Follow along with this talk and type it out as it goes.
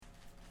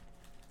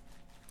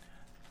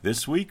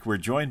This week, we're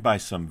joined by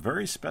some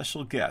very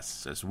special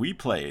guests as we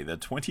play the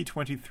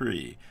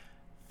 2023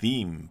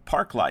 Theme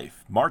Park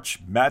Life March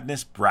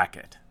Madness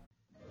Bracket.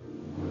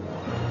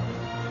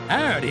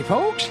 Howdy,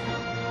 folks.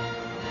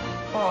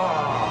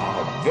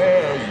 Ah,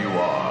 there you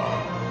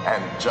are.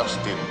 And just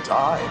in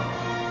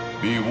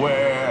time.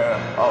 Beware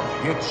of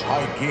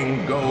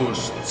hitchhiking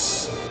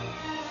ghosts.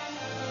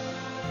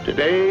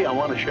 Today, I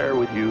want to share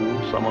with you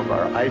some of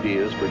our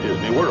ideas for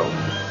Disney World.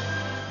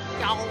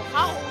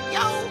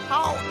 Yo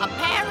ho, a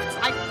parrot's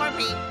life for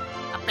me.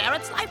 A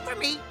parrot's life for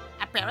me.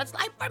 A parrot's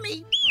life for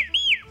me.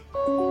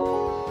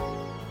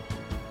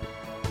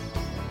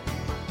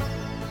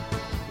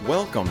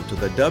 Welcome to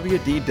the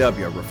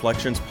WDW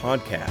Reflections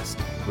Podcast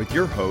with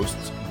your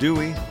hosts,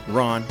 Dewey,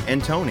 Ron,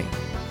 and Tony.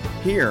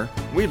 Here,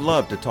 we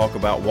love to talk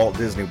about Walt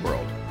Disney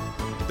World,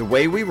 the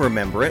way we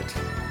remember it,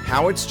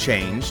 how it's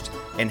changed,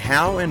 and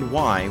how and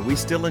why we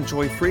still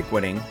enjoy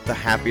frequenting the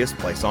happiest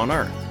place on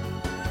Earth.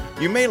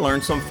 You may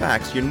learn some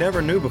facts you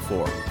never knew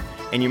before,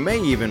 and you may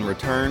even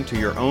return to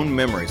your own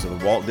memories of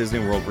the Walt Disney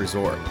World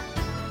Resort.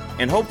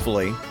 And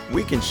hopefully,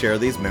 we can share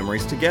these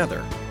memories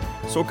together.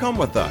 So come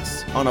with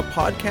us on a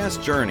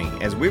podcast journey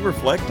as we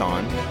reflect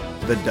on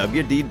the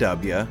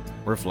WDW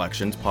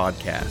Reflections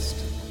Podcast.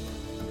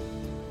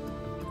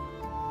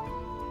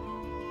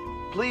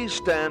 Please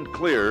stand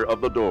clear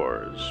of the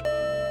doors.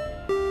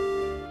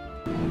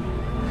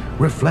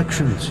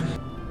 Reflections.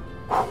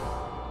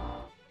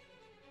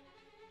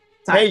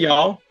 Hey,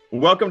 y'all.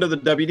 Welcome to the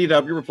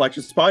WDW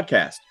Reflections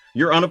Podcast,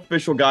 your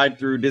unofficial guide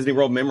through Disney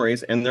World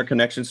memories and their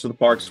connections to the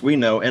parks we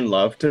know and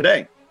love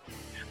today.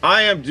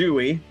 I am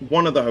Dewey,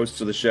 one of the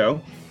hosts of the show,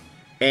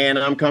 and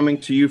I'm coming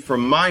to you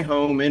from my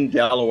home in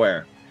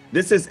Delaware.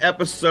 This is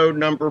episode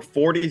number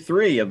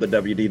 43 of the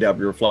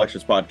WDW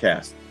Reflections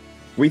Podcast.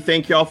 We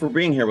thank y'all for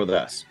being here with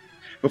us.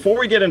 Before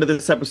we get into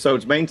this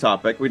episode's main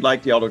topic, we'd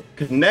like y'all to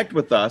connect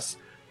with us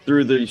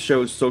through the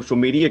show's social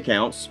media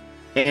accounts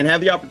and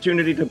have the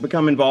opportunity to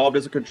become involved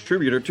as a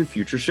contributor to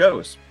future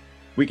shows.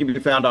 We can be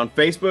found on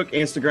Facebook,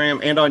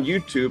 Instagram, and on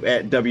YouTube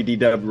at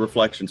WDW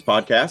Reflections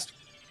Podcast,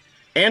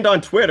 and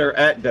on Twitter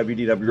at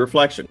WDW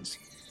Reflections.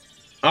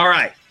 All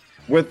right,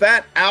 with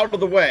that out of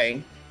the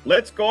way,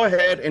 let's go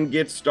ahead and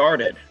get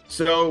started.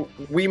 So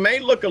we may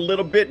look a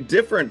little bit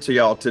different to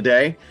y'all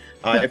today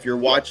if you're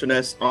watching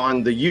us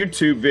on the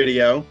YouTube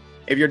video.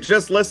 If you're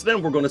just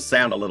listening, we're going to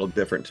sound a little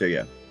different to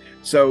you.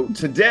 So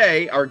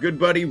today, our good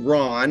buddy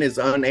Ron is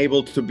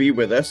unable to be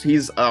with us.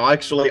 He's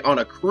actually on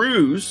a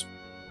cruise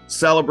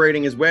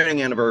celebrating his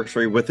wedding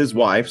anniversary with his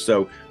wife.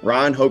 So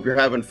Ron, hope you're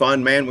having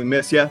fun, man. We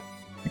miss you.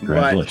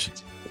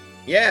 Congratulations.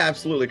 Yeah,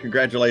 absolutely.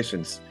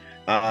 Congratulations.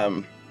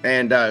 And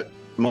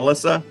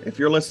Melissa, if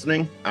you're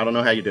listening, I don't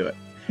know how you do it.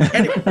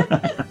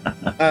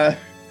 Anyway,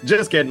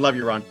 just kidding. Love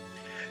you, Ron.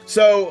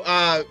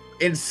 So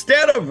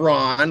instead of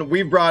Ron,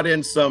 we brought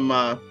in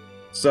some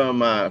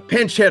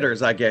pinch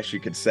hitters, I guess you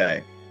could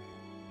say.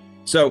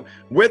 So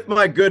with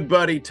my good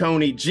buddy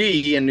Tony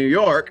G in New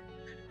York,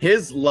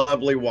 his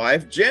lovely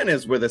wife Jen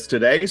is with us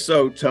today.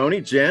 So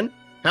Tony, Jen,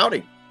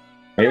 howdy.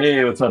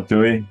 Hey, what's up,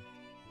 Dewey?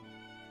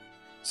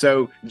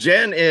 So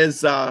Jen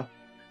is a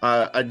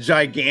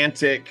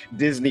gigantic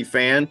Disney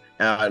fan,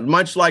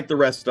 much like the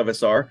rest of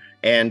us are.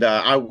 And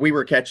we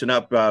were catching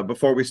up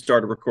before we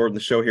started recording the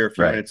show here a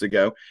few minutes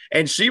ago.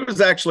 And she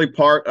was actually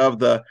part of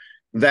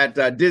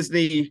that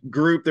Disney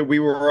group that we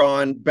were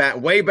on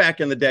way back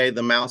in the day,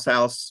 the Mouse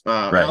House,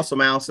 House of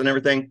Mouse and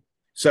everything.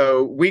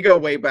 So we go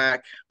way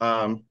back,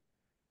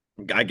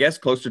 I guess,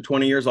 close to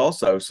 20 years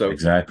also. So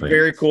exactly.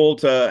 Very cool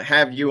to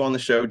have you on the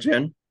show,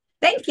 Jen.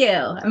 Thank you.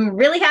 I'm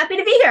really happy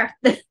to be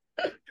here.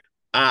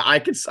 I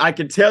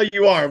could tell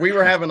you are. We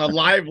were having a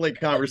lively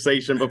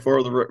conversation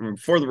before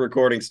the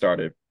recording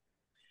started.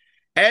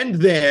 And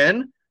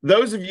then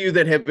those of you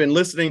that have been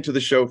listening to the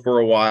show for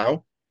a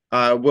while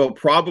will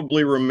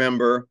probably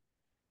remember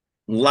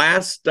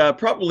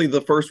probably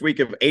the first week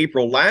of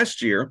April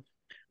last year,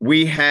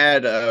 we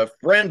had a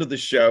friend of the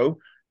show,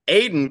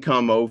 Aiden,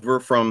 come over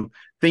from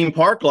Theme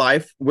Park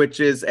Life, which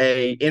is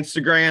a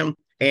Instagram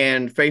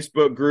and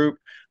Facebook group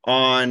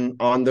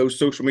on those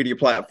social media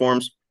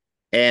platforms.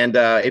 And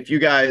if you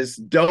guys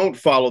don't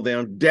follow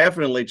them,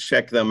 definitely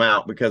check them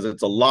out because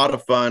it's a lot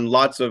of fun,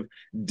 lots of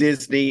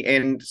Disney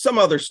and some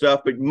other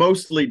stuff, but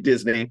mostly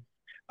Disney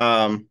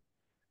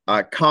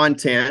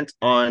content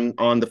on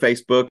the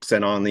Facebooks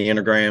and on the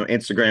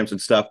Instagrams and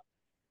stuff.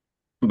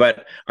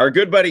 But our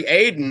good buddy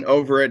Aiden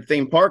over at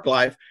Theme Park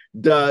Life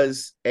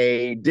does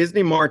a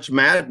Disney March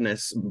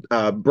Madness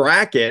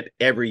bracket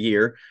every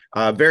year,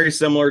 very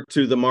similar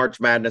to the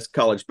March Madness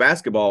college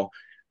basketball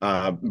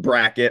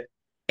bracket.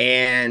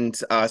 And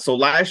so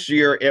last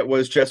year it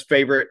was just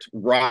favorite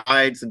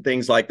rides and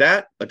things like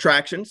that,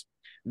 attractions.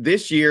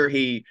 This year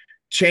he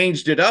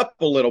changed it up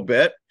a little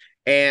bit,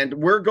 and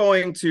we're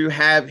going to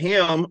have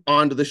him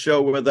onto the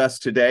show with us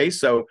today.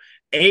 So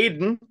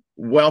Aiden,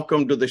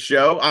 welcome to the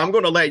show. I'm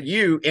going to let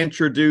you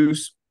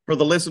introduce, for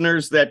the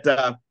listeners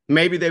that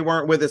maybe they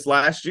weren't with us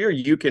last year,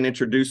 you can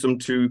introduce them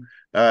to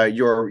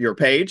your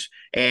page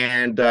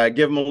and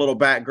give them a little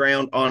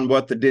background on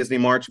what the Disney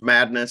March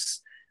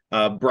Madness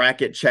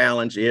bracket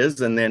challenge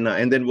is, and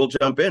then we'll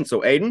jump in.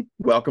 So, Aiden,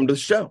 welcome to the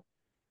show.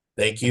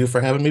 Thank you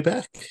for having me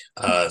back.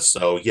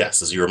 So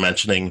yes, as you were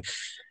mentioning,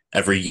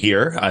 every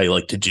year I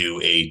like to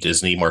do a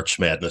Disney March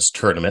Madness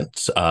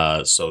tournament.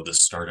 So this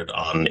started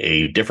on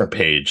a different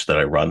page that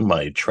I run,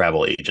 my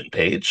travel agent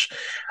page.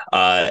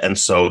 And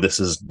so this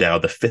is now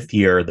the 5th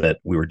year that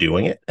we were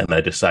doing it. And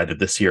I decided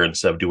this year,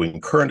 instead of doing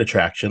current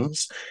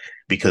attractions,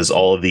 because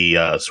all of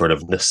the sort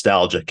of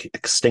nostalgic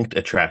extinct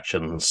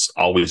attractions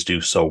always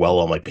do so well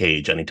on my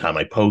page. Anytime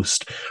I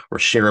post or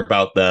share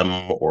about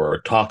them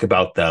or talk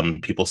about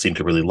them, people seem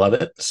to really love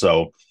it.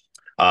 So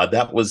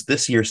that was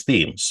this year's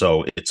theme.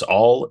 So it's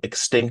all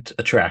extinct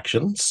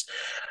attractions.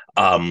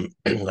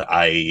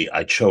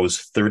 I chose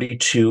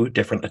 32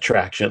 different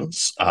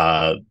attractions,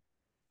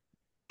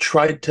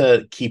 tried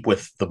to keep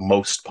with the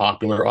most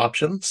popular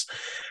options.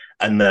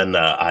 And then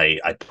I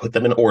put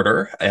them in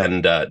order.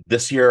 And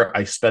this year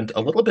I spent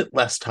a little bit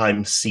less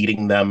time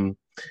seeding them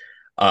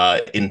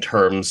in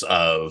terms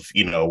of,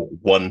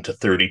 1 to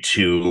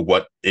 32,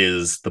 what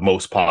is the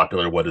most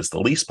popular, what is the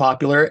least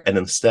popular. And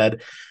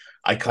instead,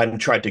 I kind of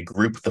tried to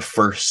group the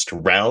first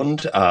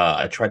round.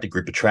 I tried to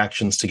group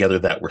attractions together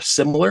that were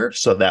similar,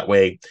 so that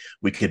way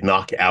we could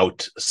knock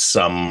out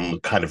some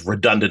kind of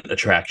redundant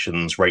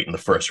attractions right in the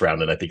first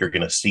round. And I think you're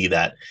going to see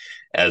that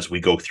as we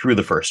go through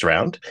the first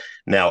round.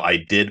 Now, I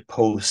did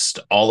post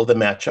all of the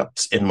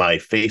matchups in my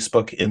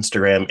Facebook,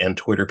 Instagram, and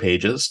Twitter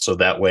pages, so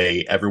that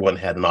way everyone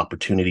had an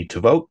opportunity to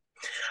vote.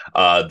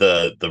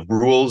 The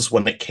rules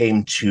when it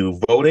came to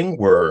voting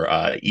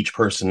were each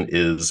person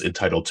is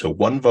entitled to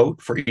 1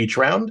 vote for each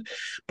round,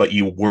 but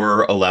you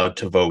were allowed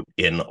to vote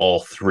in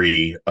all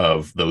 3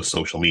 of those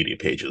social media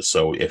pages.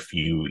 So if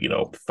you,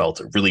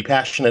 felt really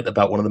passionate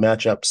about one of the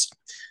matchups,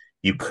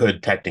 you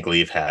could technically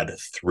have had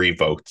 3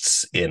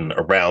 votes in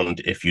a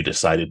round if you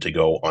decided to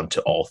go onto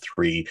all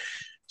 3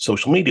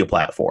 social media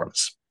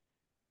platforms.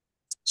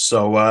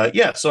 So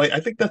so I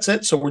think that's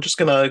it. So we're just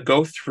gonna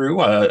go through.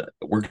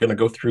 We're gonna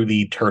go through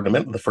the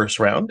tournament, the first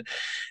round,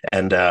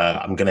 and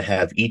I'm gonna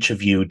have each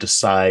of you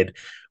decide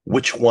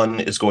which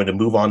one is going to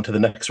move on to the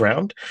next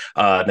round.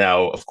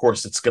 Now, of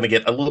course, it's going to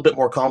get a little bit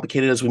more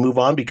complicated as we move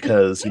on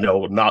because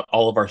not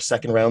all of our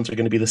second rounds are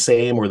going to be the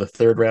same, or the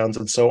third rounds,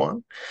 and so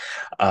on.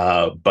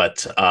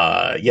 But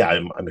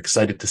I'm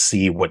excited to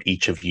see what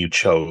each of you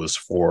chose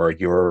for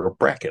your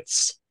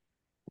brackets.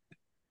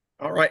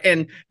 All right,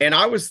 and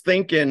I was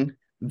thinking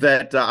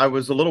that I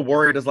was a little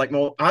worried. It's like,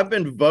 well, I've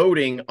been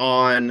voting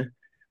on,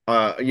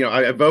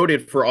 I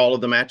voted for all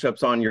of the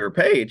matchups on your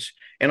page.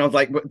 And I was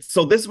like,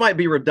 so this might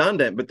be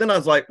redundant. But then I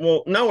was like,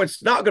 well, no,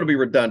 it's not going to be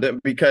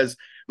redundant because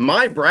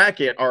my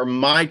bracket are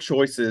my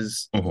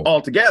choices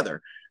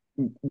altogether.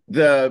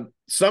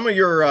 Some of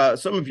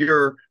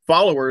your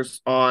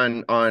followers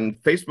on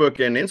Facebook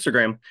and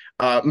Instagram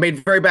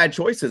made very bad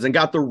choices and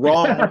got the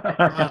wrong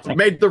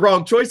made the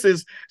wrong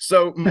choices.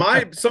 So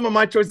some of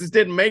my choices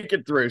didn't make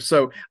it through.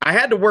 So I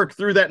had to work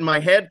through that in my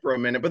head for a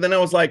minute. But then I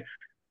was like,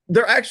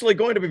 they're actually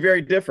going to be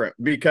very different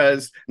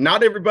because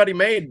not everybody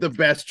made the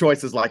best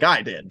choices like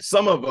I did.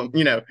 Some of them,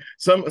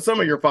 some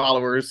of your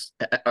followers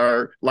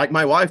are like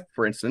my wife,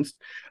 for instance.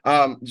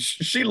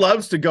 She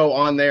loves to go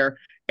on there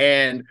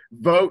and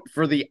vote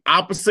for the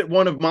opposite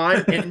one of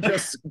mine and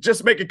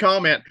just make a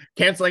comment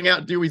canceling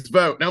out Dewey's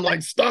vote. And I'm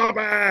like, stop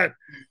it.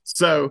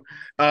 So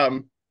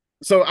I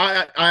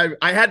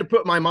had to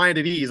put my mind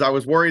at ease. I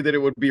was worried that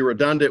it would be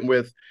redundant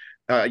with,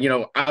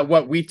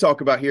 what we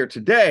talk about here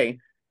today.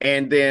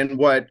 And then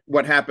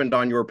what happened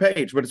on your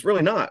page, but it's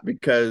really not,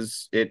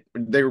 because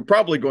they were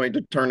probably going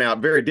to turn out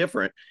very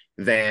different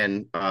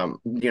than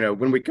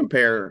when we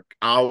compare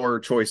our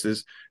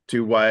choices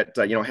to what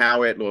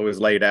how it was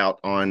laid out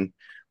on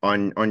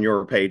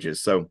your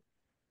pages. So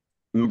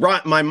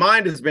my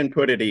mind has been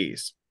put at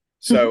ease.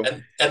 So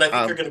and I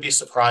think you're going to be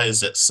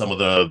surprised at some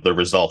of the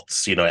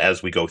results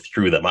as we go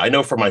through them. I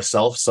know for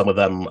myself, some of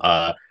them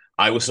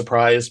I was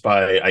surprised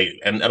by,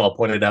 and I'll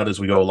point it out as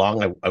we go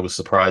along. I was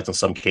surprised in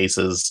some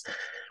cases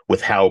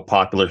with how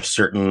popular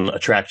certain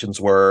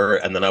attractions were.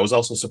 And then I was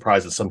also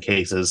surprised in some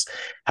cases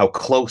how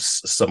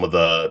close some of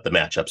the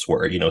matchups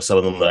were. Some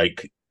of them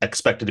like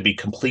expected to be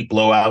complete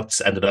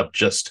blowouts ended up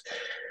just,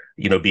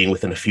 being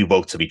within a few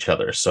votes of each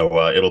other.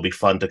 So it'll be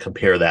fun to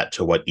compare that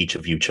to what each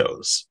of you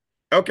chose.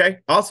 Okay,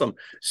 awesome.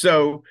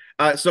 So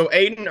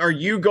Aiden, are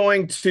you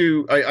going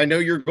to, I know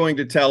you're going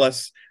to tell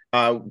us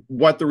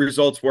what the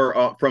results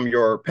were from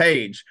your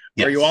page.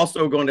 Yes. Are you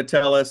also going to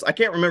tell us, I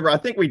can't remember, I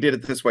think we did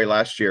it this way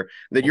last year,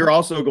 that you're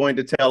also going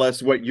to tell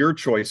us what your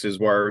choices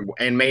were,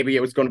 and maybe it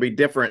was going to be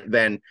different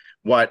than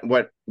what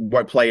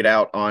played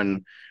out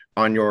on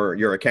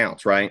your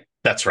accounts, right?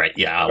 That's right.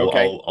 Yeah,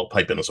 I'll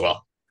pipe in as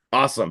well.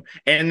 Awesome.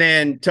 And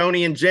then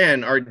Tony and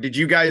Jen, did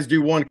you guys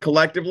do one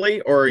collectively,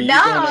 or are you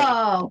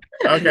No.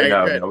 Okay,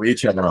 no, good. No, we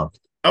each have our own.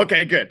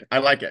 Okay, good. I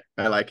like it.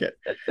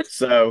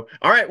 So,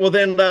 all right. Well,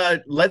 then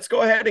let's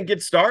go ahead and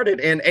get started.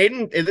 And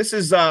Aiden, this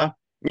is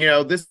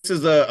This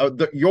is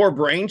your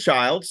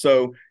brainchild.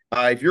 So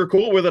if you're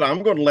cool with it,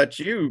 I'm going to let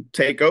you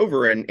take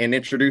over and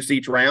introduce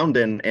each round,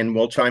 and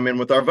we'll chime in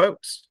with our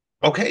votes.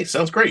 Okay,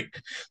 sounds great.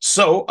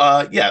 So,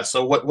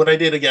 so what I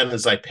did again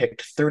is I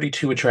picked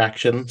 32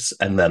 attractions,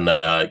 and then,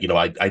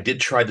 I did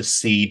try to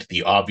seed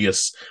the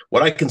obvious,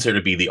 what I consider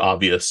to be the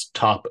obvious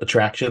top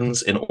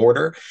attractions in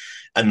order.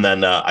 And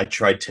then I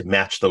tried to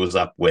match those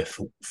up with,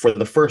 for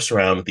the first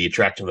round, the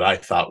attraction that I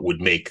thought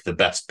would make the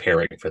best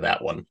pairing for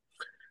that one.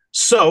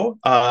 So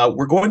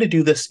we're going to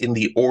do this in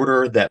the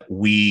order that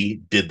we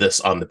did this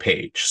on the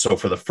page. So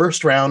for the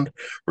first round,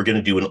 we're going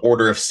to do an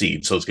order of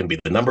seed. So it's going to be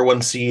the number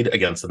 1 seed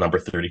against the number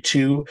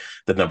 32,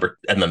 and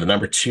then the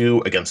number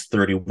 2 against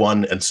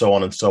 31, and so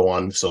on and so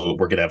on. So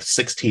we're going to have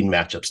 16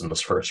 matchups in this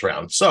first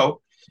round.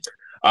 So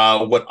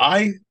what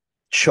I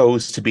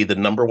chose to be the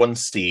number 1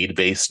 seed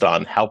based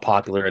on how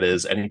popular it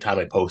is anytime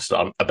I post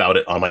about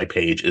it on my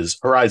page is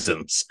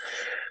Horizons.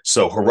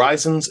 So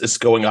Horizons is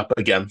going up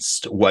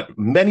against what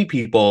many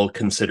people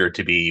consider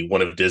to be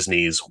one of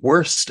Disney's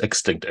worst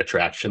extinct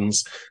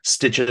attractions,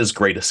 Stitch's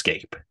Great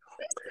Escape.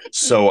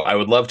 So I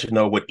would love to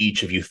know what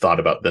each of you thought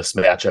about this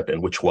matchup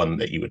and which one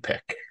that you would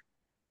pick.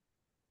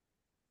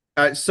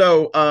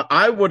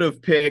 I would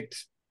have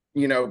picked,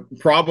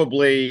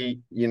 probably,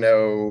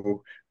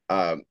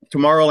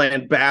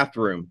 Tomorrowland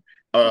Bathroom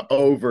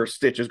over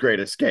Stitch's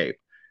Great Escape.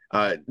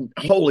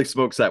 Holy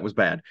smokes, that was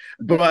bad.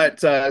 But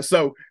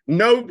so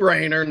no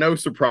brainer, no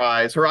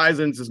surprise.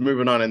 Horizons is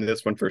moving on in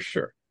this one for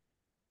sure.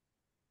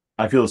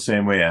 I feel the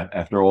same way.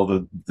 After all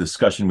the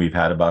discussion we've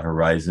had about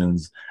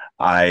Horizons,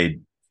 I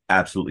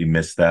absolutely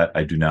miss that.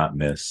 I do not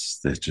miss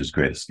Stitch's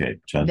Great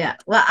Escape. Jen? Yeah.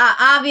 Well,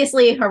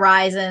 obviously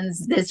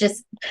Horizons, there's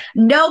just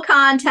no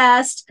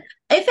contest.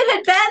 If it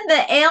had been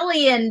the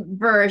Alien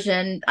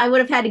version, I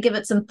would have had to give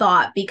it some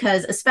thought,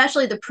 because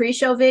especially the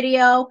pre-show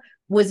video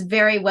was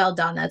very well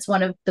done. That's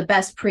one of the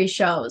best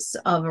pre-shows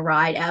of a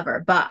ride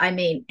ever. But I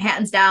mean,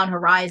 hands down,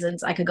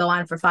 Horizons, I could go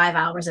on for 5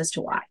 hours as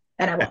to why,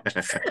 and I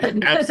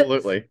won't.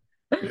 Absolutely.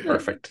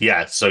 Perfect.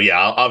 Yeah. So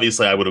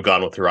obviously I would have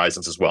gone with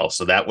Horizons as well.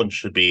 So that one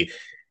should be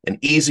an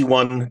easy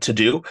one to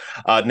do.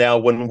 Now,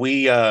 when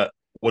we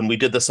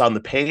did this on the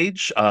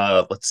page,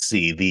 let's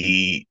see,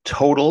 the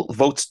total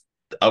votes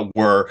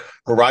were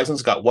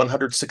Horizons got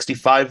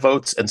 165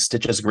 votes and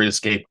Stitch's Great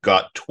Escape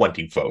got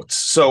 20 votes.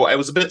 So I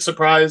was a bit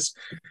surprised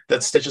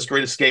that Stitch's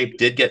Great Escape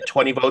did get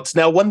 20 votes.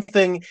 Now, one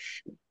thing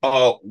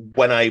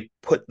when I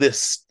put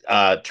this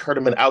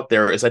tournament out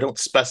there is I don't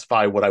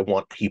specify what I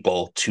want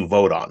people to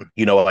vote on.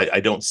 I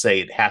don't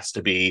say it has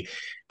to be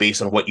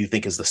based on what you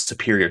think is the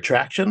superior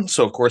attraction.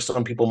 So, of course,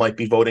 some people might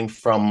be voting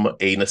from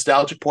a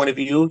nostalgic point of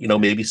view.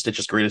 Maybe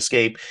Stitch's Great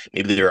Escape.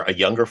 Maybe they're a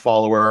younger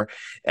follower,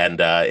 and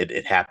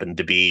it happened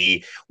to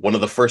be one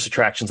of the first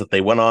attractions that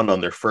they went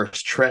on their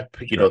first trip,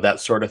 that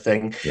sort of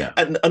thing. Yeah.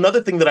 And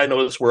another thing that I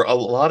noticed were a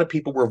lot of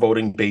people were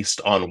voting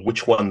based on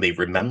which one they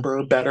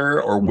remember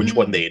better or which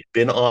one they had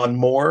been on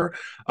more.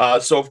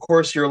 So, of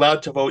course, you're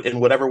allowed to vote in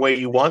whatever way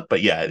you want.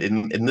 But yeah,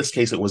 in this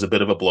case, it was a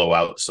bit of a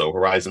blowout. So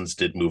Horizons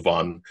did move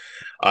on.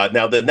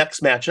 Now, the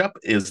next matchup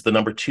is the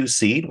number 2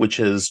 seed, which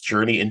is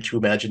Journey into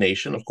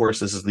Imagination. Of course,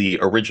 this is the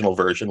original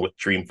version with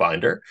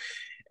Dreamfinder.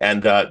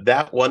 And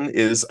that one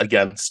is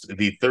against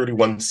the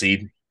 31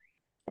 seed,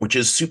 which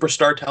is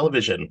Superstar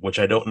Television, which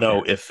I don't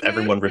know if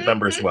everyone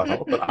remembers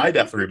well, but I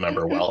definitely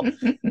remember well.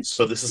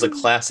 So this is a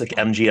classic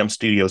MGM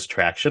Studios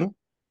attraction.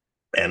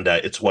 And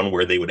it's one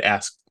where they would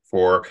ask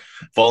for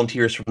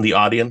volunteers from the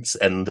audience,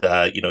 and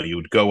you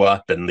would go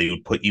up and they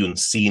would put you in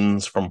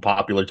scenes from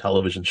popular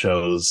television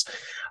shows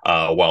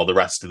while the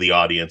rest of the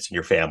audience and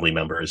your family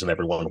members and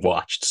everyone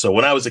watched. So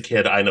when I was a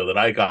kid, I know that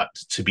I got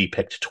to be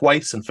picked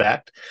twice. In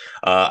fact,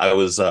 I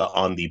was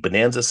on the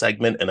Bonanza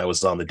segment and I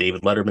was on the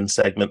David Letterman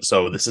segment.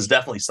 So this is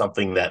definitely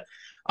something that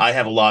I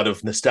have a lot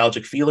of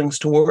nostalgic feelings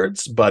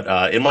towards,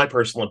 but in my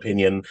personal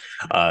opinion,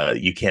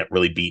 you can't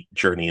really beat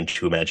Journey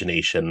into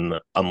Imagination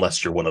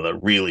unless you're one of the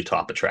really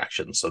top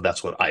attractions. So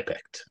that's what I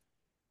picked.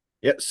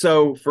 Yeah.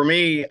 So for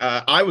me,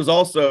 I was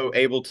also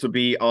able to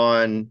be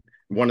on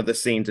one of the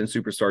scenes in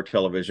Superstar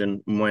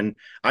Television when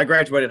I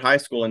graduated high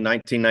school in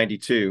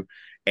 1992.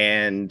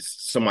 And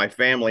so my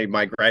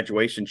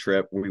graduation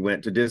trip, we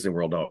went to Disney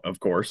World, of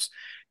course.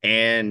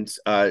 And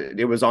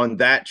it was on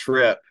that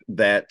trip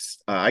that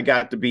I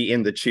got to be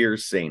in the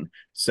Cheers scene.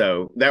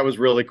 So that was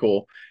really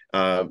cool.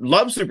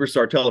 Love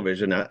Superstar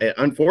Television. It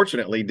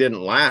unfortunately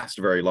didn't last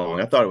very long.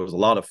 I thought it was a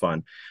lot of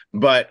fun.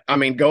 But I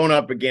mean, going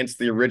up against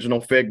the original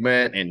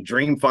Figment and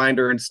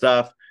Dreamfinder and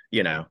stuff,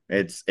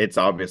 it's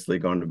obviously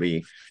going to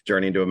be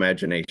Journey into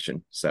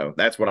Imagination. So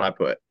that's what I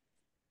put.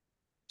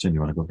 Jen, you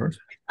want to go first?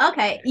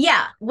 Okay.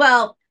 Yeah.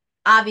 Well,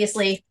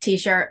 obviously,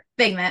 T-shirt,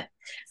 Figment.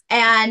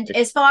 And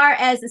as far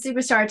as the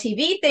Superstar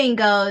TV thing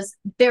goes,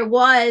 there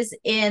was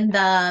in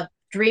the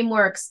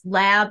DreamWorks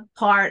lab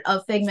part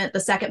of Figment, the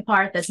second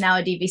part that's now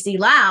a DVC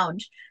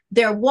lounge,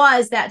 there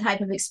was that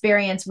type of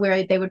experience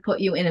where they would put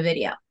you in a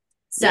video.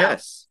 So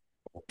yes.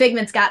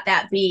 Figment's got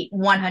that beat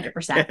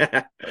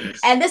 100%.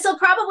 And this will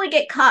probably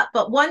get cut,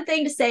 but one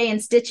thing to say in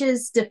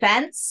Stitch's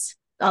defense,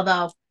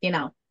 although,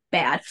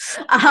 bad,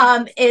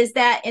 is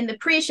that in the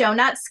pre-show,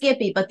 not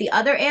Skippy, but the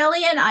other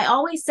alien, I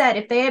always said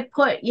if they had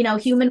put,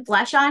 human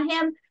flesh on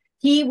him,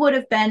 he would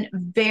have been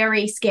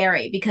very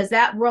scary because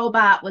that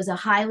robot was a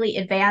highly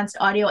advanced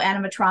audio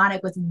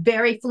animatronic with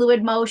very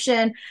fluid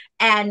motion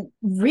and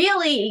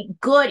really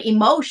good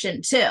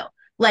emotion too.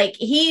 Like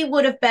he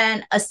would have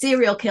been a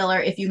serial killer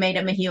if you made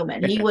him a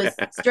human. He was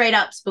straight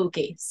up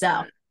spooky.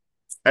 So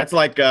that's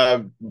like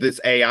this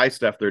AI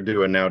stuff they're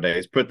doing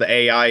nowadays. Put the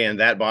AI in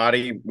that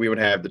body, we would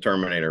have the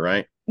Terminator,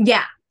 right?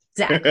 Yeah,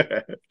 exactly.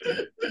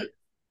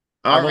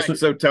 All right,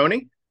 so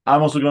Tony?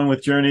 I'm also going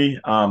with Journey.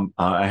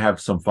 I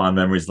have some fond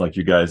memories like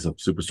you guys of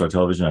Superstar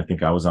Television. I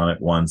think I was on it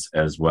once,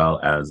 as well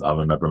as I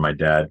remember my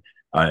dad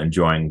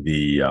enjoying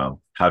the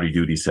Howdy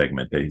Doody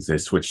segment. They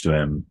switched to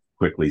him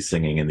quickly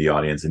singing in the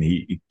audience, and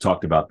he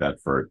talked about that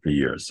for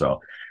years.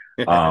 So,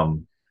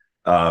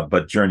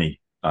 but Journey,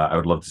 I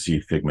would love to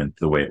see Figment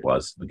the way it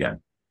was again.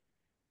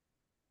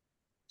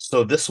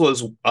 So this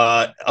was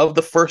of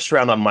the first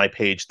round on my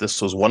page,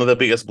 this was one of the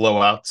biggest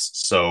blowouts.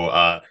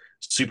 So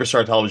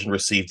Superstar Television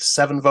received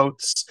 7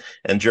 votes,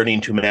 and Journey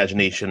into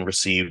Imagination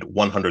received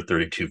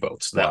 132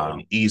 votes. That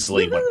one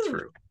easily went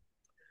through.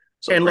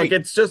 So and great.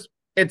 Like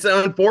it's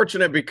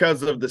unfortunate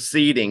because of the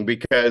seeding,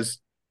 because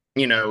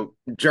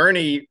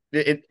Journey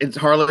it's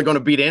hardly going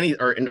to beat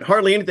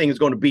hardly anything is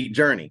going to beat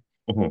Journey.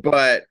 Mm-hmm.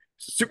 But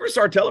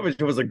Superstar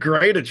Television was a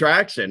great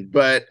attraction,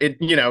 but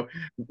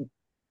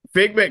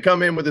Figment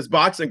come in with his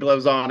boxing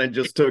gloves on and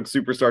just took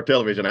Superstar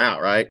Television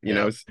out, right?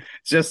 It's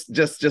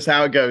just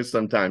how it goes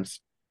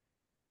sometimes.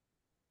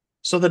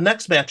 So the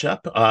next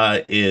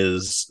matchup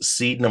is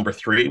seed number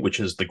 3,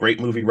 which is the Great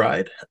Movie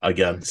Ride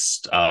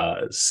against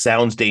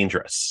Sounds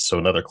Dangerous. So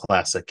another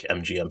classic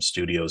MGM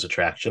Studios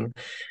attraction.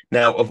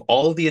 Now, of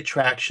all of the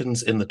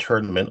attractions in the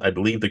tournament, I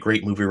believe the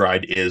Great Movie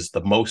Ride is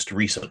the most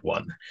recent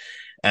one.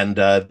 And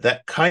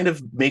that kind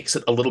of makes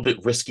it a little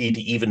bit risky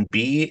to even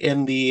be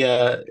in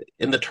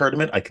the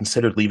tournament. I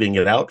considered leaving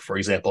it out. For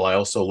example, I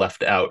also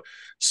left out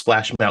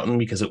Splash Mountain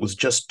because it was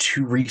just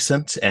too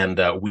recent,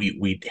 and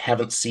we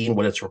haven't seen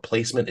what its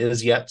replacement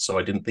is yet. So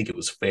I didn't think it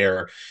was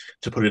fair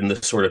to put it in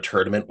this sort of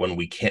tournament when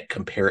we can't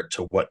compare it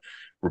to what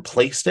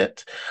replaced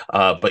it.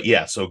 But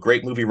yeah, so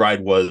Great Movie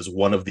Ride was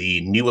one of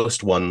the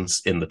newest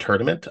ones in the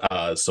tournament.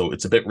 So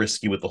it's a bit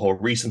risky with the whole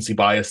recency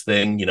bias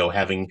thing,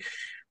 having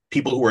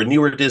people who are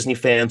newer Disney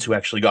fans who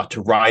actually got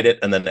to ride it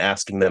and then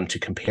asking them to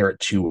compare it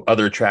to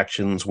other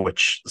attractions,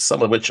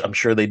 some of which I'm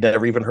sure they'd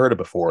never even heard of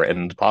before,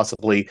 and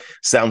possibly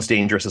Sounds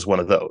Dangerous is one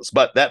of those.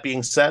 But that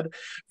being said,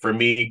 for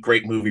me,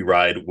 Great Movie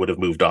Ride would have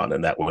moved on,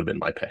 and that would have been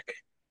my pick.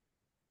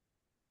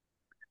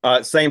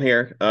 Same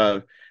here.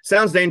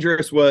 Sounds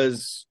Dangerous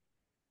was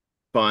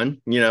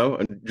fun.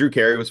 Drew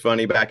Carey was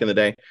funny back in the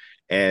day,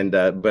 and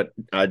but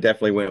I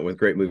definitely went with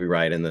Great Movie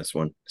Ride in this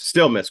one.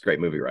 Still miss Great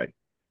Movie Ride.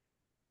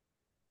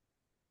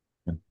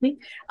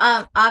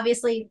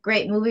 Obviously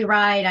Great Movie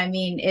Ride. I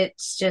mean,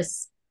 it's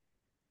just,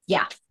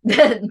 yeah.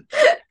 There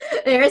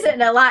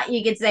isn't a lot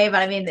you could say,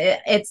 but I mean,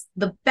 it's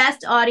the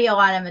best audio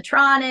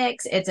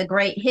animatronics. It's a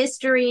great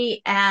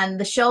history, and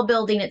the show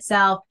building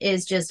itself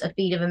is just a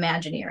feat of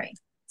Imagineering.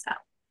 So,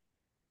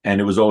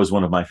 and it was always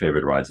one of my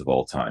favorite rides of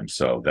all time.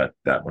 So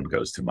that one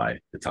goes to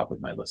the top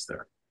of my list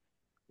there.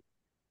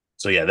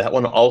 So yeah, that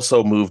one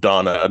also moved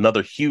on.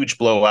 Another huge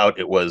blowout.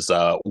 It was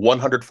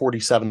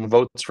 147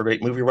 votes for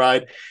Great Movie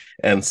Ride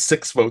and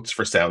 6 votes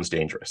for Sounds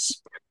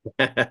Dangerous.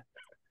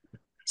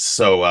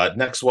 So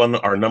next one,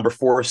 our number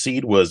 4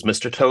 seed was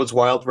Mr. Toad's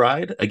Wild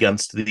Ride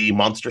against the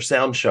Monster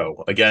Sound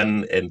Show.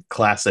 Again, in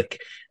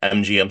classic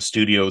MGM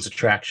Studios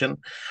attraction.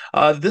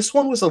 This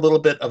one was a little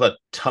bit of a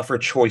tougher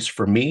choice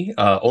for me,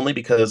 only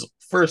because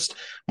first,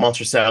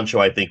 Monster Sound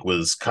Show, I think,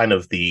 was kind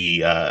of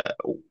the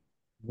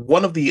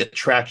one of the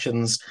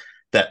attractions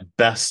that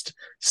best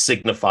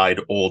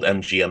signified old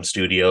MGM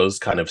Studios,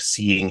 kind of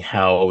seeing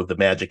how the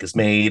magic is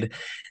made.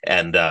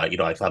 And,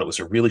 I thought it was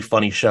a really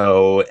funny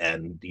show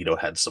and,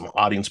 had some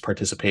audience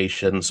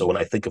participation. So when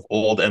I think of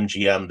old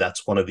MGM,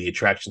 that's one of the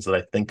attractions that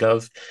I think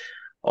of.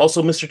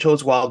 Also, Mr.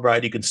 Toad's Wild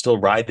Ride, you can still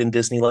ride in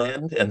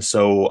Disneyland. And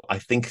so I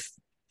think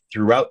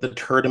throughout the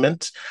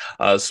tournament,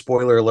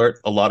 spoiler alert,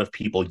 a lot of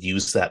people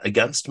used that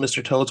against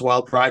Mr. Toad's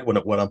Wild Ride when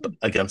it went up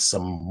against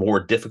some more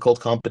difficult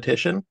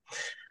competition.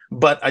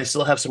 But I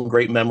still have some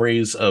great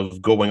memories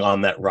of going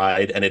on that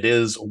ride, and it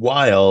is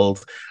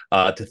wild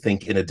to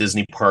think in a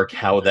Disney park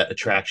how that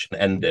attraction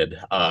ended.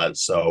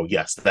 So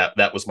yes,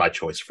 that was my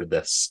choice for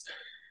this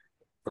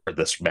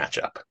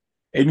matchup.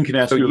 Aiden, can I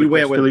ask so you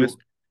went with this.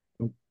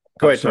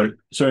 Go ahead, sorry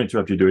to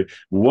interrupt you, Dewey.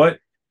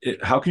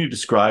 How can you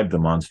describe the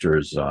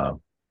monster's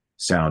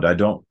sound?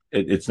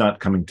 It's not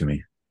coming to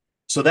me.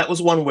 So that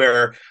was one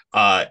where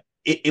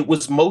it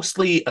was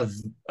mostly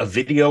a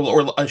video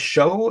or a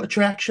show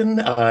attraction,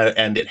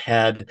 and it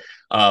had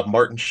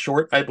Martin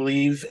Short, I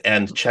believe,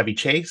 and Chevy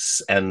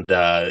Chase, and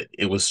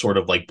it was sort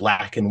of like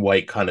black and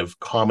white kind of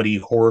comedy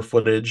horror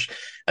footage,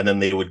 and then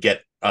they would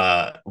get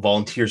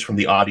volunteers from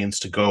the audience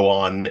to go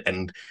on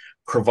and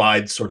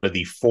provide sort of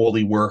the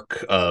Foley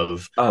work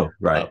of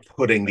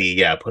putting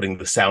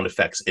the sound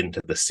effects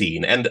into the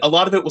scene. And a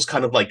lot of it was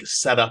kind of like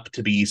set up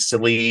to be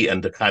silly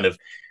and to kind of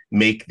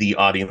make the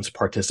audience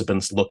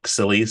participants look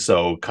silly.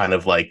 So kind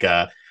of like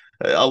a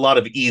lot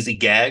of easy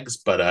gags,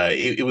 but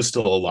it was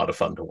still a lot of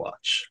fun to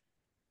watch.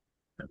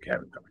 Okay, I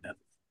remember that.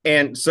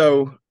 And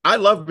so I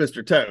love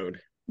Mr. Toad,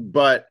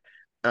 but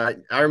I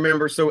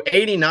remember, so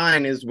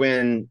 89 is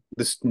when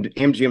the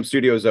MGM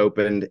Studios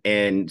opened.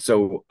 And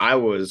so I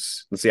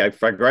was, I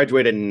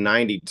graduated in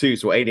 92.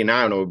 So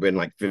 89 would have been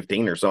like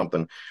 15 or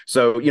something.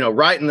 So,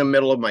 right in the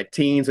middle of my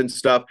teens and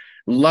stuff,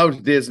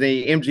 loved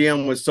Disney.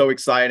 MGM was so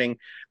exciting.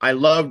 I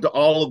loved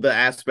all of the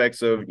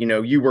aspects of,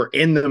 you were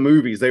in the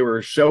movies. They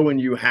were showing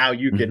you how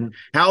you could,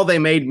 how they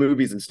made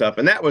movies and stuff.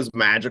 And that was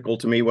magical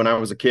to me when I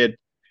was a kid.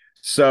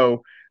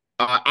 So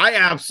I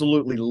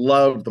absolutely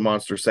loved the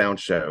Monster Sound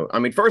Show. I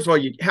mean, first of all,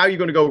 how are you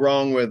going to go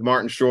wrong with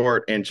Martin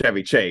Short and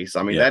Chevy Chase?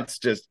 I mean, that's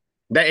just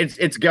that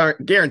it's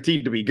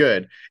guaranteed to be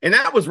good. And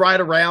that was right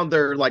around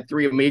their like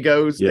Three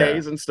Amigos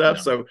days and stuff.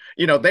 So,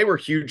 they were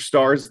huge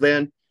stars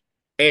then.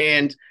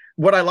 And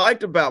what I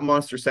liked about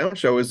Monster Sound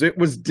Show is it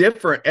was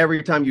different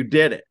every time you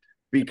did it,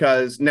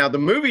 because now the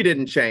movie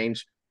didn't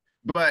change,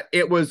 but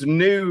it was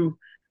new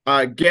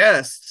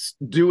guests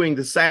doing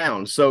the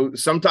sound. So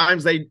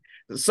sometimes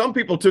some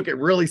people took it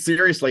really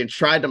seriously and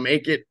tried to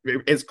make it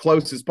as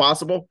close as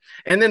possible.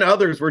 And then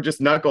others were just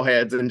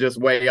knuckleheads and just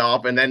way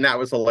off. And then that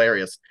was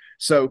hilarious.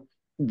 So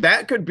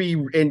that could be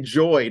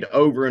enjoyed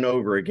over and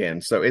over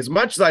again. So as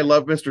much as I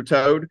love Mr.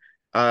 Toad,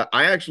 I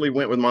actually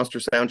went with Monster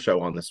Sound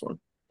Show on this one.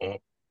 Well,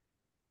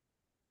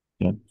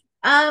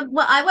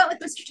 I went with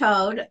Mr.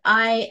 Toad.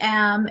 I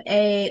am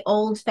a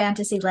old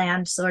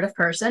Fantasyland sort of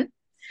person.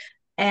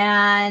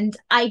 And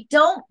I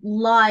don't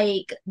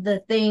like the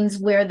things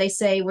where they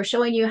say, we're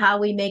showing you how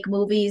we make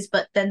movies,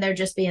 but then they're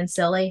just being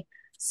silly.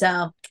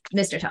 So,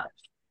 Mr. Toad.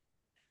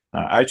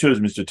 I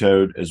chose Mr.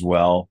 Toad as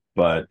well,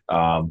 but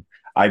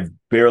I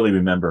barely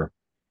remember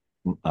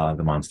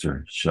the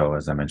Monster Show,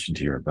 as I mentioned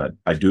here. But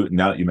I do,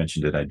 now that you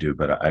mentioned it, I do.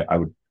 But I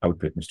would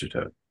pick Mr.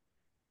 Toad.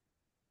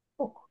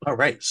 All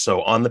right.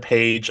 So on the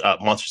page,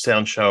 Monster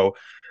Sound Show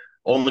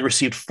only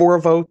received 4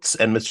 votes,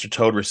 and Mr.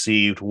 Toad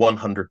received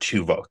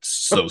 102 votes.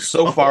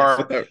 So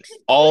far,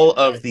 all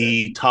of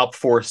the top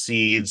 4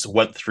 seeds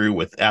went through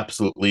with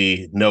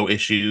absolutely no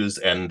issues.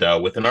 And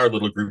within our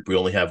little group, we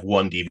only have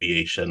 1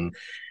 deviation,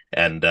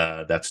 and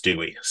that's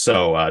Dewey.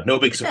 So no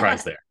big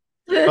surprise there.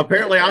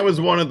 Apparently, I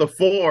was one of the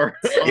 4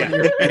 on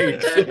your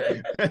page.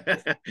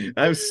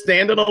 I was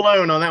standing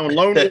alone on that one.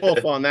 Lone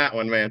wolf on that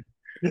one, man.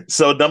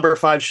 So number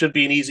 5 should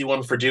be an easy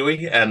one for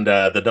Dewey, and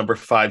the number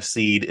 5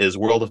 seed is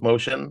World of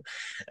Motion,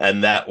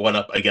 and that went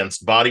up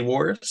against Body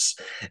Wars.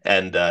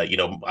 And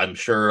I'm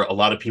sure a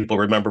lot of people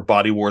remember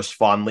Body Wars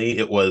fondly.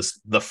 It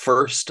was the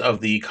first of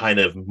the kind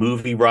of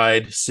movie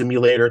ride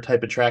simulator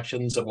type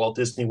attractions at Walt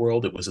Disney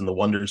World. It was in the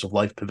Wonders of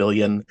Life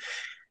Pavilion.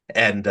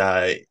 And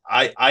I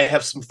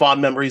have some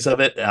fond memories of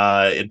it,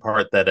 in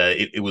part that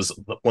it was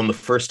one of the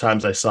first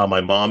times I saw my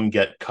mom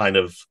get kind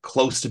of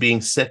close to being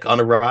sick on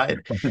a ride.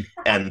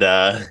 And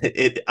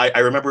I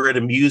remember it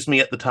amused me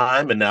at the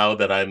time. And now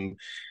that I'm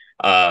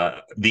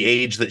the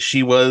age that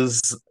she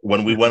was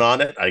when we went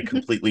on it, I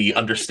completely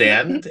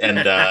understand.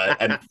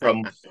 And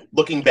from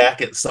looking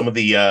back at some of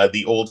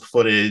the old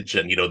footage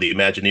and, the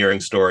Imagineering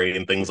story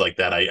and things like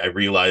that, I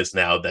realize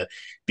now that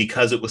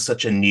because it was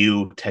such a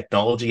new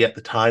technology at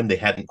the time, they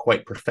hadn't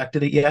quite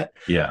perfected it yet.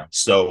 Yeah.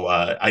 So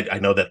I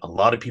know that a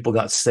lot of people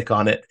got sick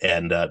on it,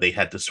 and they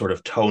had to sort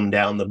of tone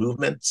down the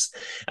movements.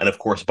 And of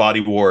course, Body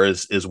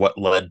Wars is what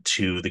led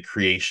to the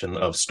creation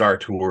of Star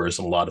Tours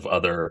and a lot of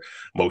other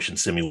motion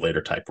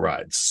simulator type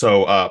rides.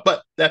 So,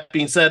 but that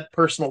being said,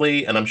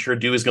 personally, and I'm sure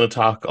Dewey's going to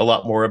talk a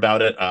lot more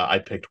about it, I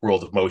picked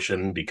World of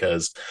Motion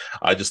because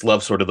I just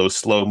love sort of those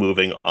slow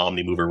moving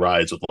omni-mover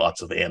rides with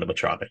lots of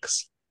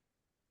animatronics.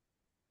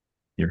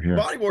 Here.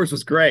 Body Wars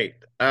was great.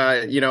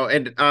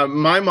 And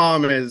my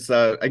mom is,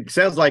 it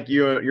sounds like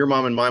your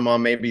mom and my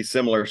mom may be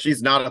similar.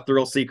 She's not a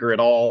thrill seeker at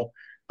all.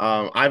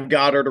 I've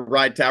got her to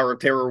ride Tower of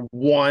Terror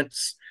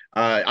once.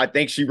 I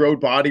think she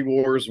rode Body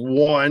Wars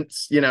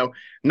once,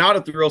 not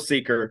a thrill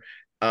seeker.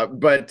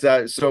 But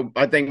so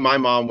I think my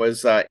mom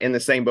was in the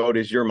same boat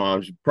as your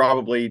mom. She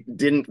probably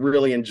didn't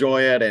really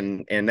enjoy it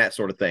and that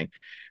sort of thing.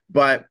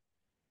 But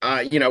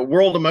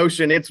World of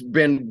Motion, it's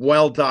been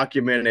well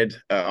documented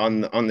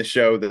on the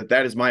show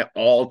that is my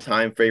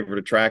all-time favorite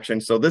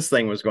attraction. So this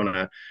thing was going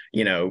to,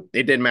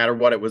 it didn't matter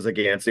what it was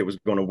against, it was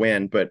going to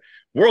win. But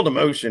World of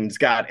Motion's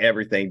got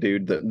everything,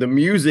 dude. The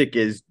music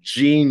is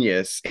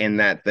genius in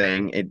that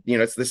thing.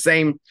 It's the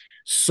same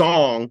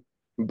song,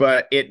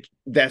 but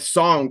that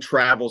song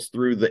travels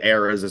through the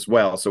eras as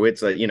well. So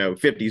it's a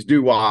 50s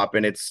doo-wop,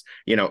 and it's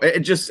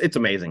it's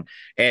amazing.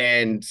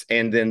 And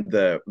then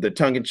the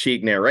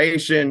tongue-in-cheek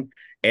narration.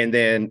 And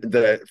then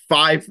the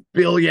 5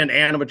 billion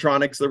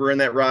animatronics that were in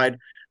that ride,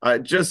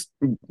 just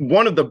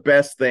one of the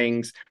best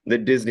things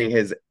that Disney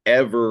has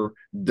ever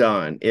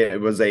done. It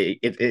was a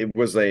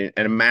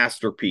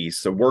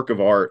masterpiece, a work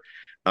of art,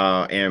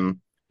 and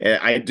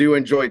I do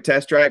enjoy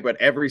Test Track, but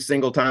every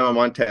single time I'm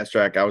on Test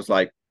Track, I was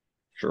like,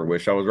 sure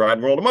wish I was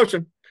riding World of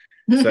Motion.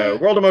 So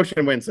World of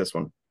Motion wins this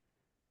one.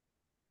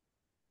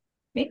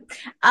 Well,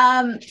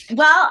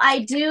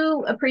 I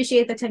do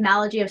appreciate the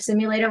technology of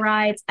simulator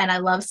rides, and I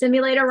love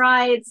simulator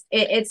rides.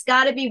 It's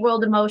got to be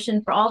World of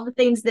Motion for all the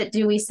things that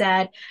Dewey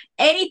said.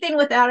 Anything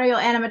with aerial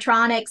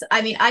animatronics.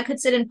 I mean, I could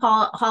sit in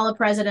Hall of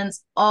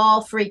Presidents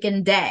all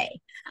freaking day.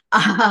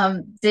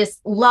 Just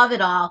love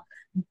it all.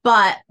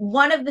 But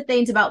one of the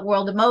things about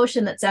World of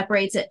Motion that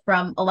separates it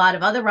from a lot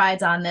of other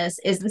rides on this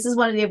is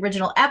one of the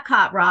original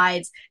Epcot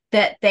rides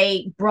that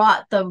they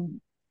brought the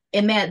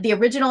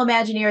original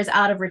Imagineers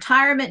out of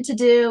retirement to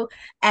do,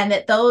 and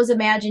that those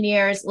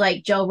Imagineers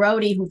like Joe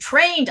Rohde, who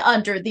trained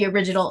under the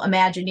original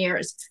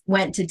Imagineers,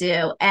 went to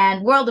do.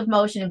 And World of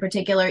Motion in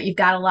particular, you've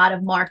got a lot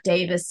of Mark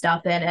Davis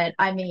stuff in it.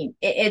 I mean,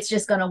 it's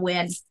just going to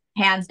win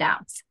hands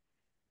down.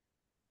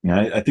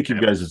 Yeah, I think you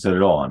guys have said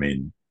it all. I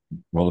mean,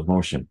 World of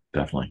Motion,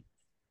 definitely.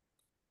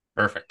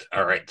 Perfect.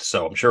 All right.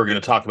 So I'm sure we're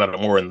going to talk about it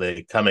more in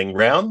the coming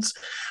rounds.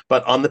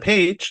 But on the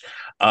page,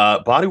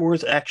 Body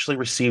Wars actually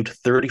received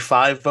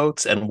 35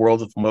 votes and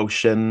World of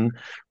Motion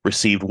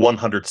received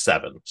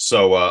 107.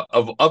 So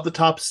of the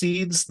top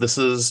seeds, this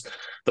is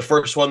the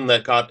first one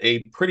that got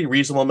a pretty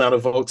reasonable amount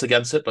of votes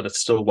against it, but it's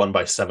still won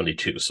by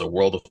 72. So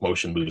World of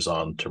Motion moves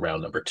on to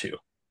round number 2.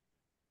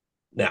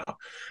 Now,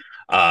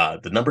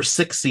 the number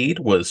 6 seed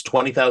was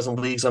 20,000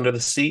 Leagues Under the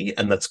Sea,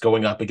 and that's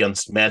going up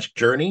against Magic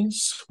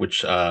Journeys,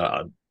 which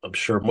I'm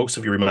sure most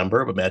of you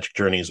remember, but Magic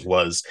Journeys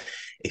was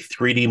a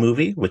 3D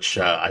movie, which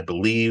I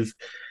believe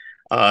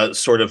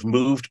sort of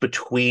moved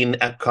between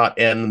Epcot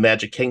and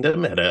Magic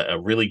Kingdom, had a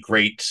really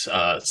great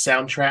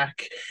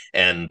soundtrack,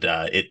 and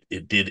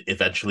it did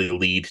eventually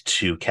lead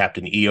to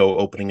Captain EO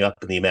opening up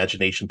in the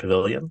Imagination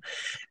Pavilion.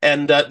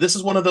 And this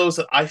is one of those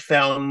that I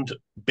found,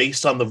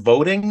 based on the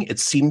voting, it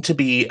seemed to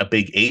be a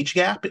big age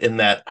gap in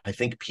that I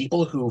think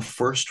people who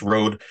first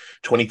rode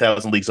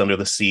 20,000 Leagues Under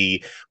the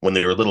Sea when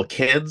they were little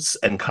kids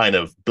and kind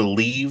of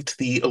believed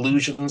the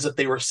illusions that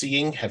they were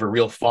seeing have a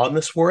real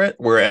fondness for it,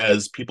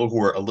 whereas people who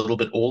were a little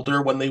bit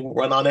older when they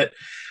went on it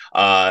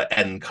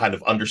and kind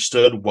of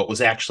understood what was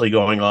actually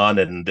going on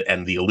and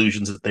the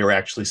illusions that they were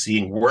actually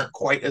seeing weren't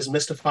quite as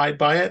mystified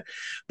by it.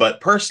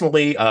 But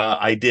personally,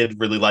 I did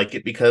really like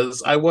it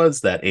because I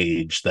was that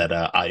age that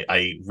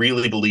I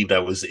really believed I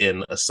was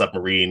in a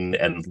submarine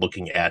and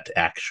looking at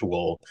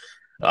actual,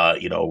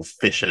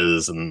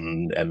 fishes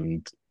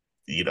and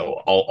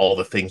all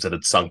the things that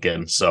had sunk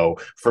in. So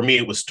for me,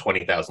 it was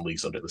 20,000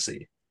 Leagues Under the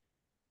Sea.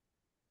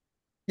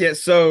 Yeah,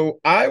 so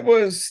I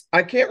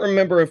can't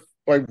remember if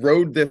I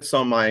rode this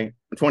on my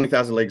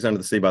 20,000 Leagues Under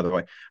the Sea, by the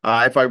way.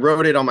 If I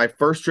rode it on my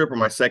first trip or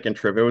my second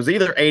trip, it was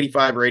either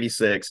 85 or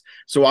 86.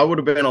 So I would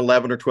have been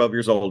 11 or 12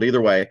 years old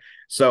either way.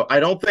 So I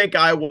don't think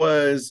I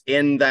was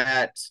in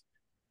that.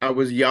 I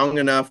was young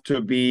enough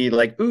to be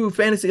like, ooh,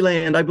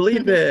 Fantasyland, I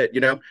believe it.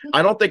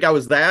 I don't think I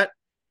was that.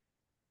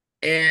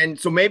 And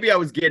so maybe I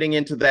was getting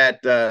into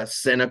that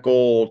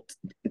cynical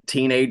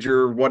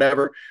teenager,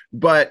 whatever.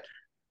 But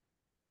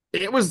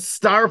it was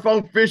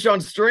styrofoam fish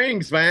on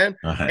strings, man.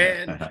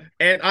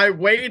 And I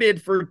waited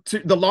for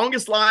the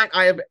longest line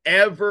I have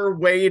ever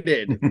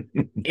waited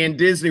in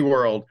Disney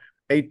World,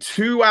 a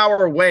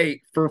 2-hour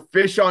wait for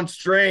fish on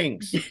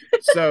strings.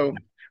 So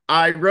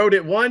I rode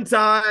it one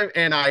time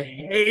and I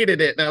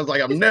hated it. And I was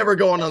like, I'm never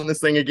going on this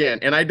thing again.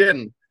 And I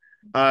didn't.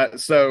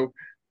 So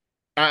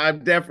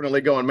I'm definitely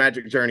going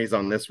Magic Journeys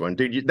on this one.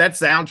 Dude, that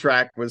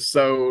soundtrack was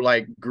so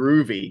like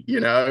groovy,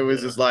 it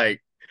was just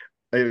like,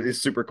 it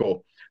was super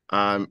cool.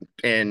 I'm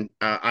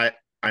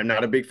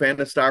not a big fan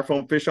of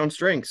styrofoam fish on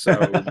strings, so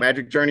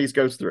Magic Journeys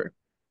goes through.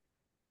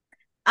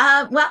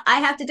 Well, I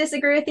have to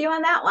disagree with you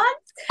on that one.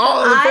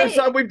 Oh, the first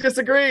time we've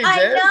disagreed.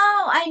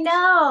 I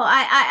know.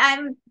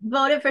 I'm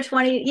voted for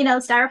 20,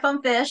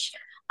 styrofoam fish.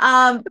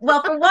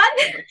 Well, for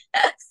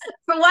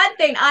one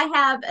thing, I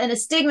have an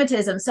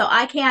astigmatism, so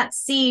I can't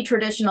see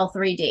traditional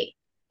 3D.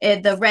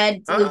 The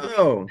red.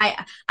 Oh.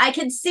 I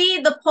can see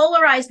the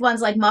polarized ones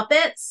like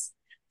Muppets.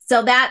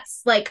 So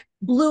that's like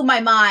blew my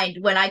mind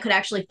when I could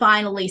actually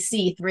finally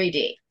see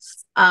 3D.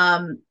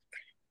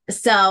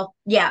 So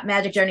yeah,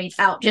 Magic Journey's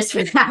out just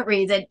for that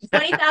reason.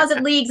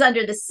 20,000 Leagues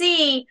Under the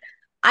Sea.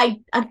 I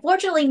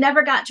unfortunately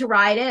never got to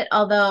ride it,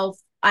 although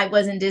I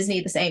was in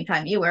Disney the same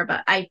time you were,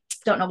 but I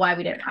don't know why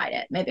we didn't ride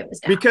it. Maybe it was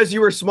down. Because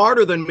you were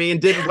smarter than me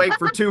and didn't wait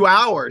for 2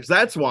 hours.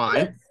 That's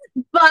why.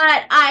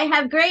 But I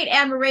have great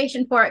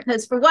admiration for it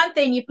because, for one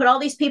thing, you put all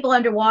these people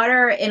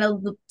underwater in a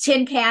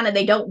tin can and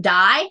they don't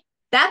die.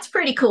 That's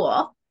pretty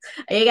cool.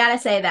 You gotta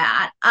say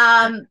that.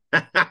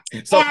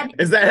 So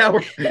is that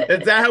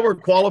how we're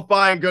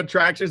qualifying good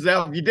attractions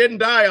now? If you didn't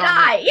die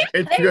on it,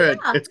 it's good.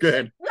 It's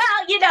good. Well,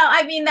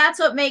 that's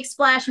what makes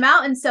Splash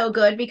Mountain so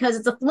good, because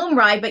it's a flume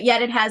ride, but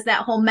yet it has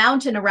that whole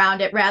mountain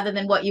around it rather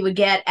than what you would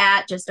get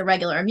at just a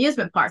regular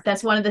amusement park.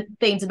 That's one of the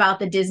things about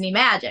the Disney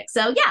magic.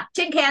 So yeah,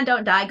 tin can,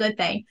 don't die, good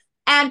thing.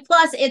 And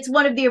plus, it's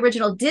one of the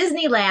original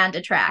Disneyland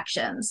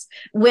attractions,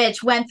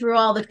 which went through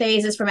all the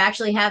phases from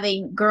actually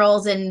having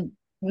girls in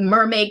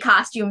mermaid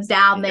costumes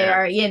down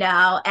there,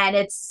 and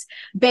it's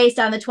based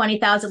on the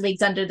 20,000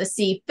 Leagues Under the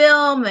Sea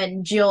film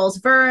and Jules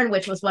Verne,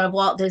 which was one of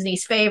Walt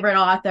Disney's favorite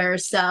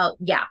authors. So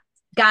yeah,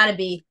 gotta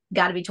be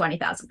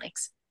 20,000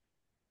 Leagues.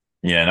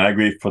 Yeah, and I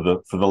agree for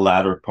the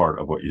latter part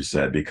of what you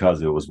said,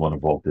 because it was one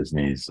of Walt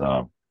Disney's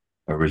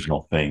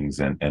original things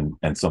and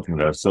something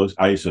that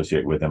I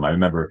associate with him. I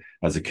remember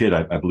as a kid,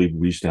 I believe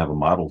we used to have a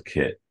model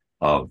kit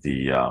of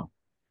the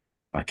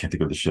I can't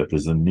think of the ship.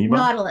 There's the Nemo,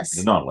 Nautilus.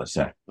 The Nautilus,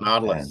 yeah.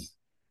 Nautilus.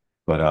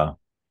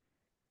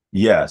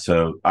 Yeah.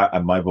 So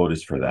my vote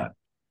is for that.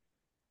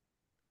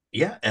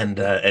 Yeah, and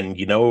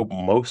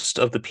most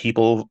of the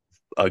people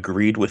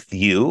agreed with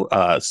you.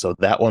 So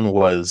that one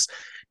was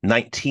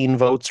 19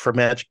 votes for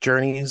Magic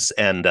Journeys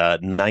and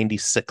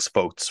 96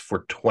 votes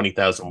for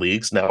 20,000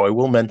 Leagues. Now, I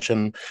will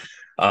mention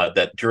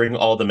that during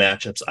all the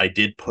matchups, I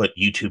did put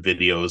YouTube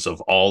videos of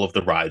all of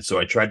the rides. So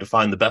I tried to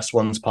find the best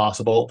ones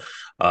possible.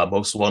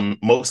 Most of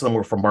them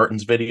were from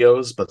Martin's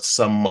videos, but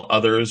some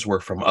others were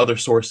from other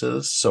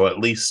sources. So at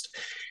least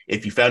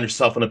if you found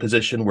yourself in a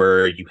position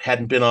where you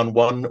hadn't been on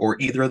one or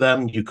either of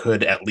them, you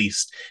could at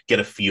least get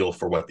a feel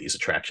for what these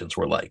attractions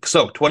were like.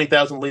 So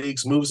 20,000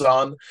 Leagues moves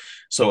on.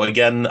 So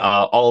again,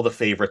 all the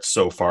favorites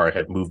so far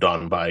had moved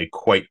on by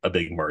quite a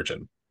big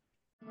margin.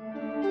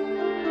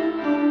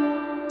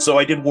 So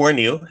I did warn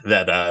you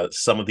that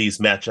some of these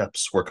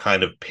matchups were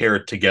kind of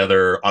paired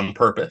together on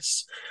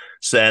purpose.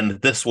 And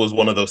this was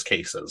one of those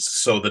cases.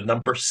 So the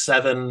number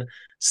 7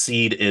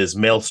 seed is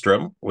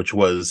Maelstrom, which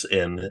was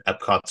in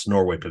Epcot's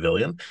Norway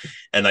Pavilion.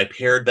 And I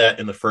paired that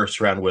in the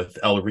first round with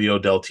El Rio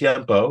del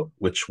Tiempo,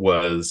 which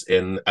was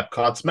in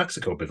Epcot's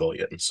Mexico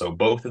Pavilion. So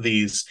both of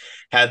these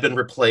had been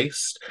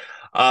replaced.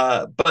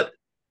 But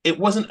it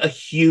wasn't a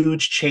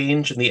huge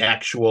change in the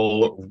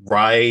actual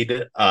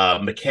ride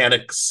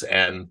mechanics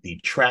and the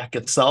track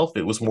itself.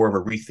 It was more of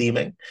a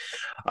retheming.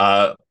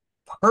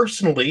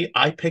 Personally,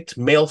 I picked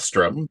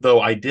Maelstrom,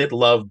 though I did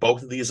love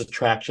both of these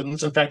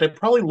attractions. In fact, I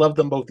probably loved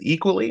them both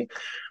equally.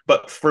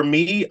 But for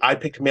me, I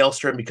picked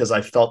Maelstrom because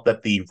I felt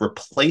that the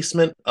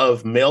replacement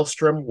of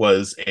Maelstrom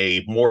was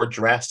a more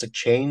drastic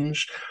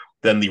change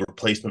than the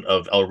replacement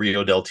of El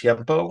Rio del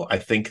Tiempo. I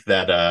think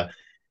that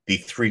the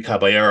Three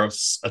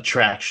Caballeros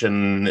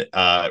attraction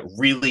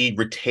really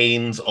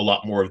retains a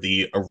lot more of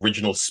the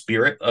original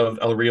spirit of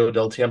El Rio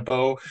del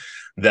Tiempo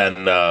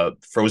than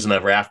Frozen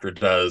Ever After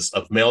does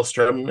of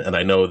Maelstrom. And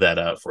I know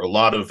that for a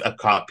lot of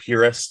Epcot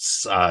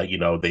purists,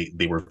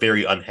 they were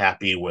very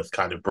unhappy with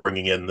kind of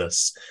bringing in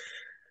this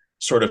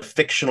sort of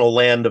fictional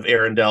land of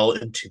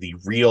Arendelle into the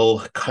real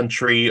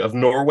country of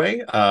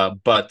Norway.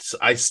 But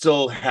I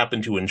still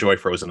happen to enjoy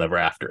Frozen Ever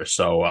After.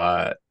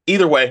 So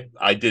either way,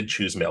 I did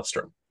choose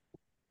Maelstrom.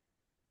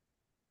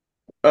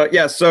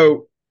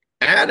 So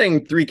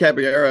adding Three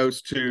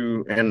Caballeros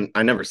to, and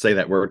I never say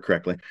that word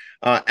correctly,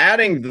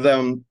 adding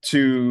them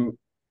to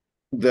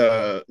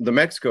the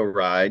Mexico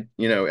ride,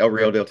 El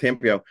Rio del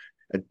Tiempo,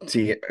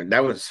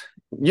 that was,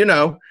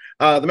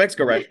 the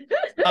Mexico ride.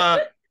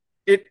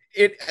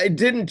 It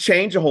didn't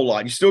change a whole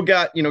lot. You still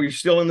got, you're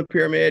still in the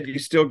pyramid. You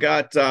still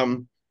got,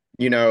 the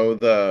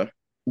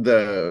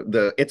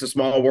It's a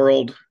Small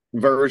World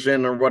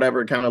version or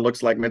whatever. It kind of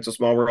looks like It's a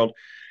Small World.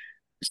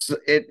 So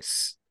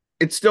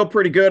it's still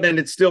pretty good, and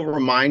it still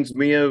reminds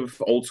me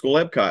of old school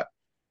Epcot.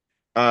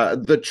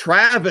 The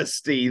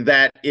travesty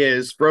that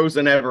is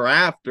Frozen Ever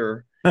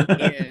After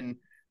in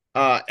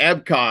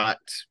Epcot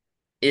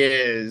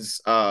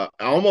is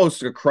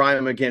almost a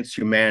crime against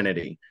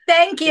humanity.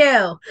 Thank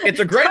you. It's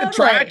a great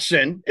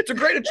attraction. It's a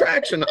great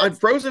attraction.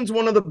 Frozen's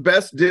one of the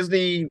best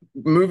Disney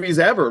movies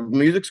ever.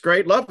 Music's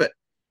great. Love it.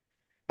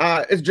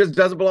 It just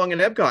doesn't belong in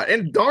Epcot,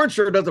 and darn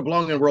sure doesn't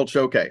belong in World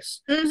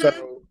Showcase. Mm-hmm.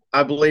 So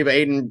I believe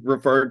Aiden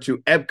referred to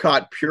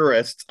Epcot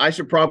purists. I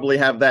should probably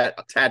have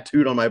that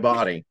tattooed on my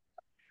body.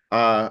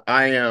 I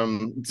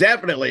am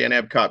definitely an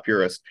Epcot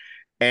purist.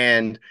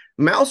 And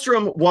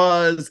Maelstrom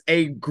was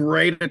a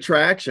great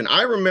attraction.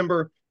 I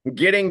remember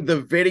getting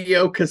the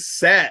video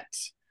cassette,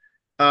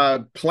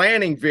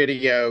 planning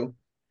video,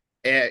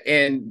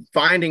 and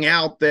finding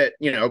out that,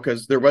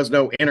 because there was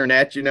no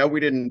internet,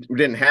 we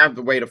didn't have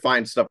the way to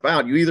find stuff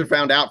out. You either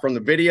found out from the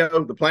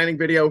video, the planning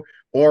video,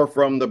 or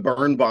from the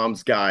Burn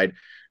Bombs guide.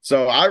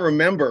 So I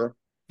remember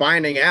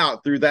finding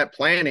out through that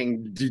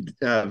planning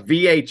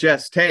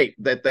VHS tape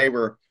that they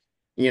were,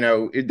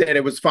 that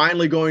it was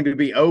finally going to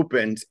be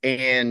opened,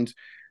 and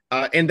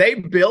they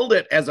billed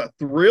it as a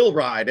thrill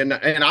ride. And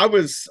I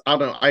don't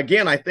know,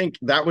 again, I think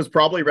that was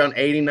probably around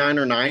 89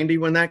 or 90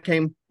 when that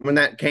came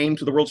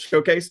to the World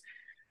Showcase.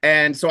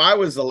 And so I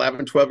was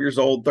 11, 12 years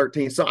old,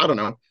 13. So I don't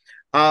know.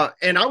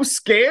 And I was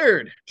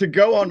scared to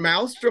go on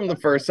Maelstrom the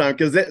first time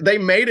because they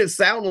made it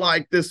sound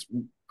like this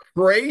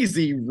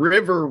crazy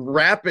river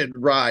rapid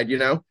ride,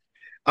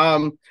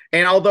 and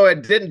although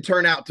it didn't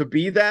turn out to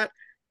be that,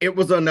 it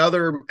was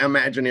another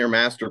Imagineer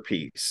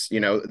masterpiece.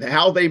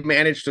 How they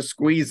managed to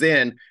squeeze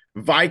in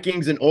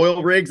Vikings and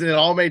oil rigs, and it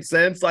all made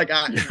sense. Like,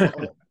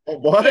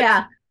 what?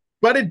 Yeah,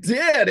 but it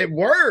did. It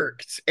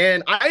worked,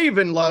 and I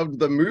even loved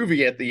the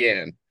movie at the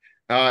end.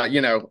 I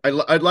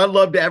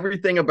loved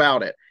everything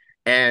about it.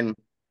 And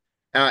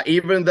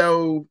even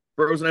though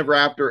Frozen Ever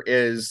After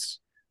is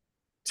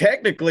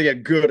technically a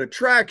good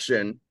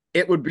attraction,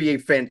 it would be a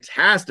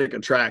fantastic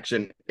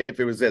attraction if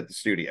it was at the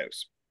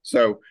studios.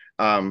 So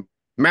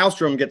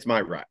Maelstrom gets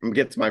my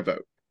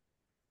vote.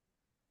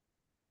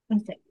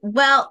 Okay.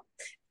 Well,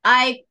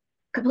 I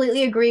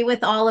completely agree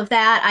with all of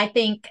that. I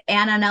think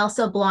Anna and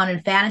Elsa belong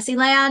in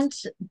Fantasyland.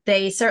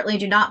 They certainly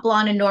do not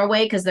belong in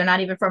Norway because they're not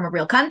even from a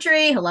real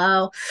country.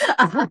 Hello.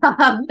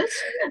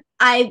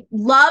 I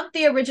love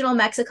the original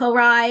Mexico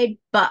ride,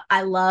 but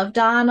I love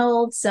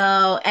Donald.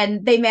 So,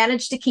 and they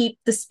managed to keep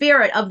the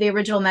spirit of the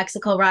original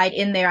Mexico ride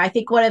in there. I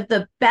think one of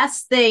the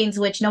best things,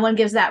 which no one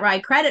gives that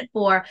ride credit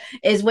for,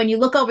 is when you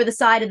look over the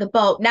side of the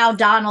boat, now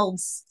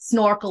Donald's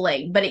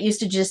snorkeling, but it used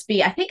to just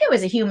be, I think it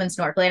was a human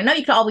snorkeling. I know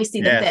you could always see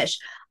the fish.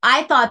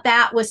 I thought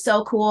that was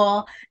so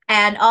cool.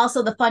 And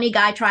also the funny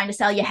guy trying to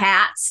sell you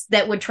hats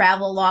that would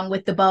travel along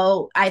with the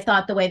boat. I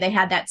thought the way they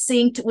had that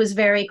synced was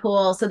very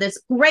cool. So there's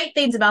great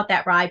things about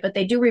that ride, but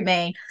they do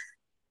remain.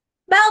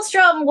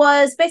 Maelstrom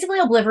was basically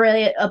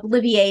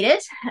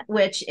obliviated,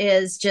 which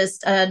is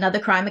just another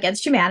crime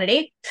against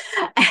humanity.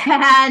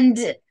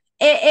 And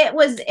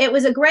it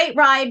was a great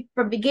ride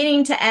from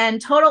beginning to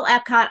end, total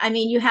Epcot. I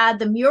mean, you had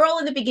the mural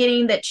in the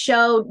beginning that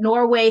showed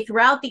Norway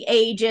throughout the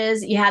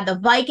ages. You had the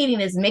Viking in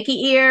his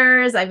Mickey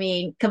ears. I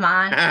mean, come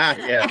on.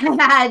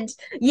 And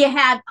you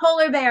had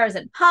polar bears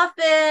and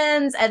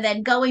puffins, and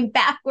then going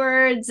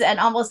backwards and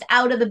almost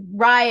out of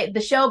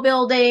the show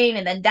building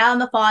and then down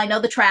the fall. I know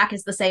the track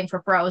is the same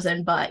for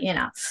Frozen, but you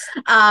know,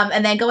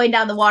 and then going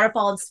down the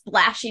waterfall and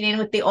splashing in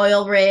with the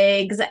oil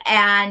rigs.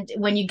 And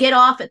when you get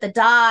off at the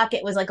dock,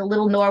 it was like a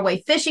little Norway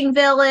fishing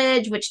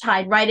village, which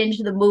tied right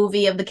into the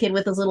movie of the kid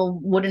with his little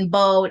wooden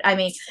boat. I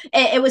mean,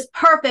 it was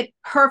perfect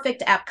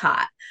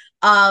Epcot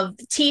of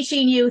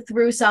teaching you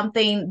through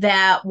something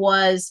that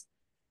was,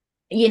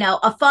 you know,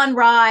 a fun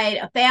ride,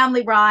 a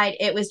family ride.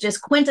 It was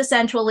just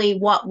quintessentially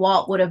what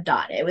Walt would have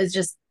done. It was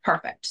just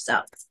perfect. So.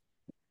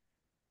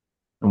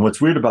 And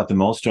what's weird about the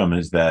Maelstrom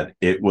is that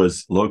it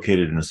was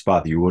located in a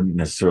spot that you wouldn't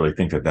necessarily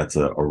think that that's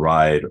a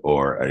ride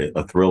or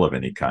a thrill of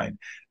any kind,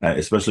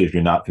 especially if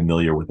you're not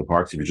familiar with the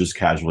parks. If you're just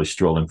casually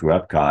strolling through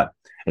Epcot,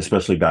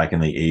 especially back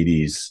in the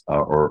 80s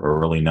or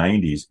early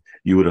 90s,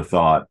 you would have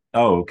thought,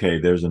 oh,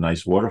 okay, there's a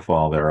nice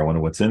waterfall there. I wonder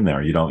what's in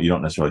there. You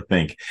don't necessarily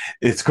think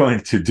it's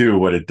going to do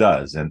what it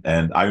does.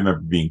 And I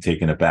remember being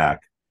taken aback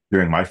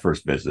during my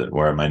first visit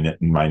where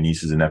my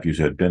nieces and nephews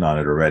who had been on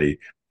it already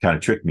kind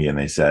of tricked me, and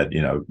they said,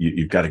 you know,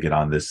 you've got to get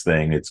on this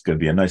thing. It's going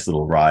to be a nice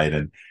little ride.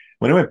 And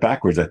when it went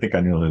backwards, I think I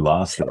nearly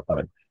lost it.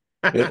 But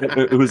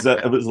it was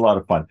a lot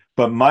of fun.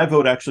 But my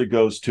vote actually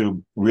goes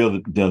to Rio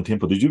del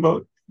Tiempo. Did you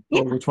vote?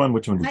 Yeah. Which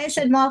one? I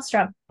said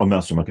Maelstrom. Oh,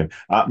 Maelstrom. Okay.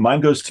 Mine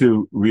goes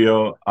to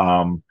Rio.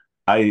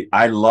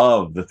 I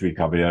love the Three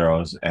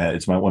Caballeros.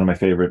 It's one of my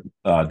favorite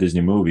Disney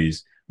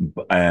movies.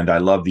 And I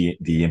love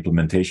the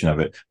implementation of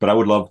it, but I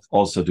would love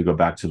also to go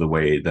back to the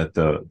way that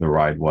the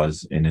ride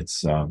was in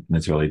its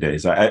early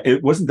days.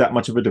 It wasn't that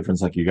much of a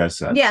difference, like you guys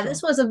said. Yeah,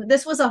 so.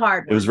 this was a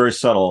hard one. It was very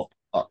subtle,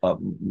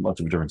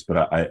 much of a difference,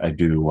 but I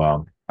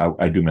do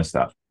miss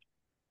that.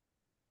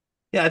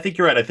 Yeah, I think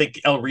you're right. I think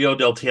El Rio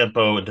del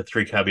Tiempo into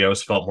Three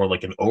Caballeros felt more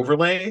like an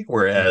overlay,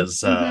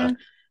 whereas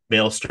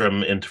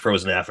Maelstrom into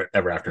Frozen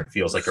Ever After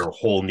feels like a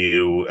whole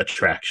new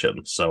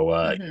attraction.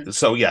 So,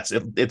 so yes,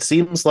 it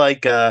seems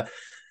like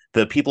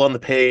the people on the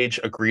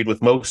page agreed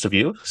with most of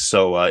you.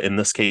 So in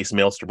this case,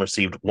 Maelstrom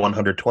received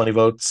 120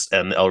 votes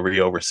and El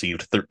Rio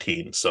received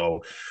 13.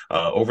 So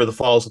over the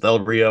falls with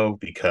El Rio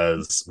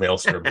because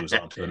Maelstrom moves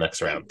on to the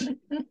next round.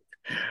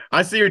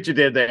 I see what you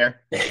did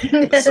there.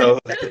 So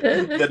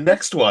the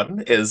next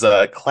one is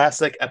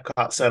Classic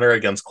Epcot Center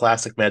against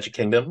Classic Magic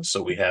Kingdom.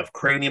 So we have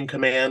Cranium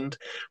Command,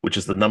 which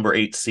is the number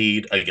 8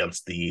 seed,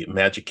 against the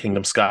Magic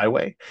Kingdom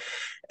Skyway.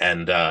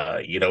 And,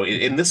 you know,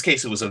 in this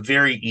case, it was a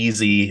very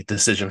easy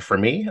decision for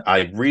me.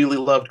 I really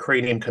loved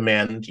Cranium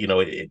Command. You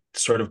know, it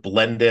sort of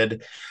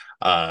blended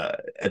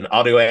an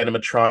audio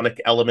animatronic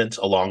element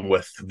along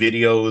with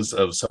videos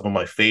of some of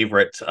my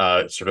favorite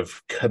sort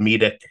of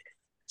comedic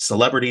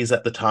celebrities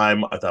at the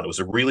time. I thought it was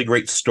a really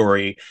great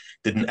story,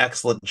 did an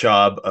excellent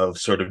job of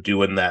sort of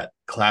doing that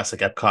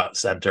classic Epcot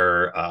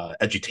Center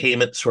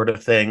edutainment sort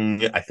of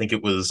thing. I think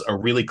it was a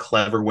really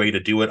clever way to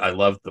do it. I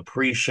loved the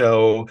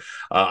pre-show.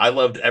 I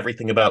loved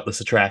everything about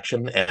this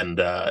attraction, and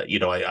you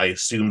know, I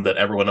assumed that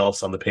everyone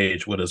else on the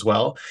page would as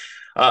well.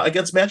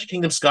 Against Magic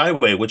Kingdom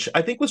Skyway, which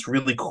I think was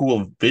really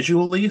cool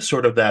visually,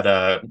 sort of that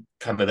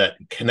kind of that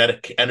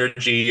kinetic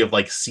energy of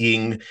like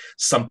seeing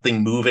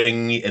something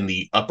moving in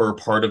the upper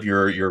part of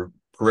your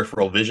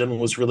peripheral vision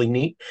was really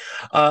neat.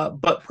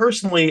 But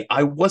personally,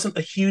 I wasn't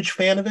a huge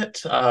fan of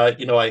it.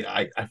 You know,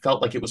 I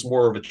felt like it was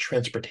more of a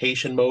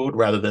transportation mode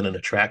rather than an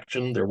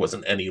attraction. There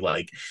wasn't any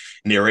like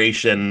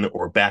narration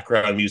or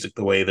background music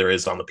the way there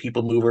is on the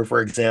People Mover,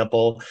 for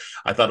example.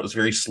 I thought it was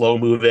very slow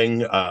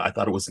moving. I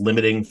thought it was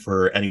limiting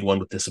for anyone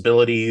with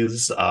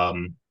disabilities.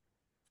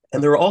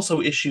 And there are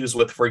also issues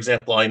with, for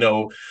example, I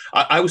know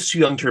I was too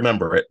young to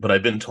remember it, but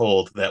I've been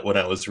told that when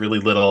I was really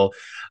little,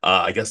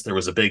 I guess there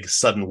was a big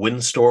sudden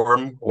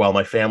windstorm while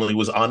my family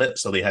was on it.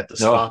 So they had to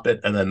stop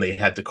it. And then they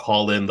had to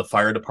call in the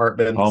fire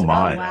department. Oh,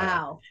 my. Oh,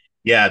 wow.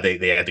 Yeah, they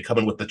had to come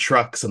in with the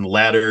trucks and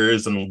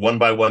ladders and one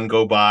by one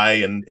go by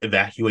and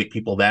evacuate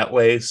people that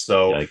way.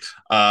 So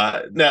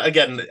now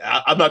again,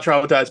 I'm not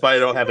traumatized by it. I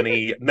don't have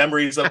any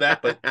memories of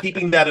that, but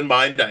keeping that in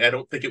mind, I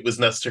don't think it was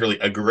necessarily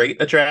a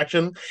great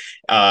attraction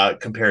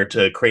compared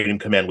to Cranium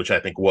Command, which I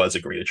think was a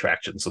great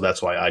attraction. So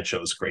that's why I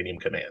chose Cranium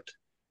Command.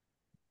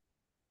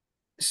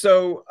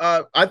 So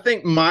I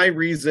think my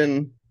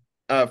reason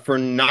for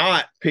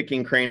not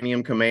picking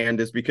Cranium Command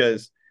is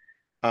because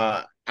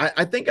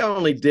I think I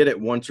only did it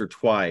once or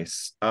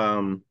twice.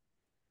 And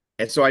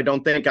so I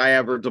don't think I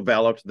ever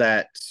developed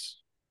that,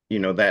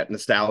 that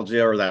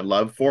nostalgia or that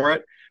love for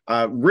it.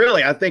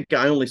 Really, I think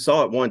I only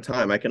saw it one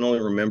time. I can only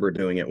remember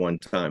doing it one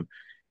time.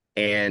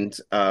 And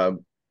I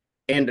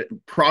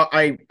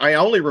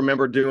only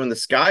remember doing the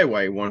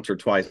Skyway once or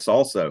twice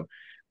also.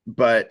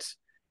 But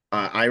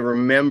I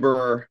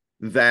remember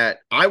that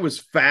I was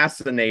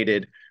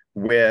fascinated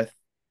with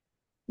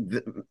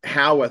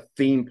how a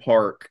theme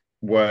park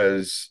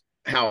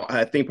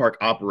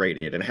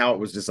operated and how it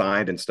was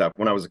designed and stuff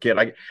when I was a kid.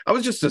 I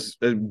was just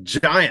a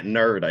giant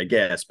nerd, I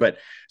guess. But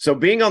so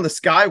being on the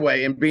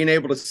Skyway and being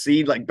able to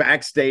see like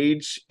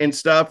backstage and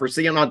stuff or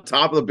seeing on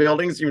top of the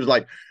buildings, he was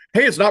like,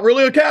 hey, it's not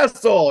really a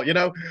castle,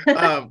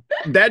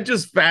 that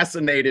just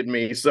fascinated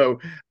me. So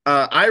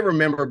I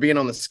remember being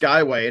on the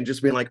Skyway and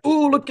just being like,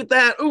 ooh, look at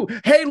that. Ooh,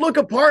 hey, look,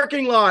 a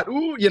parking lot.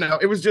 Ooh,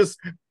 I was just,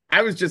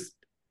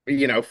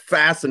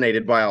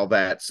 fascinated by all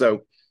that.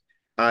 So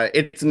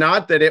it's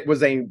not that it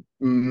was a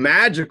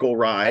magical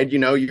ride, you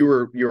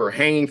were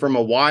hanging from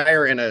a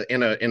wire in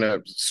a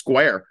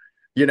square,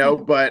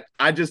 but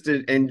I just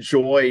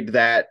enjoyed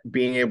that,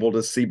 being able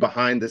to see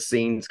behind the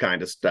scenes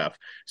kind of stuff.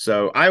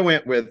 So I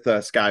went with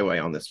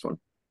Skyway on this one.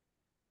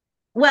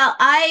 Well,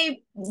 I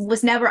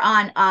was never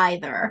on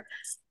either.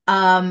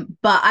 But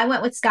I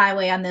went with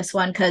Skyway on this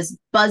one because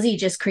Buzzy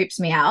just creeps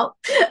me out.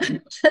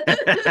 The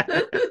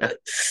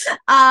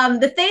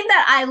thing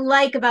that I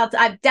like about,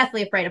 I'm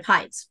definitely afraid of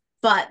heights.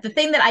 But the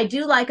thing that I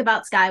do like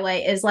about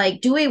Skyway is, like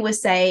Dewey was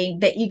saying,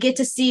 that you get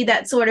to see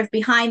that sort of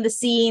behind the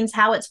scenes,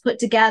 how it's put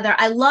together.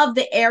 I love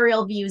the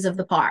aerial views of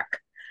the park.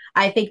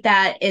 I think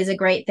that is a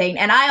great thing.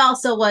 And I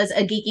also was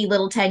a geeky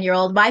little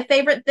 10-year-old. My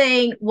favorite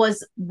thing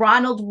was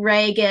Ronald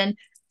Reagan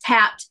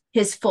tapped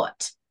his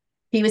foot.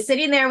 He was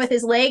sitting there with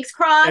his legs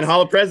crossed. And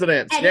Hall of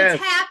Presidents. And he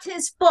tapped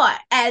his foot.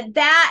 And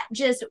that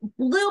just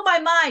blew my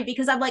mind,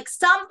 because I'm like,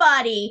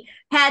 somebody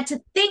had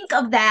to think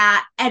of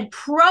that and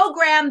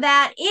program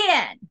that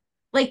in.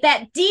 Like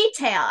that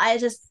detail.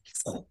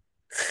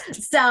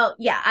 So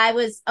yeah, I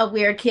was a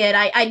weird kid.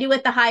 I knew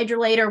what the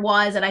hydrolator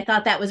was, and I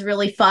thought that was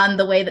really fun,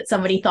 the way that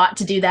somebody thought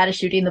to do that is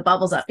shooting the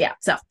bubbles up. Yeah,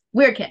 so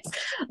weird kid.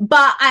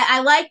 But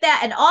I like that.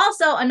 And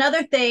also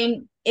another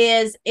thing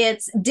is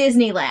it's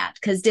Disneyland,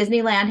 because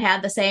Disneyland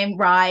had the same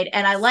ride.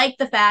 And I like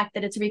the fact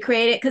that it's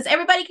recreated, because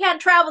everybody can't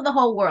travel the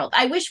whole world.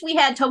 I wish we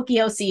had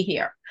Tokyo Sea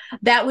here.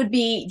 That would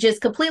be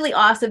just completely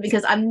awesome,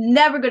 because I'm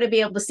never going to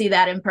be able to see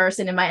that in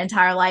person in my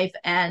entire life.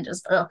 And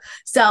just,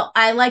 so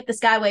I like the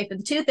Skyway for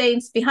the two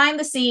things: behind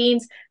the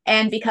scenes,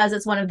 and because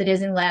it's one of the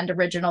Disneyland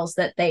originals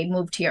that they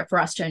moved here for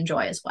us to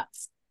enjoy as well.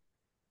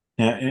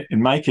 Yeah,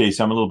 in my case,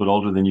 I'm a little bit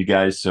older than you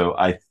guys, so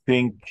I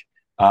think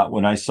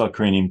when I saw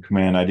Cranium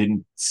Command, I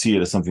didn't see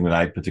it as something that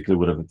I particularly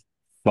would have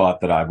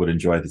thought that I would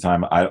enjoy at the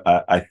time.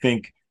 I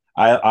think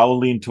I will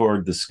lean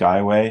toward the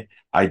Skyway.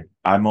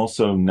 I'm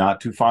also not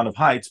too fond of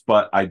heights,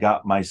 but I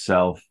got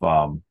myself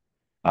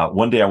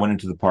one day I went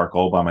into the park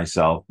all by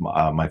myself.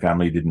 My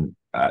family didn't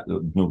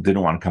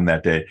want to come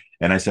that day,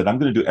 and I said, I'm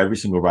going to do every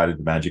single ride at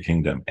the Magic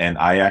Kingdom, and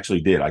I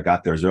actually did. I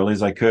got there as early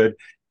as I could,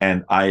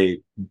 and I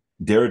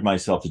dared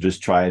myself to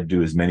just try and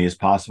do as many as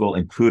possible,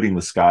 including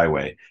the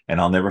Skyway.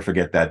 And I'll never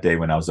forget that day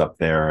when I was up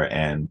there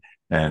and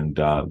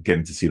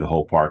getting to see the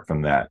whole park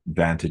from that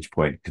vantage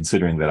point,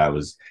 considering that I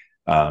was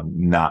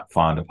not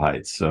fond of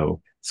heights. So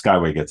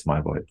Skyway gets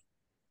my vote.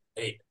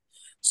 Hey,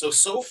 so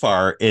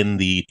far in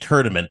the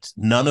tournament,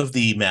 none of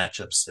the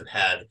matchups have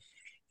had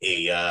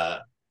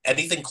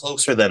anything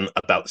closer than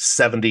about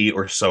 70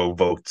 or so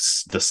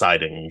votes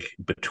deciding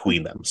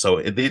between them.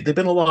 So they've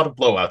been a lot of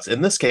blowouts.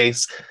 In this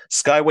case,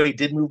 Skyway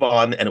did move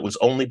on, and it was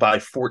only by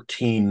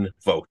 14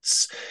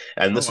 votes.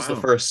 And this was the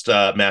first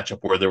matchup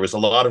where there was a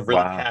lot of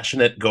really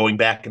passionate going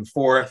back and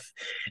forth.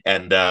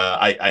 And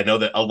I know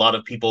that a lot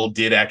of people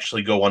did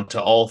actually go onto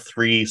all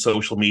three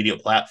social media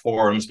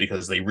platforms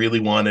because they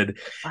really wanted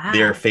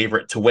their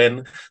favorite to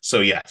win. So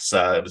yes,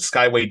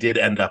 Skyway did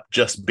end up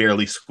just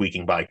barely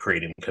squeaking by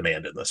Cranium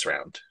Command in this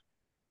round.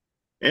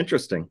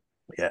 Interesting.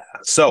 Yeah.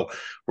 So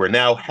we're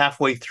now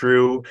halfway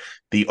through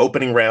the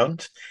opening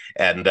round.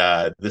 And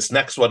this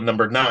next one,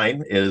 number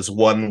 9, is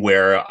one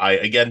where I,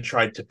 again,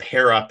 tried to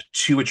pair up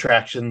two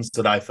attractions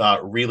that I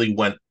thought really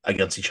went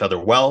against each other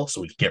well,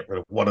 so we could get rid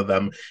of one of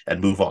them and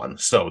move on.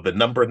 So the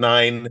number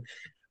 9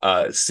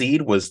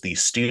 seed was the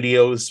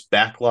studio's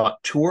backlot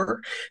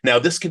tour. Now,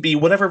 this could be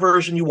whatever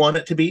version you want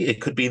it to be.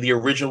 It could be the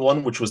original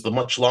one, which was the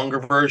much longer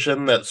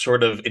version that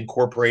sort of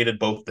incorporated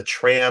both the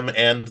tram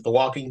and the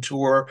walking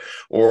tour.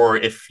 Or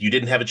if you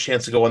didn't have a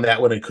chance to go on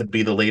that one, it could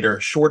be the later,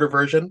 shorter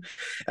version.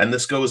 And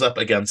this goes up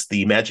against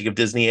the Magic of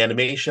Disney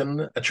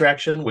animation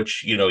attraction,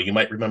 which, you know, you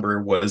might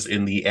remember was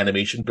in the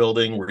animation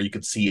building where you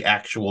could see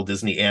actual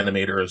Disney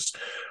animators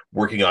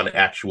working on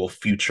actual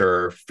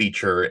future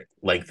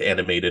feature-length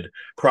animated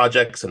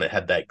projects, and it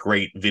had that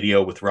great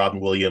video with Robin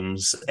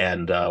Williams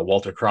and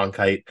Walter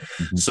Cronkite.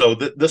 Mm-hmm. So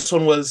this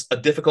one was a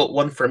difficult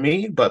one for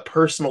me, but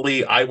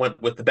personally, I went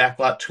with the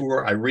backlot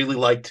tour. I really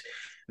liked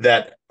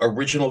that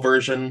original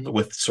version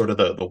with sort of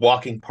the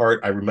walking part.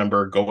 I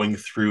remember going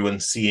through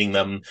and seeing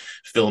them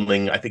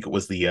filming, I think it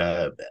was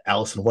the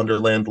Alice in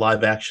Wonderland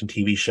live action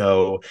TV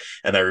show.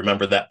 And I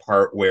remember that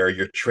part where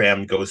your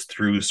tram goes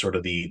through sort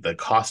of the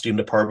costume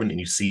department and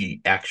you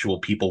see actual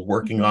people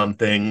working on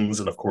things.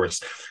 And of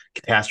course,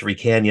 Catastrophe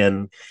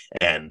Canyon,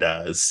 and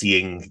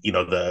seeing, you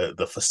know,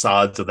 the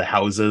facades of the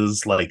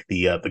houses, like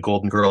the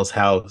Golden Girls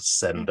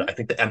house, and I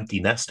think the Empty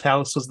Nest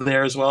house was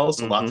there as well.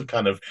 So lots of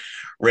kind of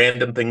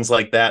random things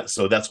like that.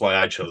 So that's why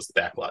I chose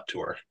the backlot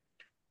tour.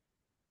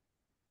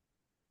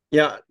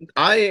 Yeah,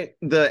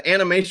 the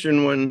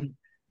animation one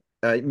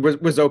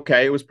was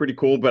okay. It was pretty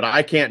cool, but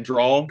I can't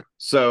draw,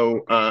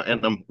 so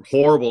and I'm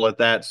horrible at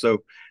that.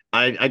 So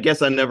I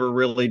guess I never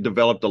really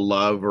developed a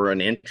love or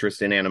an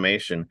interest in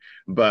animation.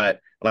 But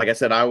like I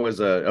said, I was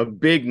a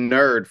big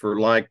nerd for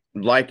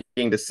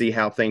liking to see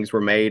how things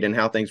were made and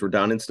how things were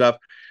done and stuff.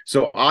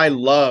 So I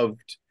loved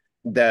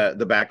the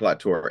backlot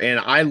tour, and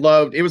I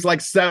loved it. Was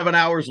like 7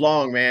 hours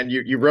long, man.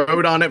 You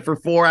rode on it for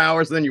 4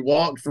 hours, then you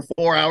walked for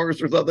 4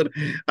 hours or something.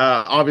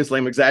 Obviously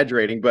I'm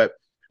exaggerating, but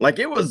like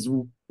it was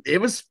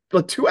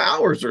like 2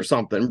 hours or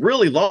something,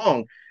 really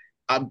long.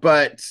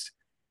 But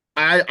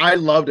I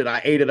loved it.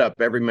 I ate it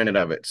up, every minute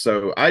of it.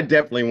 So I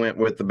definitely went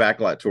with the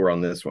backlot tour on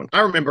this one.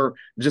 I remember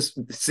just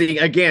seeing,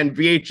 again,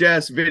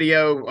 VHS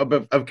video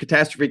of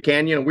Catastrophe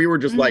Canyon, and we were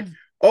just like,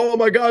 oh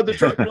my God, the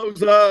truck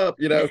blows up,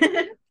 you know.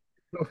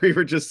 We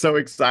were just so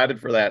excited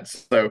for that.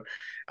 So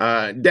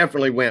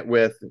definitely went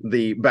with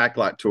the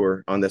backlot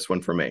tour on this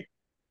one for me.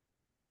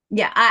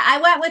 Yeah,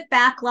 I went with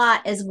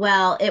backlot as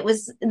well.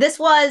 This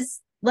was,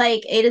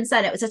 like Aiden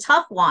said, it was a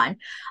tough one.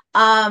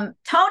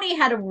 Tony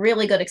had a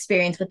really good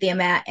experience with the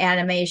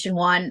animation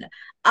one.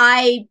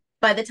 By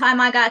the time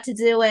I got to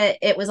do it,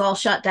 it was all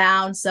shut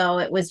down. So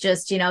it was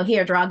just, you know,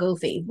 here, draw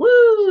Goofy.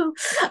 Woo!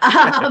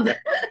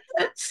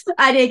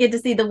 I didn't get to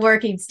see the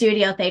working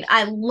studio thing.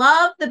 I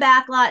love the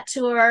backlot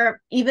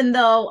tour, even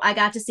though I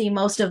got to see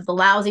most of the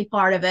lousy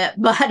part of it,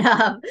 but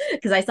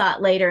because I saw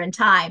it later in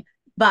time.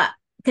 But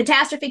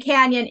Catastrophe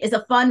Canyon is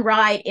a fun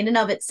ride in and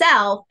of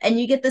itself, and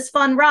you get this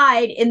fun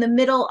ride in the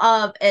middle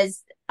of,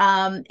 as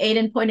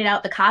Aiden pointed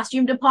out, the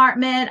costume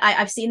department.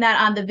 I've seen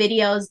that on the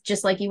videos,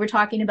 just like you were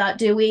talking about,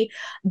 Dewey.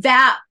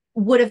 That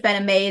would have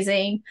been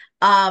amazing.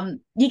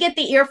 You get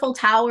the Earful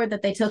Tower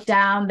that they took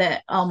down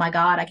that, oh my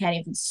God, I can't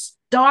even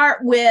start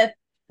with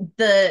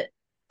the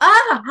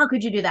how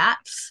could you do that?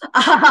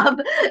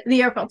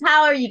 The Earful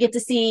Tower, you get to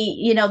see,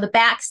 you know, the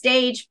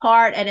backstage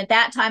part. And at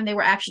that time, they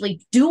were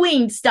actually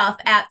doing stuff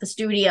at the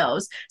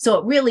studios. So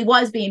it really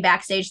was being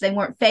backstage. They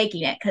weren't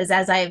faking it. Because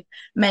as I've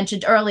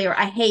mentioned earlier,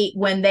 I hate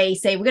when they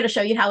say, we're going to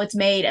show you how it's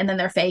made, and then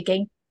they're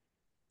faking.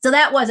 So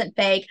that wasn't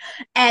fake.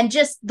 And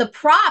just the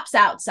props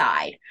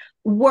outside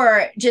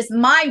were just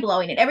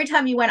mind-blowing. And every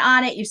time you went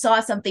on it, you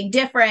saw something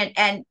different.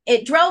 And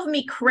it drove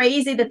me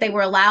crazy that they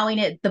were allowing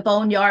the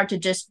boneyard to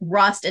just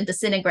rust and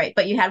disintegrate.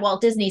 But you had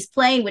Walt Disney's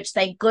plane, which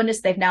thank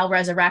goodness they've now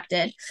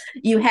resurrected.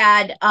 You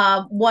had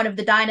one of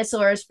the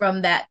dinosaurs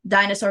from that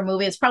dinosaur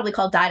movie. It's probably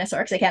called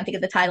Dinosaur because I can't think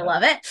of the title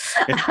of it.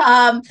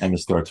 And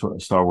the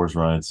Star Wars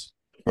rides.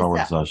 Star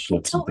Wars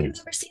ships. I don't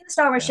remember seeing the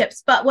Star Wars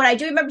ships, but what I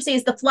do remember seeing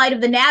is the Flight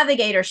of the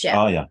Navigator ship.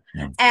 Oh, yeah.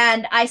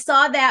 And I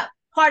saw that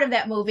part of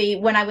that movie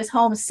when I was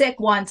homesick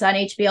once on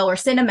HBO or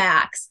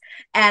Cinemax.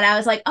 And I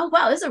was like, oh,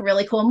 wow, this is a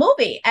really cool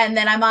movie. And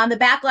then I'm on the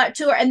backlot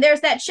tour and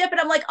there's that ship. And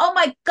I'm like, oh,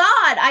 my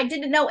God, I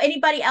didn't know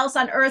anybody else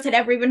on Earth had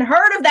ever even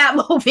heard of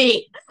that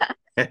movie.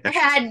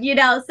 And, you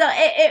know, so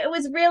it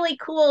was really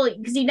cool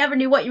because you never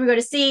knew what you were going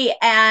to see.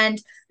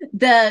 And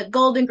the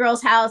Golden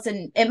Girls house,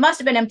 and it must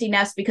have been Empty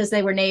Nest because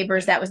they were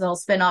neighbors. That was the whole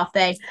spinoff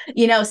thing,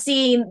 you know,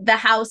 seeing the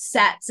house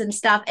sets and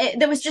stuff.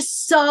 There was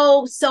just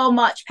so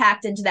much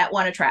packed into that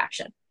one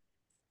attraction.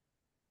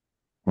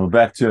 Well,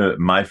 back to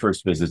my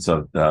first visits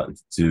to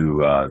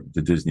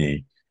the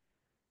Disney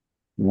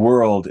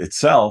World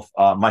itself,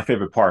 my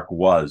favorite park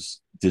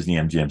was Disney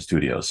MGM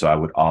Studios. So I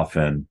would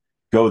often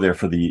go there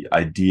for the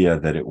idea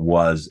that it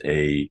was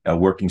a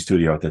working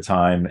studio at the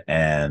time,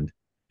 and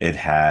it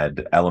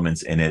had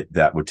elements in it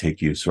that would take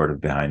you sort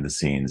of behind the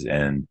scenes.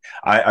 And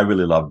I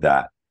really loved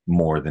that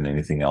more than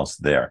anything else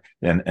there.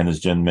 And as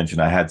Jen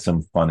mentioned, I had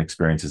some fun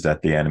experiences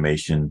at the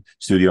animation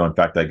studio. In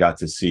fact, I got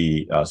to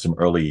see some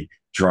early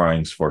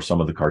drawings for some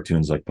of the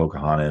cartoons like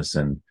Pocahontas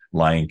and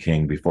Lion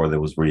King before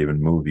there were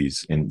even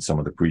movies in some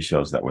of the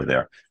pre-shows that were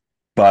there.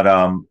 But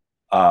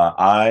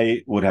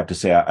I would have to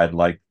say I'd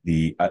like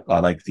I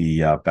like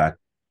the back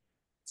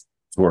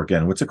tour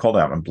again. What's it called?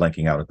 I'm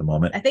blanking out at the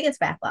moment. I think it's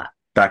Backlot.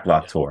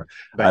 Backlot tour.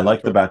 I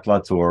like the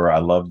backlot tour. I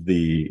love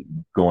the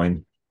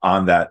going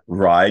on that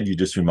ride. You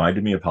just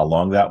reminded me of how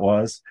long that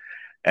was.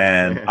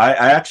 And I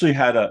actually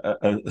had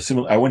a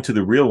similar. I went to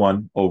the real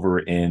one over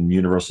in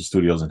Universal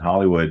Studios in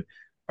Hollywood,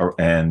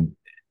 and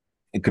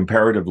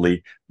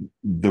comparatively,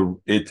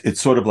 it's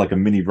sort of like a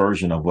mini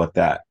version of what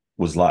that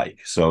was like.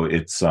 So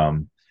it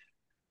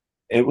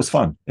was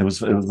fun. It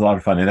was a lot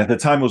of fun. And at the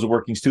time, it was a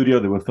working studio.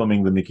 They were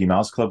filming the Mickey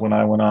Mouse Club when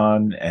I went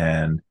on,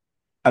 and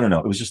I don't know.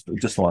 It was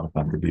just a lot of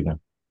fun to be there.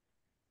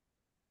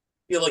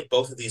 I feel like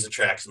both of these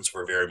attractions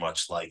were very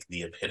much like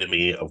the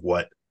epitome of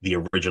what the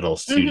original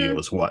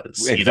studios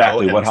was.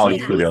 Exactly what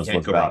Hollywood Studios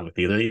was about. with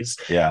either of these.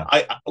 Yeah.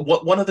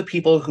 One of the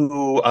people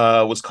who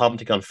was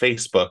commenting on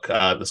Facebook,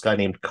 this guy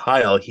named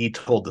Kyle, he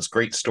told this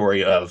great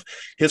story of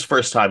his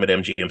first time at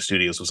MGM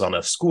Studios was on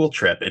a school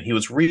trip, and he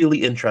was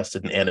really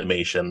interested in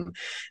animation.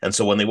 And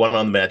so when they went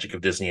on the Magic of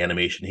Disney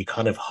Animation, he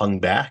kind of hung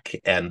back,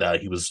 and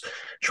he was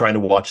trying to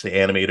watch the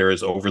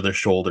animators over their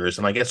shoulders.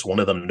 And I guess one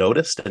of them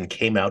noticed and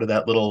came out of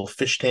that little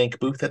fish tank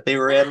booth that they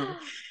were in.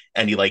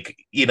 And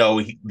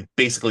he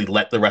basically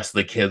let the rest of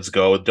the kids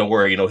go. Don't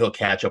worry, he'll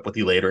catch up with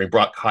you later. And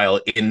brought Kyle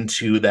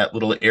into that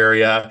little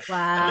area.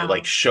 Wow. And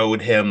they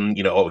showed him,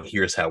 oh,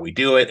 here's how we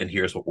do it. And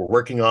here's what we're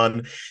working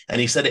on. And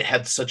he said it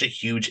had such a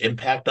huge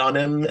impact on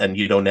him. And,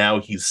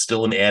 now he's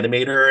still an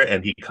animator.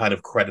 And he kind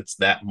of credits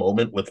that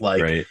moment with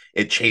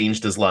it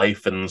changed his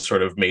life and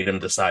sort of made him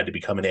decide to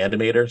become an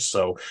animator.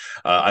 So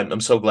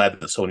I'm so glad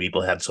that so many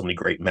people had so many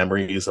great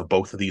memories of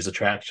both of these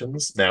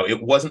attractions. Now,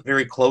 it wasn't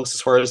very close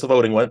as far as the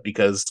voting went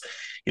because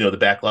the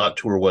Backlot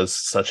tour was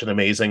such an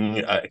amazing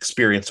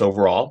experience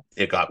overall.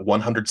 It got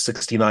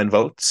 169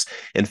 votes.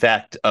 In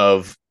fact,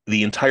 of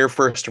the entire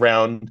first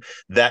round,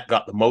 that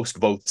got the most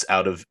votes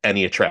out of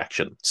any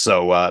attraction.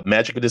 So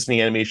Magic of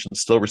Disney Animation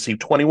still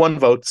received 21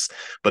 votes,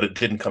 but it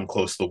didn't come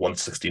close to the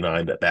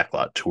 169 that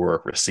Backlot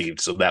tour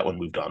received. So that one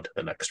moved on to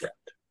the next round.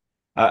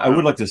 I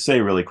would like to say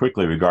really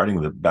quickly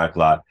regarding the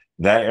Backlot,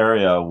 that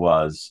area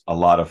was a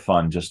lot of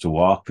fun just to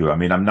walk through. I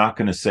mean, I'm not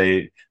going to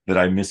say that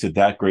I miss it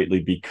that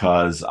greatly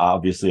because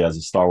obviously as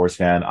a Star Wars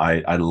fan,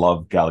 I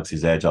love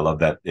Galaxy's Edge. I love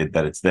that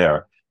it's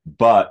there,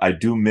 but I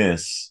do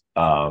miss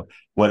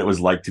what it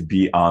was like to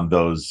be on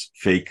those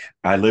fake.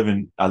 I live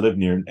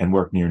near and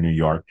work near New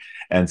York.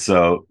 And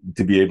so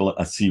to be able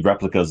to see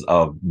replicas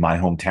of my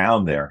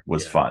hometown there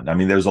was fun. I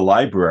mean, there's a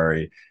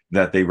library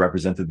that they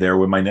represented there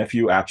where my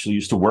nephew actually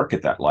used to work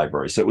at that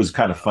library. So it was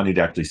kind of funny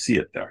to actually see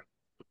it there.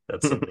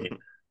 That's amazing.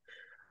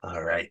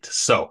 All right.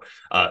 So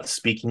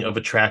speaking of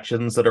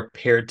attractions that are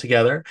paired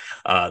together,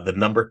 the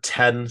number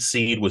 10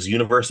 seed was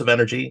Universe of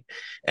Energy,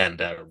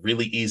 and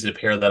really easy to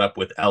pair that up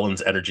with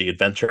Ellen's Energy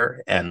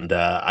Adventure. And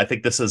I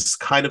think this is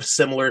kind of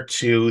similar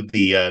to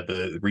the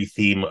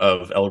retheme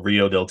of El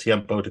Rio del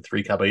Tiempo to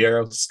Three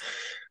Caballeros.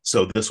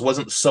 So this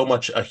wasn't so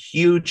much a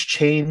huge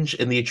change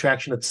in the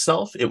attraction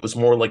itself. It was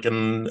more like a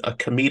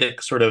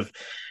comedic sort of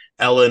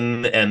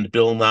Ellen and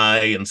Bill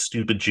Nye and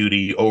Stupid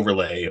Judy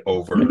overlay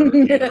over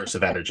Universe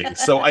of Energy.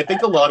 So I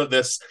think a lot of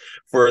this,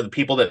 for the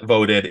people that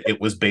voted,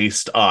 it was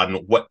based on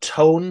what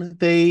tone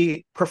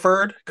they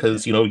preferred,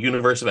 because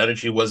Universe of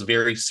Energy was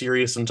very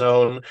serious in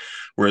tone,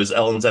 whereas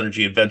Ellen's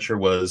Energy Adventure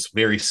was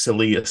very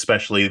silly,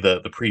 especially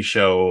the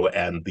pre-show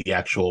and the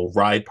actual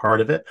ride part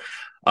of it.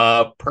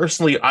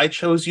 Personally, I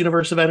chose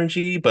Universe of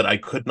Energy, but I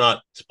could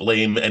not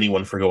blame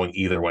anyone for going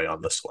either way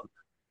on this one.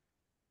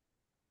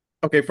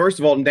 Okay, first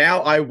of all,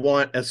 now I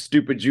want a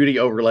Stupid Judy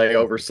overlay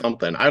over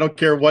something. I don't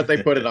care what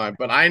they put it on,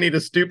 but I need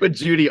a Stupid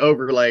Judy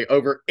overlay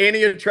over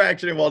any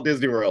attraction in Walt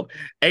Disney World.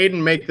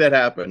 Aiden, make that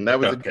happen. That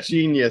was a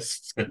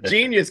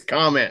genius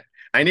comment.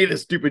 I need a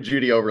Stupid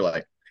Judy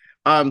overlay.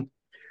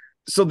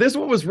 So this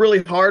one was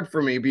really hard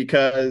for me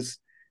because,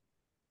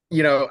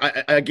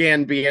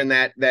 again, being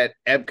that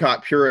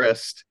Epcot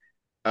purist,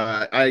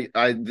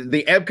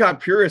 the Epcot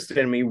purist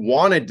in me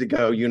wanted to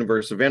go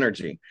Universe of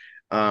Energy.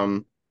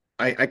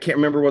 I can't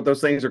remember what those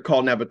things are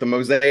called now, but the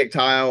mosaic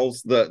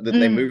tiles that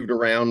they moved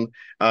around,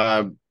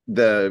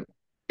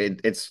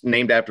 it's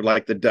named after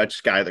like the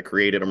Dutch guy that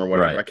created them or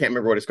whatever. Right. I can't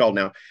remember what it's called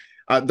now.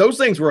 Those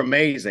things were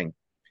amazing.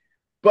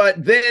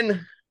 But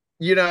then,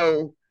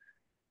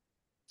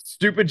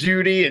 Stupid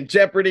Judy and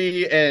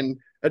Jeopardy and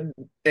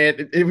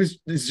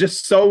it's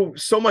just so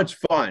much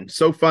fun,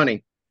 so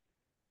funny.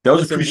 That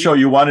was a pre-show.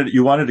 You wanted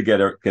to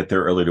get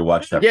there early to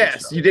watch that.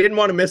 Yes, pre-show. You didn't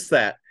want to miss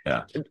that.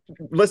 Yeah.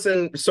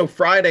 Listen, so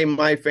Friday,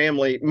 my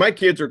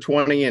kids are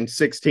 20 and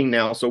 16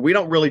 now, so we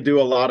don't really do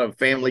a lot of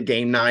family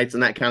game nights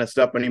and that kind of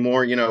stuff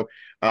anymore.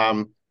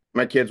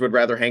 My kids would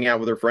rather hang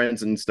out with their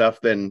friends and stuff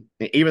than,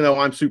 even though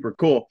I'm super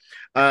cool,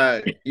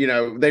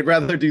 they'd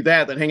rather do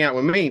that than hang out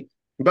with me.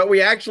 But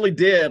we actually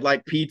did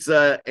like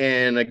pizza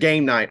and a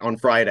game night on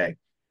Friday,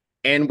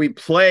 and we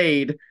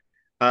played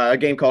a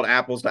game called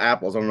Apples to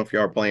Apples. I don't know if you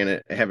are playing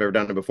it, have ever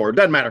done it before. It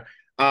doesn't matter.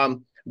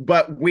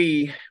 But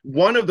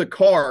one of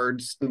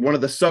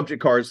the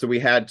subject cards that we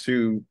had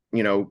to,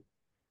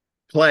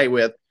 play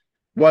with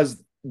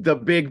was the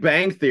Big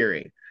Bang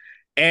Theory.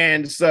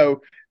 And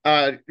so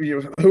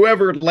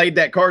whoever laid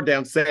that card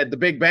down said the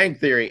Big Bang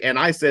Theory, and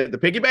I said the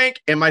piggy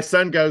bank, and my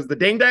son goes the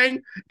ding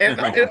dang, and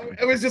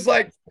it was just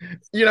like,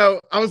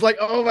 I was like,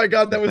 oh my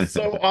god, that was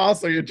so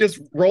awesome. It just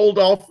rolled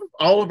off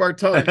all of our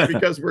tongues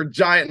because we're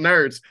giant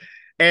nerds,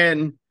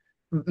 and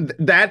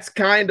that's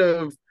kind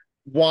of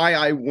why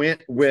I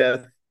went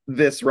with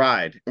this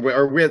ride,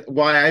 or with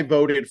why I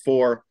voted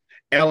for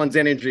Ellen's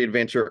Energy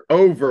Adventure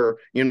over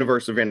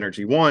Universe of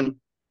Energy. One,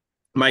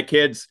 my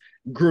kids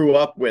grew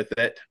up with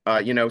it,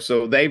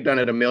 so they've done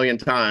it a million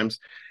times.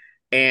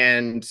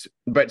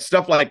 But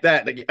stuff like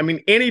that, I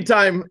mean,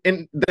 anytime,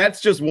 and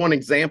that's just one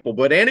example,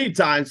 but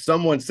anytime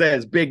someone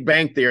says Big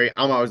Bang Theory,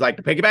 I'm always like,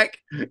 the piggyback,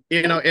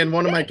 and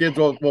one of my kids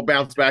will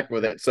bounce back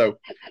with it. So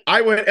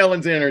I went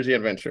Ellen's Energy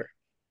Adventure.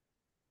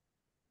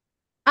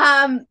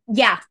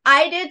 Yeah,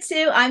 I did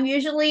too. I'm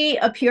usually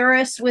a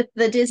purist with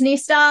the Disney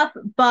stuff,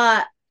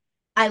 but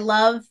I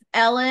love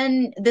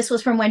Ellen. This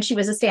was from when she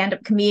was a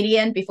stand-up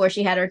comedian before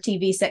she had her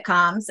TV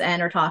sitcoms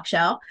and her talk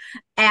show.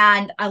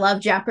 And I love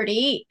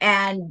Jeopardy.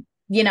 And,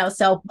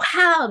 so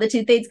wow, the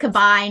two things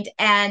combined,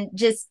 and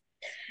just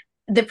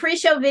the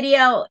pre-show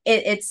video,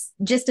 it's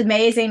just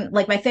amazing.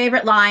 Like, my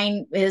favorite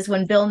line is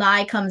when Bill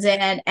Nye comes in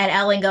and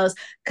Ellen goes,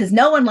 because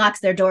no one locks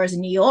their doors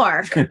in New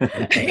York.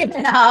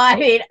 I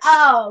mean,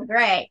 oh,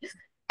 great.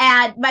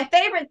 And my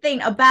favorite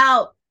thing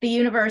about the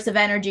Universe of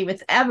Energy,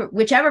 with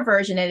whichever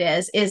version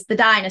it is the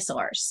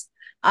dinosaurs.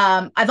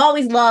 I've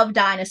always loved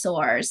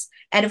dinosaurs.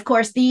 And of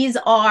course, these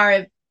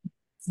are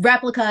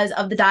replicas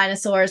of the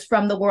dinosaurs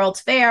from the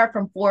World's Fair,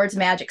 from Ford's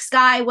Magic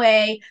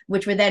Skyway,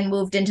 which were then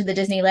moved into the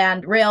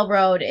Disneyland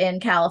Railroad in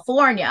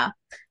California.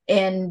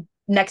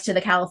 Next to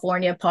the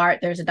California part,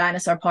 there's a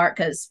dinosaur park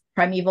because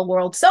Primeval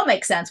World so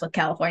makes sense with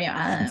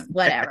California,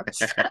 whatever.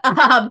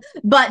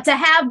 But to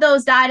have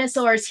those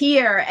dinosaurs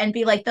here and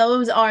be like,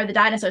 those are the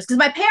dinosaurs, because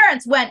my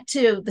parents went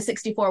to the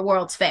 64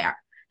 World's Fair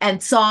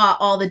and saw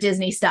all the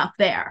Disney stuff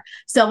there.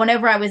 So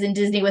whenever I was in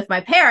Disney with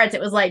my parents,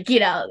 it was like,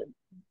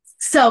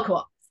 so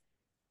cool.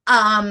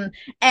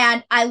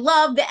 And I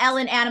love the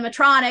Ellen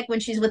animatronic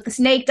when she's with the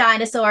snake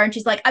dinosaur and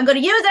she's like, I'm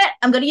going to use it.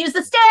 I'm going to use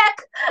the stick.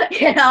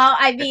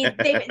 I mean,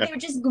 they were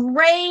just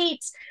great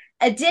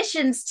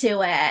additions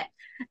to it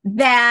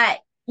that,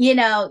 you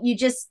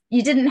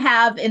didn't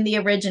have in the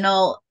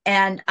original.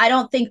 And I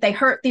don't think they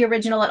hurt the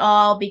original at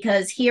all,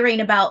 because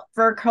hearing about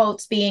fur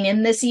coats being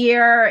in this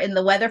year in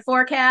the weather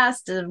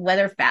forecast, the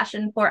weather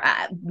fashion for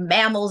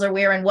mammals are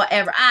wearing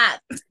whatever.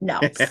 No.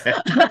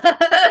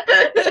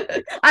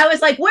 I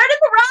was like, where did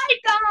the ride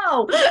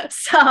go?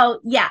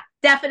 So yeah,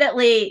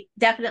 definitely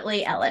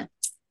Ellen.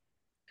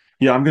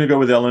 Yeah, I'm going to go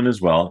with Ellen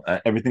as well.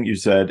 Everything you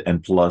said,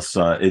 and plus,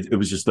 it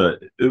was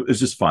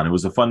just fun. It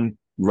was a fun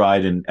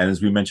ride, and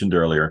as we mentioned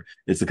earlier,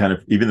 it's the kind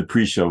of, even the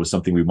pre-show was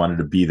something we wanted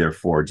to be there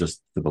for,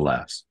 just for the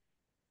laughs.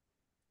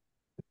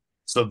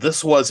 So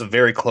this was a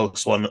very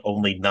close one.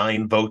 Only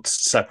 9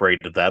 votes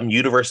separated them.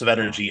 Universe of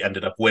Energy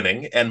ended up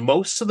winning, and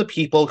most of the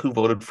people who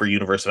voted for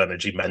Universe of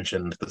Energy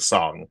mentioned the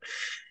song.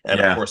 And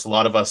of course, a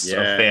lot of us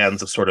are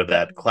fans of sort of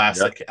that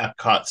classic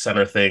Epcot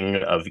Center thing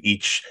of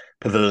each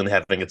pavilion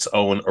having its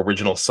own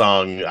original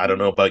song. I don't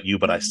know about you,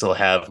 but I still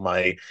have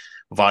my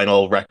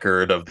vinyl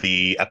record of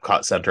the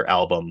Epcot Center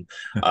album.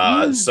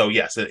 So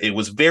yes, it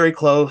was very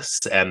close,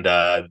 and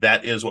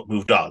that is what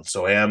moved on.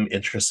 So I am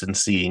interested in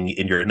seeing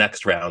in your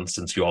next round,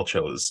 since you all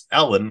chose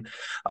Ellen,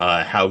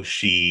 how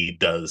she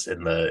does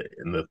in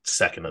the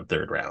second and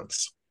third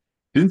rounds.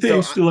 Didn't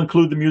they still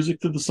include the music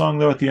to the song,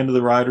 though, at the end of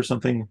the ride or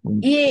something?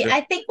 Yeah,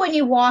 I think when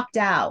you walked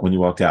out. When you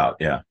walked out,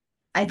 yeah.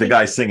 The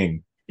guy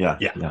singing. Yeah.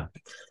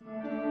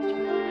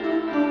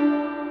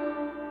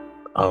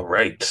 All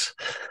right.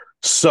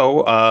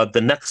 So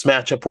the next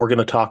matchup we're going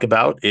to talk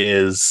about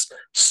is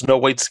Snow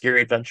White's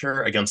Scary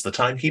Adventure against the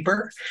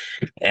Timekeeper.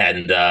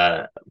 And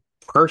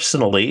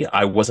personally,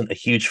 I wasn't a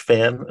huge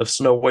fan of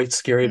Snow White's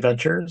Scary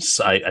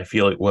Adventures. I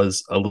feel it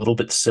was a little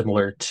bit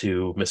similar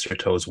to Mr.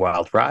 Toad's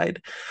Wild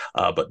Ride,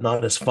 but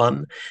not as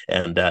fun.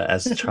 And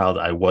as a child,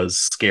 I was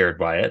scared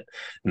by it.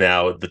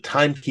 Now, the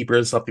Timekeeper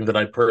is something that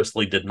I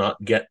personally did not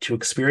get to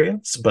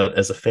experience, but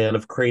as a fan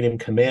of Cranium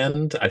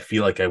Command, I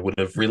feel like I would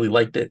have really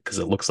liked it, because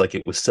it looks like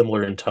it was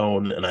similar in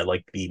tone, and I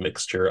like the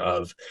mixture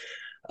of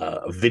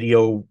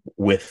video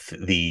with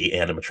the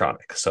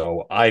animatronic.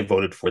 So I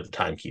voted for the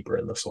Timekeeper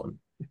in this one.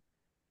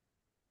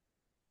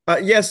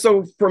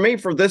 So for me,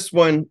 for this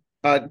one,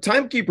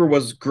 Timekeeper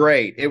was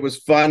great. It was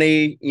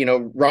funny.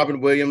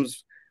 Robin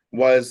Williams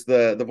was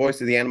the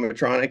voice of the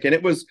animatronic, and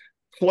it was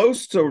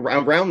close to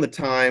around the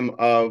time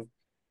of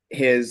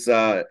his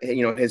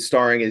his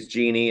starring as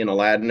Genie and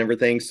Aladdin and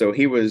everything. So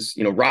he was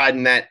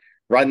riding that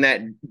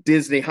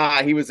Disney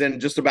high. He was in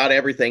just about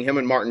everything. Him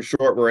and Martin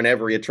Short were in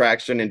every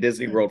attraction in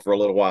Disney World for a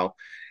little while,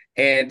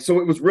 and so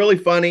it was really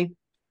funny.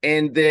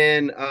 And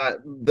then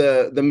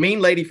the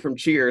mean lady from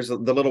Cheers, the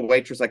little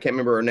waitress, I can't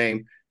remember her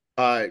name,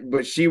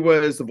 but she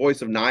was the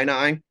voice of Nine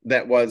Eye.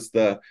 That was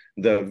the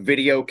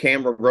video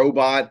camera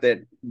robot that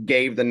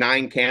gave the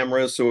 9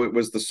 cameras, so it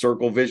was the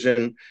Circle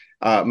Vision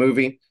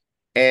movie.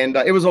 And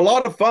it was a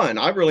lot of fun.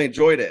 I really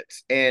enjoyed it.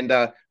 And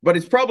but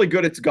it's probably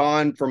good it's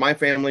gone for my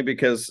family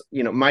because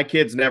my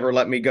kids never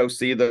let me go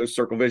see those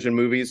Circle Vision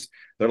movies.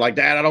 They're like,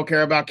 Dad, I don't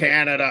care about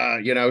Canada,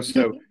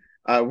 so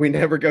we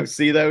never go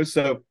see those.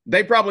 So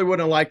they probably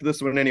wouldn't have liked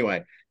this one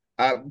anyway.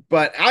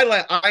 But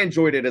I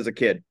enjoyed it as a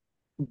kid.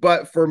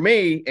 But for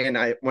me,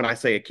 and when I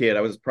say a kid,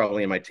 I was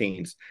probably in my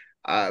teens.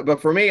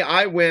 But for me,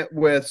 I went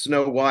with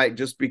Snow White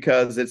just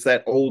because it's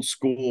that old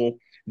school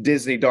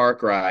Disney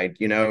dark ride.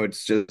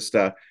 It's just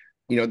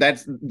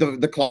that's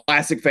the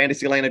classic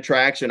Fantasyland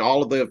attraction.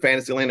 All of the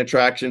Fantasyland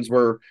attractions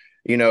were,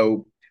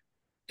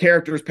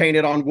 characters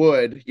painted on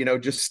wood,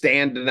 just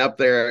standing up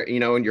there,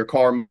 and your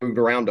car moved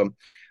around them.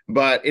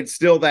 But it's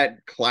still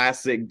that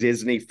classic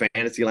Disney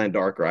Fantasyland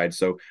dark ride.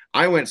 So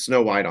I went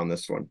Snow White on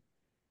this one.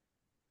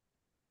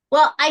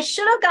 Well, I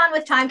should have gone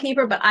with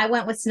Timekeeper, but I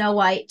went with Snow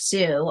White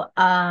too.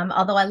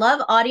 Although I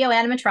love audio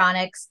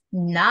animatronics,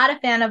 not a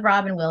fan of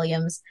Robin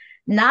Williams,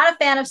 not a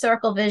fan of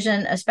Circle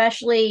Vision,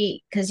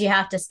 especially because you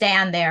have to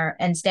stand there.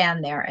 And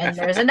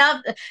there's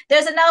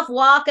enough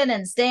walking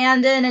and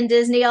standing in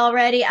Disney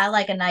already. I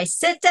like a nice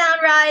sit down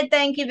ride.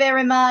 Thank you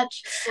very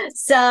much.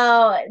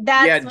 So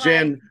that's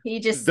Jen,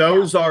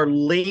 those are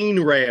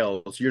lean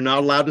rails. You're not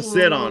allowed to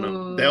sit on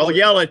them. They'll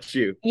yell at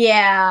you.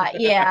 Yeah.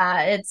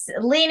 It's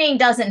leaning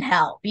doesn't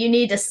help. You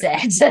need to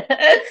sit.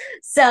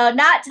 So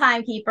not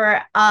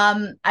Timekeeper.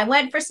 I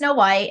went for Snow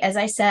White, as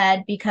I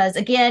said, because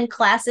again,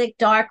 classic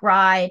dark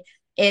ride.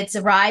 It's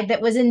a ride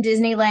that was in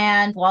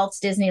Disneyland, Walt's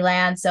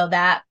Disneyland, so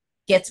that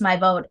gets my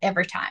vote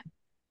every time.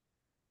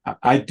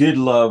 I did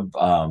love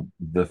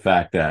the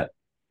fact that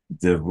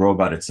the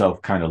robot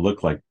itself kind of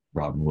looked like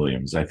Robin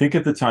Williams. I think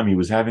at the time he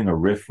was having a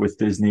riff with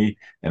Disney,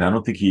 and I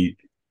don't think he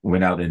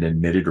went out and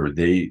admitted,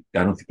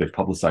 I don't think they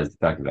publicized the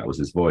fact that was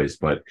his voice,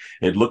 but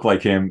it looked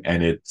like him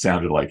and it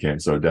sounded like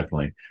him, so it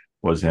definitely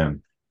was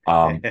him.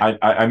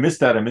 I missed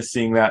that. I missed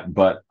seeing that,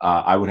 but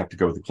I would have to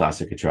go with the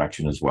classic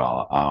attraction as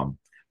well.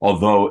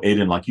 Although,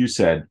 Aiden, like you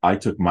said, I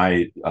took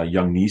my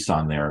young niece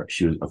on there.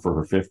 She was for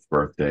her 5th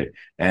birthday,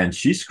 and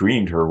she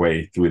screamed her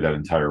way through that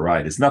entire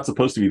ride. It's not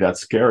supposed to be that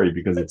scary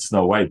because it's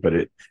Snow White, but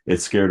it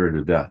scared her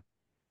to death.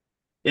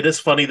 It is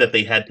funny that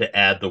they had to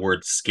add the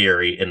word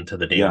 "scary" into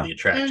the name of the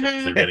attraction.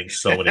 Mm-hmm. They're getting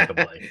so many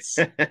complaints.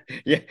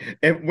 Yeah,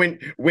 and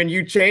when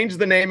you change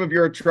the name of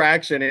your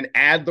attraction and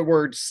add the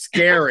word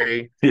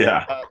 "scary,"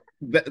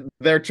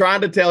 they're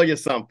trying to tell you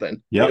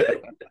something.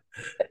 Yep.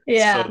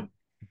 Yeah. So,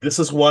 this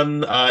is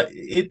one,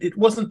 it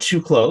wasn't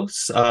too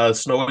close.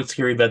 Snow White's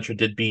Scary Adventure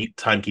did beat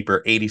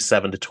Timekeeper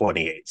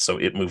 87-28, so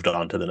it moved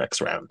on to the next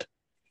round.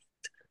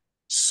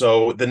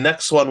 So the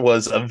next one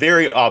was a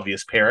very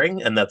obvious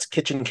pairing, and that's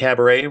Kitchen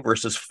Cabaret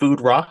versus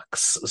Food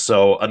Rocks.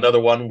 So another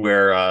one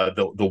where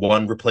the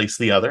one replaced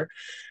the other.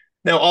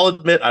 Now, I'll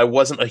admit I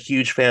wasn't a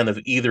huge fan of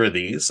either of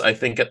these. I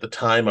think at the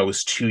time I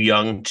was too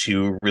young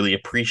to really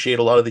appreciate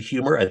a lot of the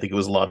humor. I think it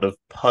was a lot of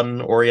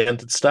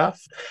pun-oriented stuff.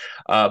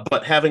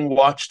 But having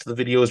watched the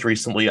videos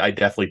recently, I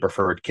definitely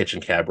preferred Kitchen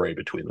Cabaret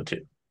between the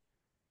two.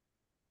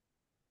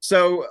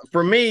 So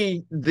for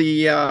me,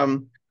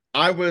 when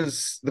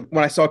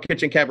I saw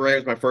Kitchen Cabaret, it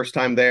was my first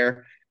time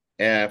there,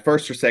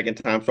 first or second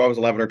time. So I was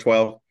 11 or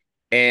 12,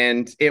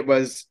 and it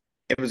was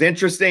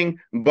interesting,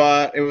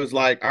 but it was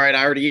like, all right,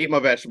 I already eat my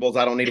vegetables.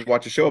 I don't need to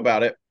watch a show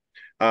about it.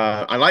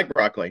 I like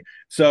broccoli.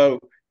 So,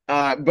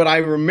 but I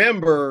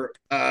remember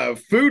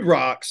Food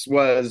Rocks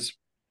was,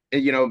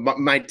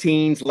 my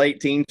teens, late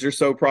teens or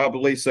so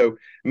probably. So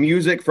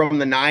music from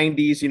the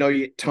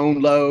 90s,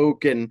 Tone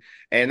Loc and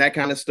that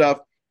kind of stuff.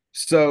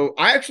 So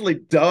I actually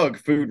dug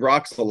Food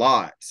Rocks a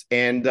lot.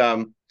 And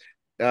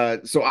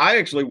so I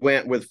actually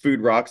went with Food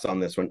Rocks on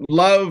this one.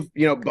 Love,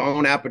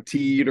 Bon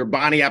Appetit or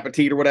Bonnie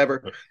Appetit or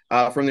whatever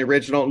from the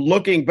original.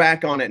 Looking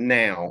back on it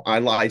now,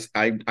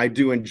 I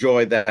do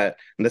enjoy that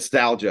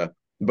nostalgia.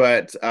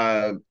 But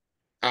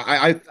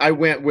I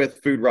went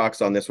with Food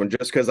Rocks on this one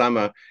just because I'm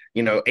a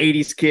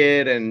 80s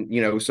kid,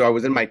 and so I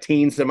was in my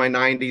teens and my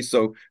 90s,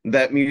 so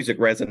that music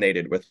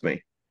resonated with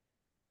me.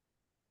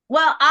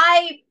 Well,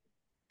 I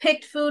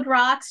picked Food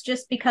Rocks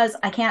just because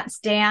I can't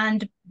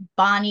stand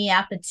Bonnie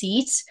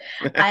Appetit.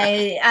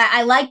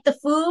 I liked the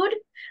food.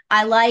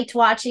 I liked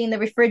watching the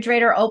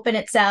refrigerator open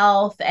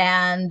itself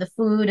and the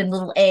food and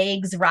little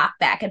eggs rock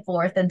back and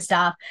forth and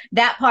stuff.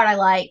 That part I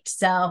liked.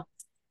 So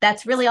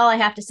that's really all I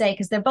have to say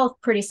because they're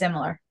both pretty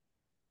similar.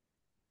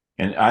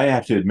 And I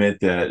have to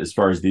admit that as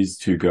far as these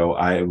two go,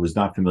 I was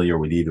not familiar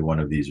with either one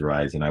of these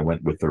rides, and I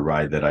went with the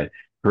ride that I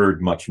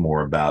heard much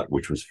more about,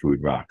 which was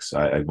Food Rocks.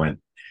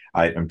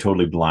 I'm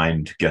totally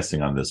blind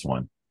guessing on this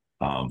one.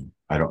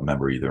 I don't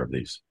remember either of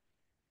these.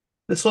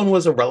 This one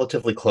was a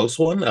relatively close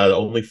one,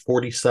 only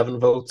 47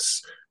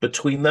 votes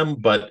between them,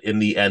 but in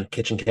the end,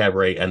 Kitchen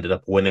Cabaret ended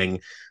up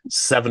winning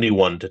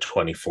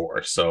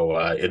 71-24.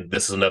 So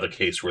this is another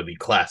case where the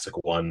classic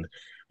one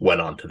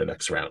went on to the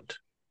next round.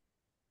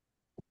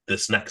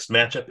 This next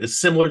matchup is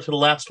similar to the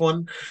last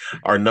one.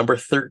 Our number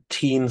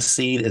 13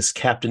 seed is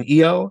Captain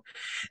EO,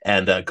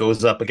 and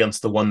goes up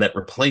against the one that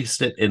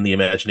replaced it in the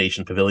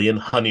Imagination Pavilion,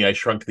 Honey, I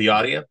Shrunk the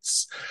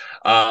Audience.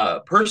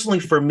 Personally,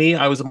 for me,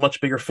 I was a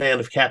much bigger fan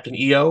of Captain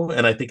EO,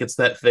 and I think it's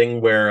that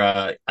thing where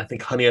I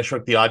think Honey, I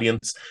Shrunk the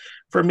Audience,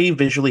 for me,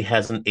 visually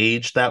hasn't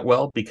aged that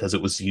well because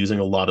it was using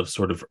a lot of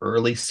sort of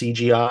early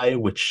CGI,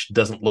 which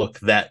doesn't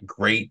look that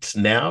great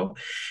now.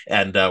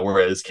 And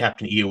whereas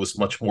Captain EO was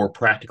much more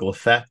practical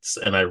effects,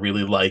 and I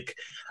really like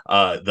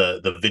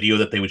the video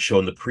that they would show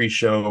in the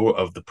pre-show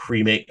of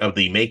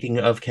the making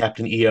of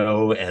Captain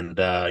EO, and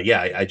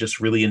I just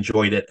really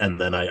enjoyed it. And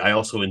then I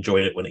also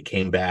enjoyed it when it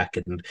came back,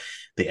 and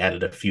they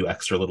added a few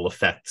extra little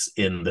effects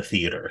in the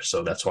theater.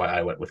 So that's why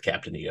I went with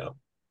Captain EO.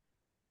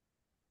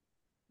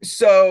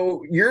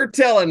 So you're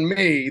telling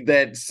me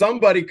that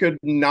somebody could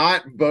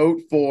not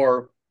vote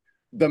for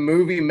the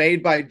movie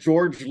made by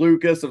George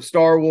Lucas of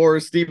Star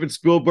Wars, Steven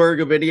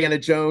Spielberg of Indiana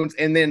Jones,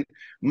 and then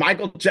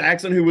Michael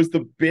Jackson, who was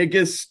the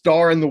biggest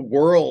star in the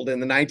world in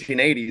the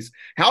 1980s.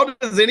 How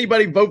does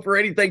anybody vote for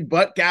anything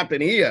but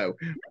Captain EO?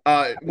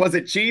 Was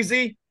it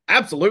cheesy?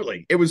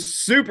 Absolutely. It was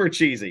super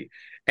cheesy.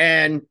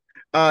 And,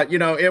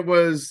 it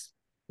was,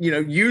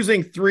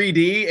 using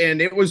 3D,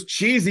 and it was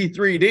cheesy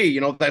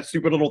 3D. That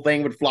stupid little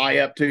thing would fly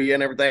up to you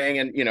and everything,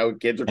 and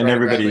kids would. And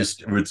everybody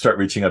would start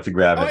reaching up to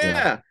grab it.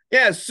 Oh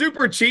yeah,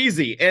 super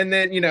cheesy. And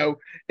then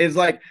it's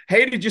like,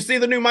 hey, did you see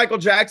the new Michael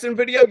Jackson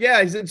video?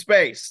 Yeah, he's in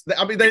space.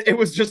 I mean, it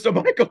was just a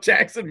Michael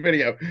Jackson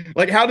video.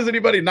 Like, how does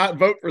anybody not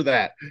vote for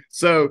that?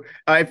 So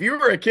if you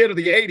were a kid of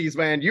the '80s,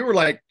 man, you were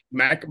like,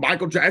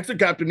 Michael Jackson,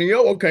 Captain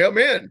EO. Okay, I'm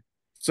in.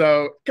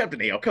 So Captain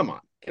EO, come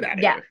on, get out of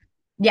here.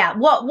 Yeah,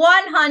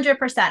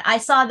 100%. I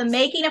saw the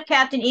making of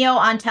Captain EO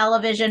on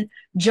television,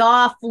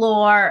 jaw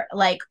floor,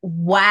 like,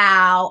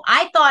 wow.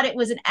 I thought it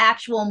was an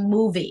actual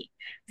movie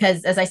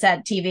because, as I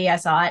said, TV, I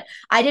saw it.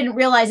 I didn't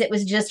realize it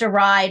was just a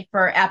ride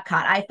for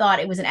Epcot. I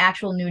thought it was an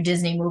actual new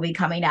Disney movie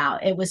coming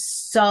out. It was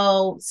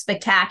so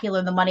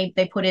spectacular, the money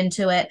they put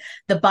into it,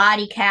 the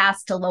body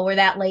cast to lower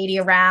that lady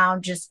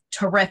around, just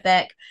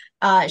terrific.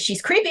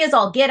 She's creepy as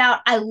all get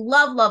out. I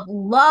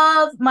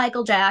love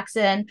Michael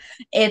Jackson.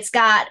 It's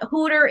got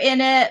Hooter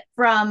in it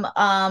from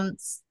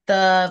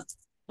the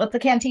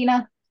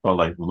cantina? Well,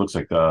 like, it looks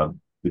like the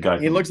guy.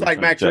 He looks like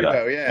Max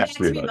Rebo, yeah. Max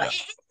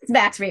Rebo. It's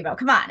Max Rebo.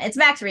 Come on, it's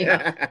Max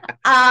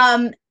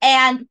Rebo.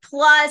 And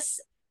plus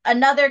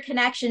another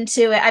connection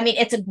to it. I mean,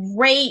 it's a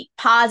great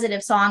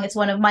positive song. It's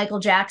one of Michael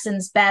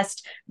Jackson's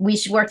best "We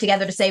Should Work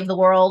Together to Save the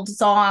World"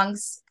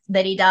 songs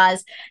that he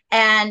does.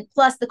 And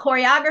plus the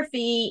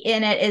choreography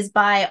in it is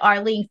by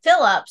Arlene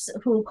Phillips,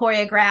 who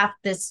choreographed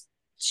this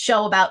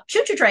show about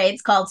choo-choo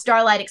trains called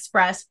Starlight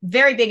Express,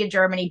 very big in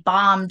Germany,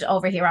 bombed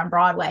over here on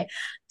Broadway.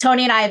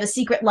 Tony and I have a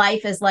secret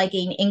life as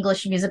liking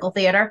English musical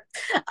theater.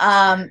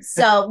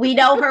 So we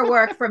know her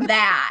work from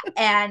that.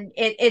 And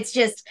it's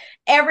just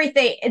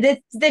everything.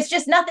 There's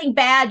just nothing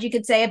bad you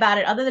could say about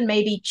it other than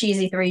maybe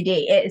cheesy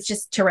 3D. It's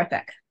just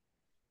terrific.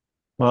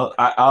 Well,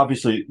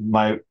 obviously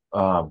my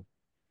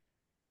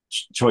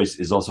choice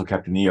is also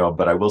Captain EO,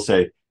 but I will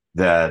say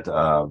that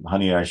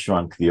Honey, I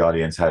Shrunk the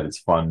Audience had its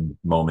fun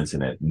moments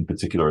in it. In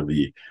particular,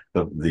 the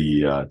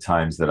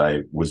times that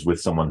I was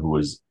with someone who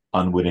was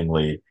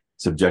unwittingly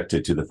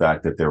subjected to the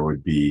fact that there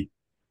would be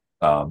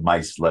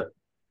mice let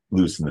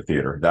loose in the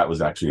theater. That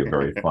was actually a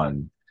very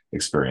fun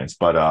experience.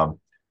 But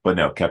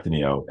no, Captain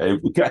EO.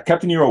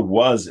 Captain EO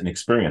was an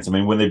experience. I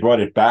mean, when they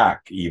brought it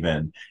back,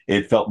 even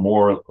it felt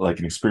more like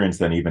an experience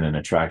than even an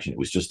attraction. It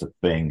was just a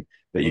thing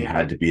that you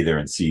had to be there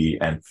and see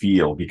and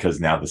feel, because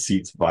now the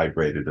seats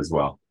vibrated as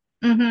well.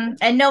 Mm-hmm.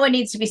 And no one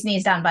needs to be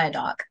sneezed on by a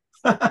dog.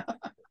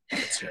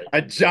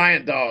 A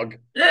giant dog.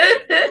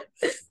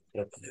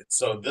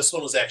 So this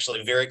one was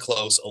actually very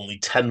close. Only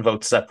 10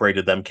 votes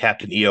separated them.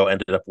 Captain EO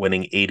ended up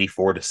winning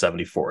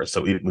 84-74.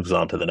 So he moves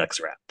on to the next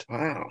round.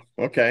 Wow.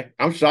 Okay.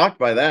 I'm shocked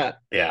by that.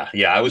 Yeah.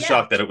 I was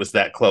shocked that it was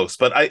that close.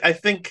 But I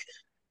think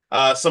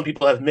some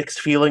people have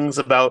mixed feelings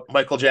about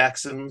Michael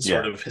Jackson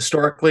sort of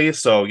historically.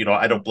 So,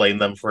 I don't blame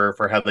them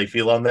for how they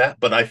feel on that.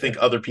 But I think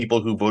other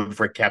people who voted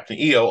for Captain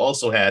EO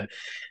also had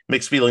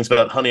mixed feelings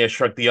about Honey, I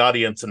Shrunk the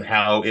Audience and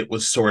how it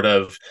was sort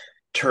of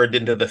turned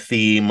into the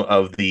theme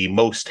of the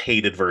most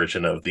hated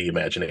version of the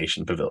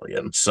Imagination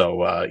Pavilion.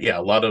 So,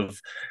 a lot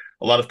of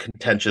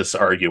contentious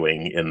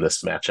arguing in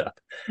this matchup.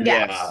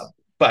 Yes.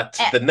 But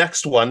the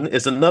next one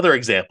is another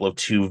example of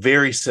two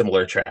very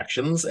similar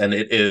attractions, and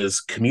it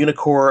is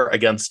Communicore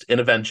against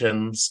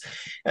Innoventions.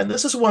 And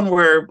this is one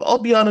where, I'll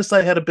be honest,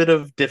 I had a bit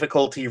of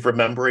difficulty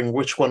remembering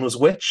which one was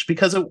which,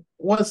 because it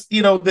was,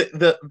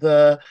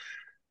 the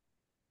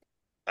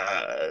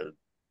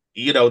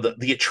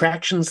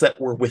attractions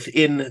that were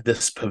within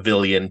this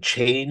pavilion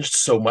changed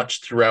so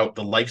much throughout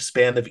the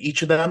lifespan of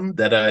each of them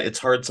that it's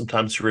hard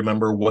sometimes to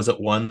remember, was it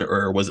one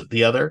or was it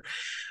the other?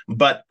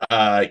 But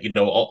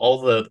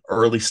all the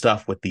early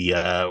stuff with the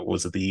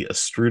was it the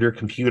Astruder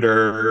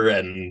computer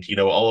and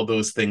all of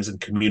those things in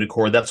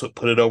Communicore, that's what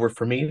put it over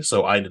for me.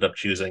 So I ended up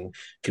choosing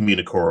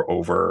Communicore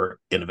over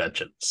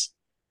Innoventions.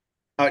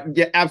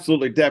 Yeah,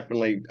 absolutely,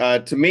 definitely.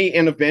 To me,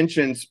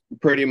 Innoventions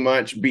pretty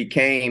much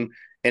became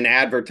an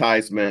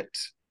advertisement.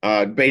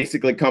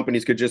 Basically,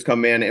 companies could just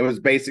come in. It was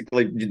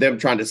basically them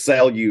trying to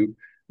sell you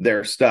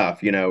their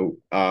stuff.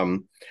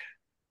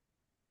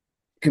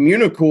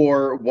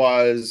 Communicore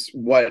was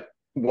what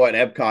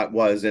Epcot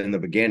was in the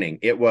beginning.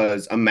 It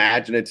was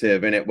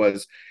imaginative, and it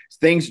was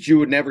things that you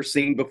would never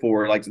seen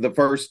before, like the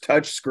first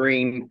touch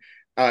screen.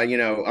 I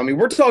mean,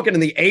 we're talking in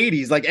the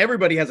 80s, like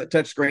everybody has a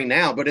touch screen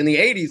now, but in the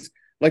 80s,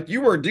 like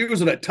you were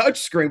using a touch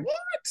screen.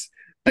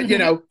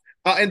 What?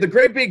 And the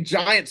great big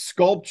giant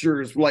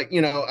sculptures, like,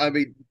 I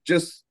mean,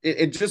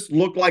 it just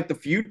looked like the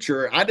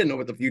future. I didn't know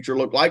what the future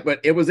looked like, but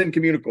it was in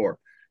Communicore,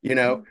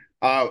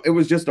 it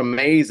was just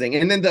amazing.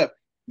 And then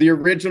the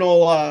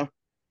original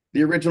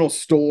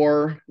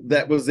store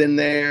that was in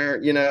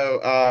there,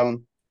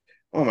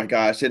 oh my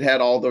gosh, it had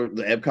all the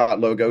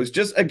Epcot logos.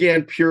 Just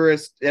again,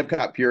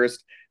 Epcot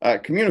purist.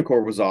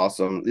 Communicore was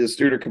awesome. The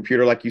student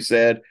computer, like you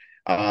said.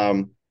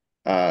 I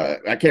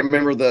can't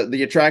remember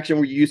the attraction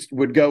where you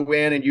would go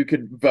in and you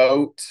could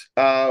vote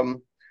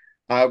with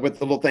the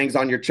little things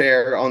on your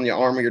chair, on the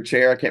arm of your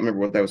chair. I can't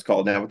remember what that was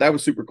called now, but that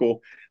was super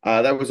cool.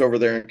 That was over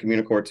there in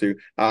Communicore too.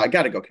 I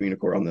got to go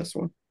Communicore on this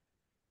one.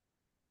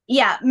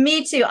 Yeah,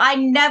 me too. I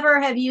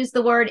never have used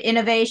the word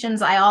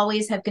innovations. I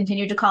always have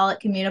continued to call it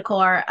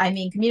Communicore. I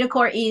mean,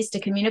 Communicore East to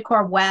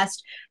Communicore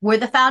West were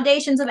the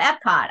foundations of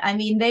Epcot. I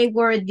mean, they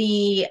were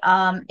the,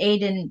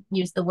 Aiden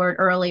used the word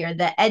earlier,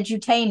 the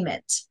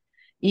edutainment.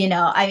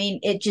 I mean,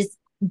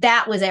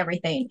 that was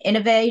everything.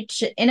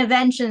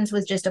 Innovations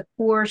was just a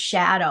poor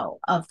shadow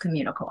of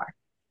Communicore.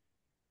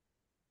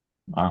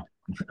 Wow.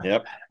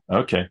 Yep.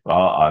 Okay.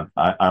 Well,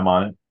 I'm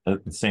on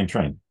it. The same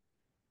train.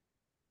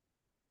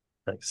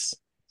 Nice.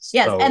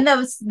 Yes, and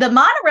the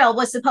monorail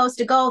was supposed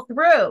to go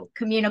through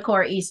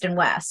Communicore East and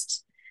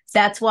West.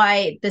 That's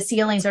why the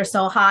ceilings are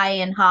so high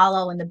and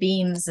hollow and the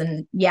beams,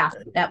 and yeah,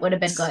 that would have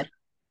been good.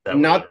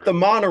 Not the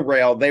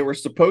monorail. They were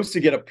supposed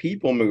to get a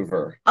people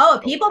mover. Oh,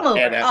 a people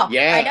mover.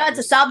 Yeah. I know it's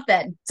a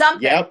something.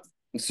 Yep.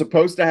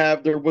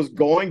 There was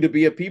going to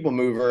be a people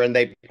mover, and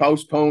they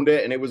postponed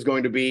it, and it was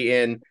going to be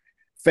in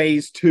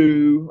phase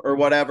 2 or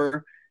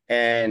whatever.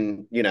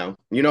 And you know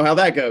how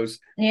that goes.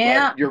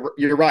 Yeah, but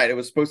you're right. They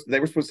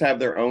were supposed to have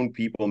their own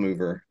people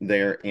mover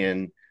there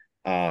in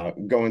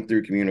going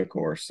through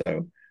Communicore.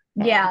 So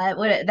yeah,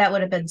 that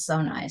would have been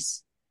so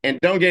nice. And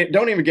don't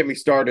even get me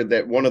started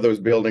that one of those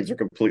buildings are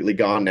completely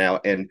gone now,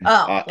 and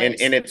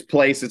in its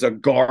place is a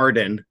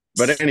garden.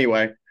 But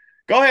anyway,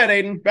 go ahead,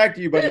 Aiden. Back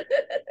to you, buddy.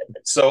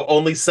 So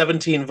only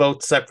 17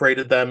 votes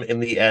separated them. In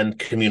the end,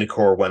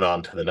 Communicore went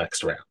on to the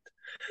next round.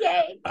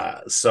 Yay.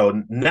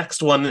 So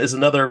next one is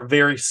another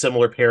very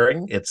similar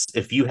pairing. It's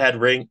if you had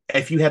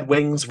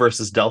Wings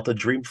versus Delta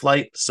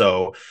Dreamflight.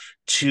 So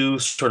two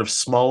sort of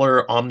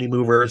smaller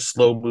omnimover,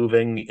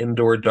 slow-moving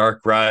indoor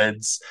dark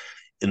rides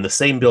in the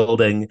same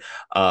building.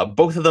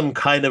 Both of them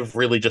kind of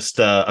really just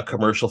a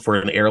commercial for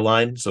an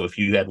airline. So if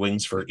you had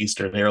Wings for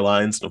Eastern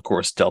Airlines, and of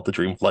course Delta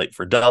Dreamflight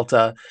for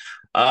Delta.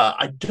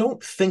 I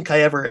don't think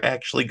I ever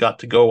actually got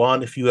to go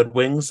on If You Had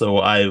Wings, so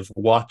I've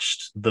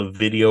watched the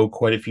video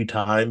quite a few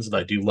times, and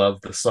I do love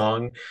the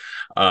song.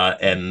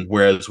 And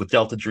whereas with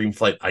Delta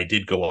Dreamflight, I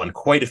did go on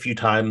quite a few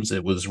times.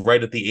 It was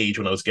right at the age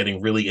when I was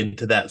getting really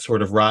into that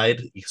sort of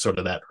ride, sort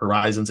of that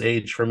Horizons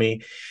age for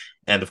me.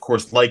 And of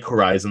course, like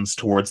Horizons,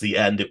 towards the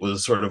end, it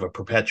was sort of a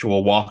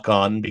perpetual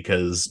walk-on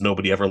because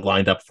nobody ever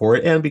lined up for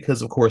it. And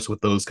because, of course, with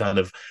those kind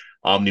of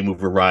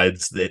omnimover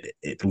rides, that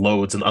it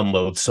loads and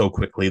unloads so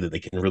quickly that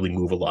they can really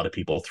move a lot of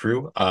people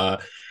through.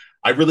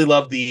 I really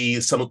love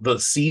some of the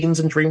scenes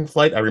in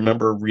Dreamflight. I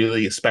remember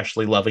really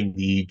especially loving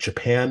the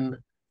Japan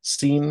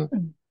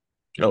scene.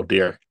 Oh,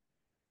 dear.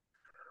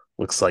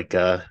 Looks like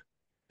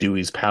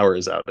Dewey's power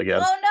is out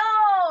again. Oh,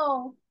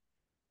 no!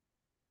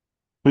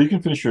 Well, you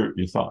can finish your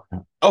thought.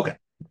 Okay.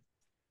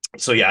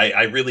 So yeah,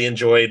 I really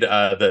enjoyed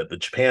the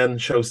Japan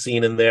show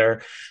scene in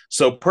there.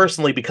 So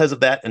personally, because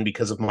of that and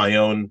because of my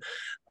own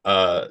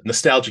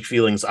nostalgic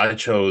feelings, I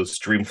chose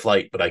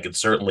Dreamflight, but I could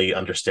certainly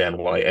understand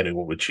why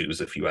anyone would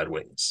choose If You Had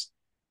Wings.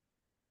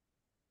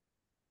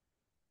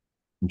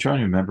 I'm trying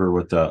to remember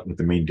what the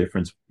main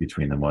difference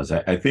between them was.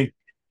 I think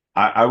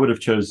I would have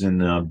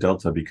chosen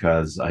Delta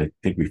because I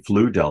think we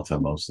flew Delta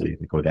mostly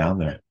to go down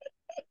there.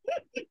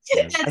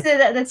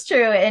 That's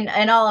true.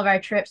 In all of our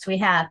trips we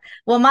have.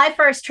 Well, my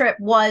first trip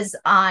was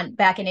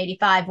back in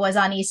 '85 was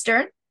on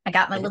Eastern. I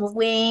got my little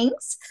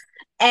wings,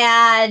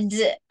 and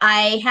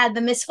I had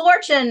the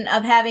misfortune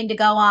of having to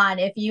go on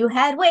If You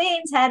Had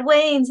Wings, had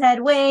wings,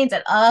 had wings,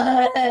 and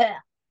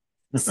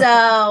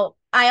so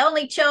I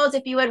only chose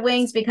If You Had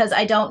Wings because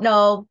I don't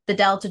know the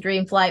Delta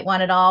Dreamflight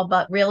one at all.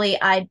 But really,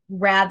 I'd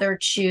rather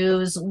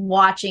choose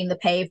watching the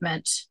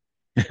pavement.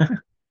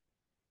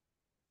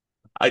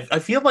 I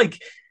feel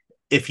like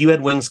If You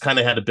Had Wings kind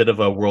of had a bit of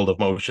a World of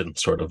Motion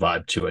sort of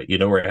vibe to it,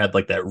 where it had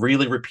like that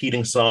really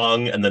repeating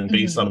song, and then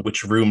based on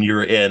which room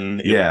you're in,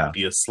 it would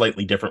be a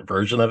slightly different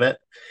version of it.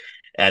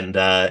 And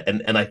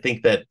I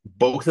think that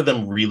both of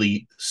them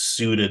really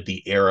suited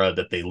the era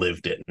that they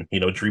lived in.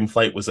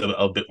 Dreamflight was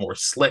a bit more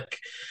slick,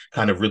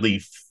 kind of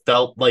really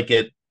felt like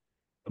it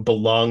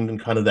belonged in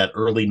kind of that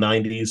early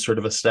 90s sort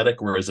of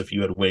aesthetic, whereas If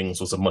You Had Wings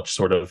was a much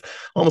sort of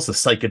almost a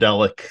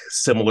psychedelic,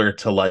 similar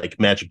to like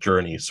Magic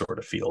Journey sort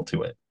of feel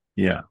to it.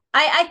 Yeah.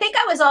 I think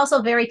I was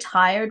also very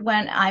tired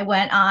when I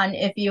went on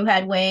If You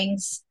Had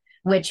Wings,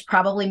 which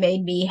probably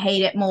made me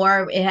hate it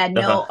more. It had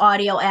no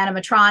audio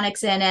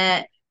animatronics in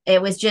it.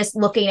 It was just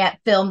looking at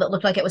film that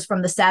looked like it was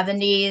from the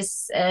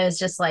 70s. It was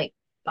just like,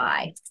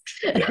 bye.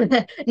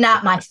 Yeah.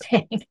 Not my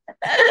thing.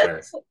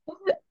 Sure.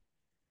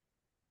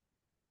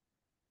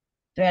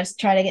 Do I just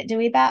try to get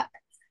Dewey back?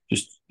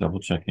 Just double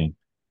checking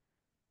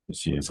to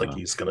see It's if like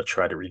he's gonna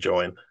try to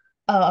rejoin.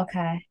 Oh,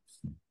 okay.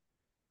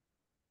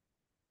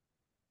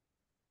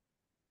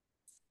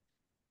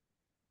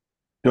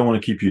 don't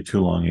want to keep you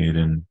too long,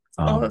 Aiden.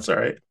 Oh, that's all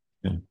right.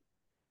 Yeah.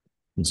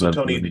 So,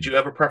 Tony, did you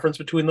have a preference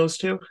between those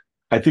two?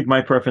 I think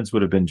my preference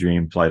would have been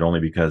Dream Flight only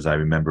because I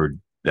remembered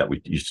that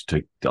we used to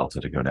take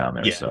Delta to go down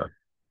there. Yeah. So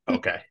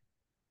Okay.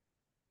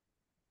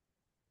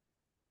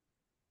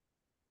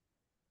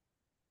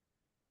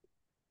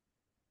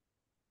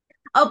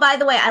 Oh, by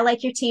the way, I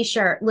like your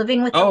T-shirt.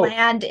 Living with the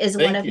Land is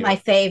one of my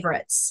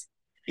favorites.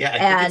 Yeah,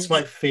 I think it's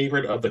my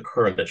favorite of the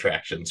current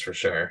attractions for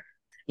sure.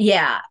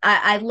 Yeah,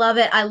 I love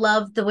it. I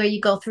love the way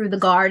you go through the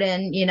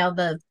garden,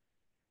 the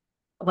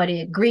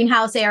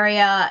greenhouse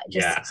area.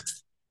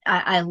 Just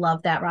I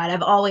love that ride.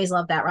 I've always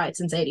loved that ride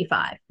since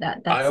 '85.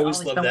 That's I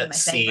always love that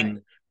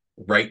scene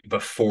right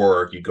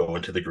before you go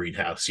into the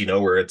greenhouse,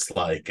 where it's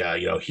like,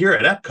 here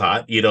at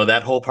Epcot,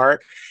 that whole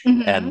part.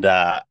 Mm-hmm. And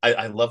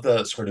I love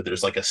the sort of,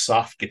 there's like a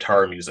soft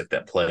guitar music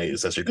that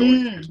plays as you're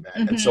going through that.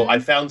 And so I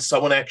found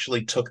someone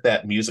actually took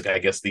that music, I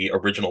guess the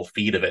original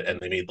feed of it, and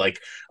they made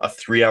like a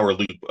 3-hour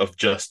loop of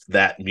just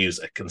that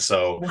music. And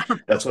so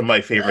that's one of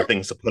my favorite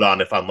things to put on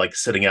if I'm like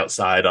sitting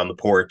outside on the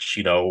porch,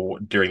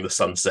 during the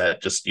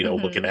sunset, just,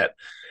 looking at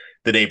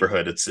the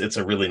neighborhood. It's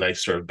a really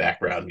nice sort of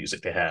background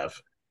music to have.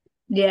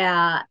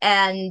 Yeah,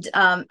 and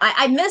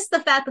I miss the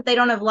fact that they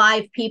don't have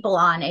live people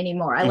on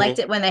anymore. I liked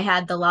it when they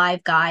had the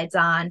live guides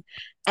on.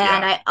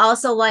 And I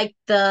also like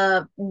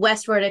the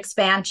Westward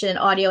Expansion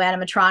audio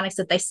animatronics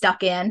that they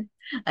stuck in.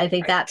 I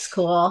think that's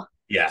cool.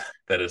 Yeah,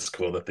 that is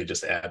cool that they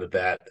just added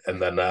that.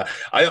 And then I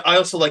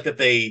also like that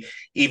they,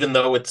 even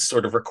though it's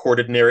sort of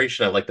recorded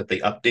narration, I like that they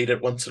update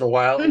it once in a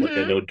while. Like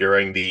I know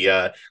during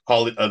the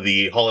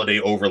holiday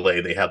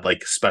overlay, they had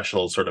like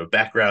special sort of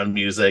background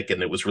music,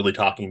 and it was really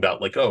talking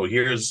about like, oh,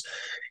 here's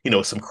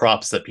some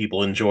crops that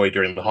people enjoy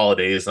during the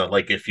holidays. Not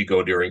like if you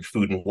go during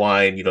food and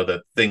wine,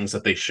 the things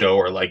that they show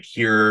are like,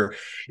 here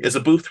is a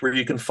booth where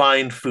you can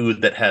find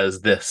food that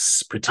has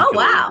this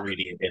particular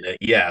ingredient in it.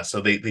 Yeah,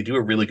 so they do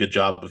a really good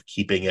job of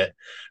keeping it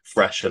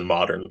fresh and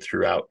modern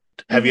throughout.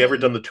 Have you ever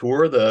done the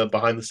tour, the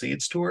behind the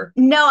scenes tour?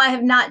 No, I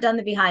have not done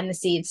the behind the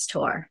scenes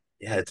tour.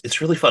 Yeah, it's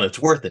really fun. It's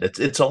worth it.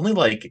 It's only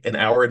like an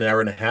hour and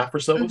a half or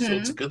so. So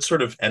it's a good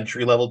sort of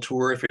entry level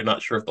tour if you're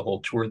not sure if the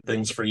whole tour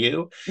thing's for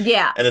you.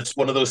 Yeah. And it's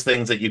one of those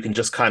things that you can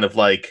just kind of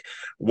like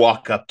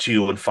walk up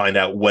to and find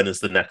out when is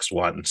the next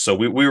one. So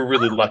we were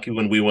really lucky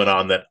when we went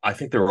on that. I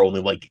think there were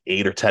only like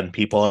 8 or 10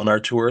 people on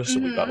our tour. So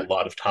we got a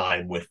lot of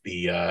time with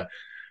the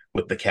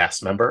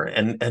cast member.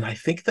 And I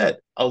think that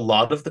a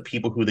lot of the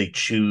people who they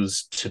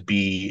choose to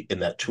be in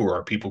that tour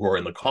are people who are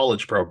in the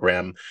college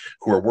program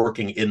who are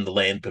working in the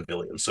land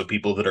pavilion. So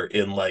people that are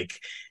in like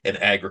an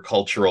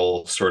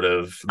agricultural sort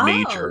of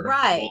major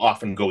will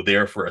often go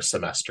there for a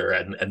semester.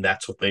 And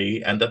that's what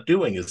they end up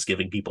doing, is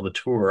giving people the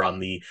tour on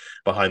the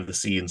behind the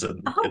scenes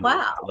and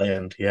the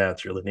land. Yeah,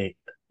 it's really neat.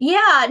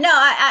 Yeah, no,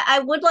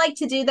 I would like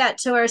to do that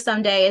tour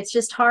someday. It's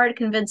just hard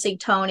convincing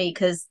Tony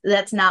because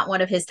that's not one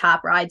of his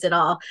top rides at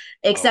all,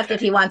 except if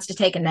he wants to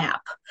take a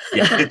nap.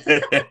 Yeah.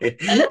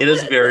 It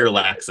is very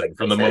relaxing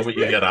from the moment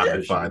you get on.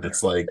 I find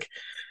it's like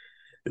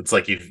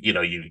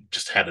you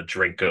just had a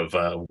drink of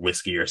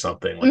whiskey or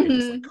something. Like it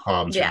just like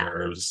calms your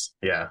nerves.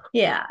 Yeah.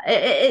 Yeah,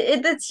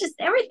 it's just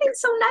everything's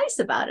so nice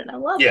about it. I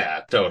love it. Yeah,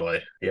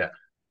 totally. Yeah.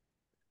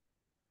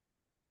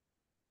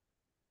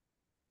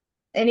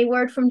 Any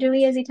word from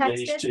Dewey as he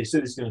texted? Yeah, he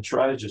said he's going to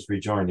try to just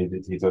rejoin.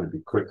 He thought it'd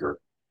be quicker.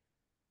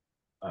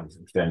 I'm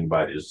standing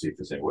by to just see if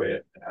there's any way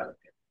out of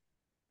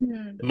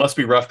it. It must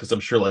be rough because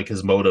I'm sure like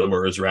his modem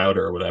or his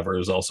router or whatever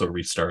is also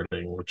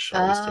restarting, which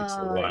always takes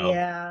a while.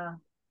 Yeah.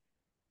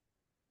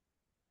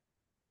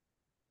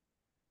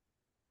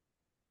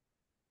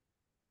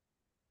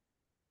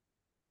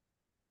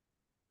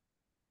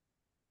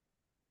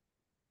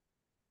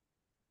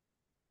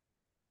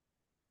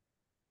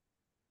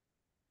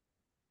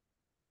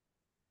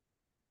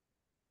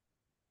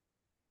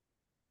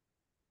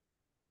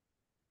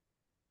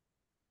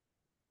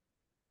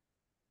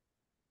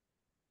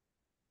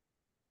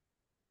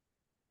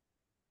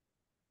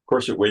 Of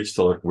course, it waits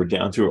till we're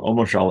down to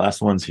almost our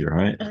last ones here,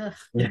 right?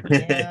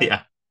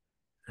 Yeah.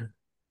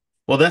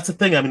 Well, that's the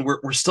thing. I mean,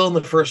 we're still in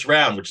the first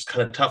round, which is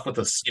kind of tough with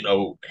us,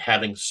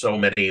 having so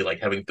many, like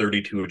having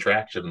 32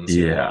 attractions.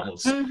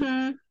 Almost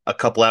a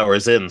couple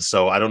hours in.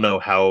 So I don't know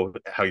how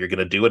you're going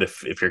to do it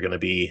if you're going to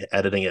be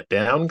editing it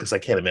down, because I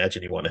can't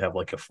imagine you want to have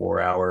like a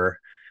 4-hour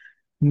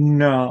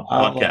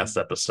podcast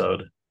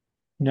episode.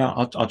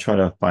 No, I'll try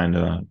to find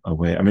a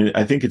way. I mean,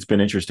 I think it's been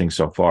interesting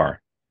so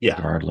far. Yeah.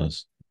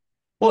 Regardless.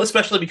 Well,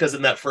 especially because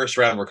in that first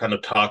round, we're kind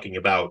of talking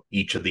about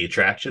each of the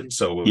attractions.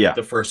 So Yeah.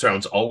 the first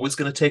round's always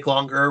going to take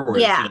longer.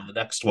 Whereas the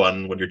next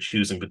one, when you're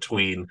choosing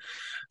between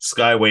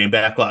Skyway and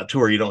Backlot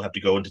Tour, you don't have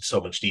to go into so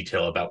much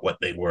detail about what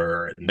they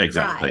were.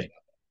 Exactly. Right.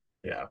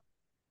 Yeah.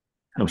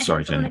 I'm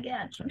sorry, Jenny.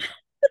 Again.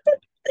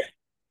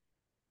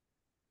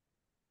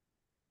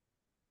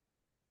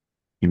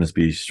 You must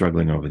be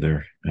struggling over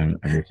there. I'm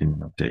making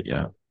an update.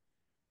 Yeah.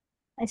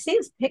 I see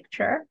his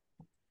picture.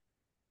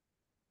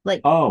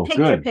 Like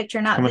good.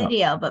 Picture, not Coming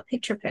video, but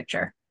picture.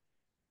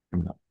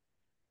 Coming up.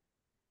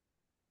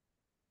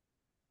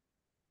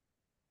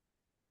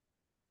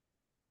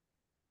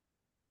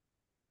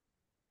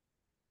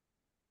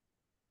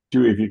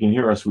 Dewey, if you can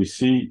hear us, we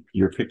see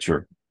your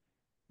picture,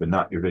 but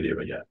not your video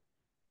yet.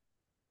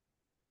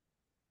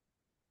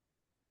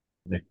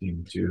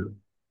 Connecting to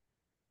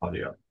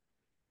audio.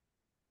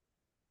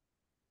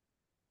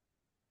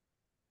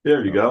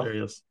 There you go. There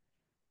he is.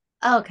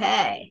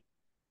 Okay.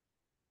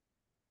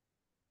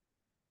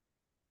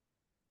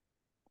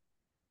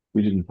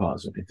 We didn't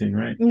pause anything,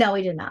 right? No,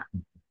 we did not.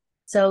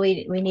 So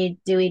we need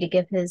Dewey to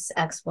give his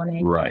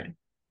explanation. Right.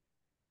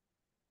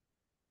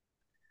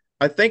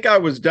 I think I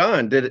was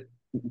done. Did it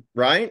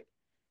right?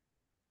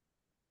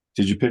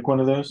 Did you pick one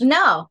of those?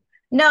 No,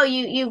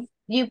 you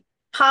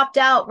popped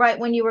out right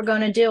when you were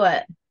going to do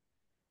it.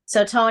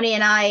 So Tony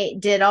and I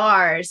did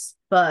ours,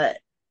 but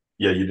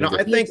yeah, you did. No,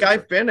 I think I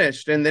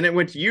finished, and then it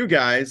went to you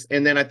guys,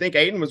 and then I think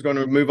Aiden was going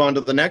to move on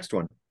to the next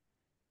one.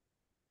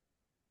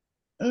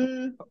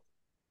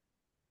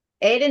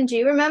 Aiden, do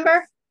you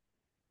remember?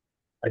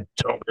 I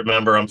don't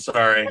remember. I'm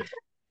sorry.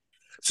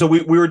 So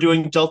we were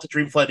doing Delta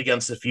Dreamflight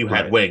against If You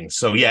Had Wings.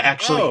 So yeah,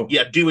 actually,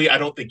 Dewey, I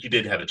don't think you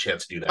did have a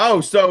chance to do that. Oh,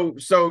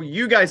 so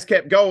you guys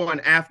kept going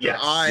after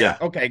Yeah.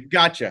 Okay,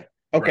 gotcha.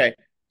 Okay.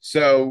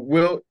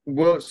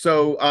 Right.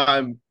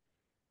 So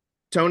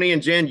Tony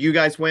and Jen, you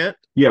guys went?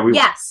 Yeah, we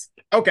Yes.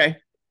 Okay.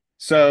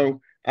 So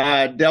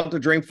Delta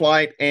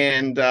Dreamflight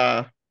and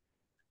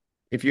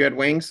If You Had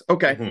Wings.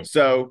 Okay. Mm-hmm.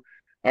 So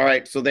all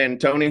right. So then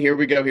Tony, here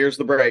we go. Here's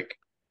the break.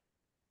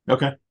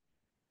 Okay.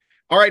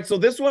 All right. So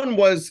this one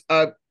was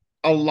a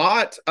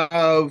lot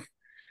of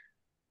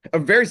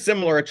very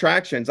similar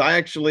attractions. I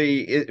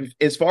actually,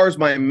 as far as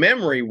my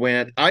memory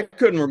went, I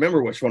couldn't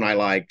remember which one I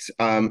liked.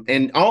 I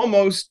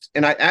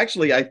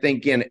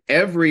think in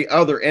every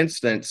other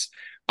instance,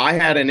 I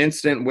had an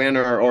instant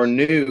winner or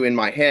knew in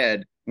my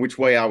head which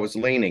way I was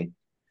leaning.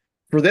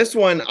 For this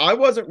one, I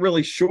wasn't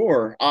really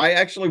sure. I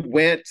actually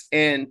went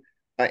and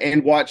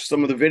watched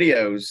some of the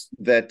videos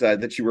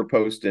that you were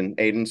posting,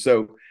 Aiden.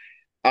 So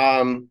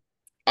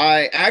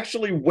I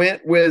actually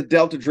went with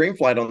Delta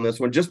Dreamflight on this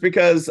one just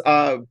because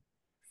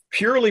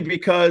purely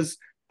because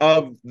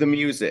of the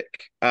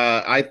music.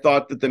 I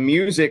thought that the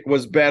music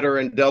was better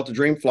in Delta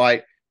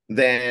Dreamflight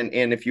than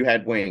in If You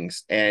Had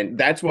Wings, and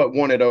that's what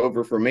won it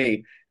over for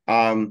me.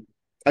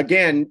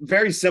 Again,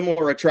 very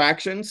similar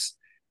attractions,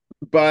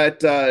 but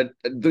the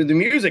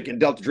music in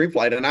Delta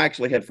Dreamflight, and I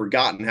actually had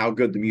forgotten how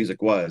good the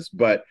music was,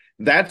 but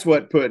that's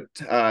what put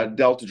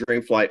Delta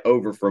Dreamflight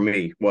over for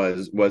me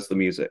was the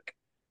music.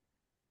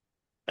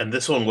 And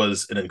this one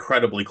was an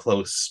incredibly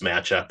close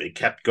matchup. It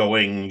kept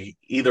going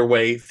either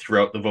way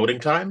throughout the voting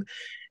time.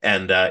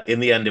 And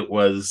in the end, it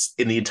was,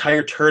 in the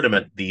entire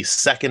tournament, the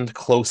second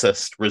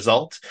closest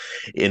result,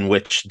 in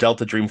which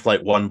Delta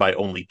Dreamflight won by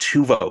only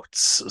 2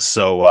 votes.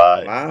 So,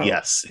 wow.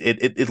 Yes,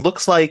 it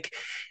looks like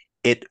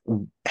it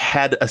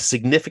had a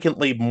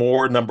significantly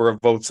more number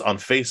of votes on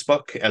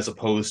Facebook as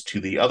opposed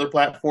to the other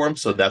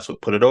platforms. So that's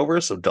what put it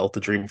over. So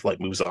Delta Dreamflight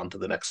moves on to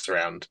the next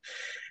round.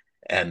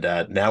 And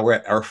now we're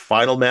at our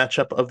final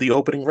matchup of the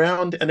opening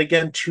round. And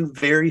again, 2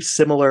 very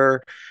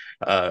similar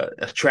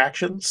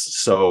attractions.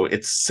 So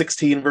it's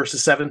 16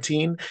 versus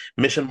 17,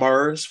 Mission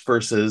Mars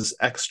versus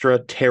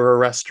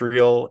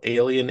Extraterrestrial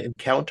Alien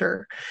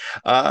Encounter.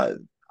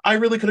 I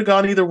really could have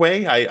gone either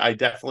way. I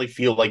definitely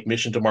feel like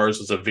Mission to Mars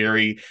was a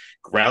very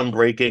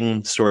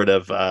groundbreaking sort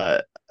of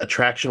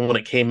attraction when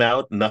it came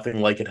out.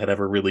 Nothing like it had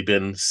ever really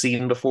been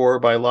seen before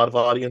by a lot of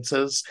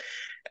audiences.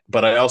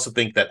 But I also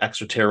think that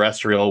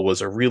Extraterrestrial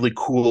was a really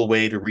cool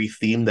way to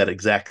retheme that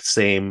exact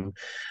same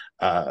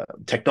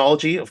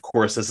technology. Of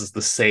course, this is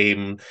the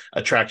same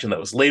attraction that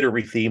was later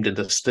rethemed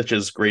into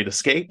Stitch's Great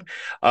Escape.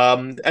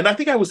 And I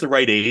think I was the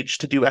right age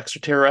to do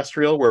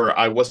Extraterrestrial, where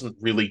I wasn't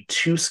really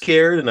too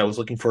scared and I was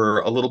looking for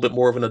a little bit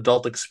more of an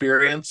adult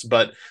experience.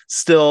 But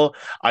still,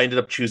 I ended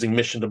up choosing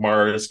Mission to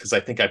Mars because I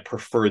think I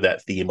prefer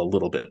that theme a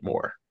little bit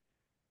more.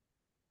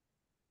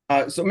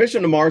 So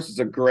Mission to Mars is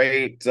a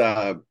great,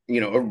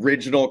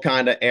 original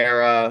kind of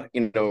era.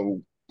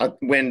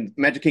 When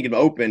Magic Kingdom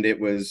opened, it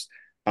was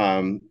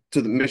to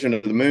the Mission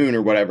to the Moon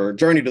or whatever,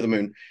 Journey to the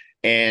Moon,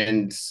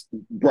 and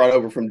brought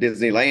over from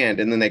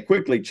Disneyland. And then they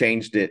quickly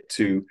changed it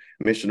to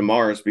Mission to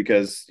Mars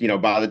because,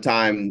 by the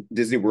time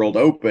Disney World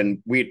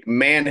opened,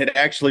 man had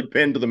actually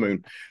been to the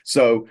moon.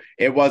 So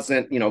it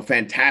wasn't,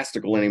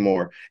 fantastical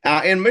anymore.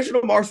 And Mission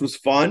to Mars was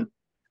fun,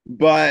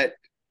 but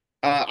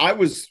I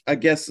was, I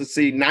guess,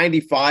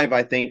 95,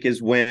 I think,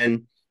 is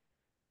when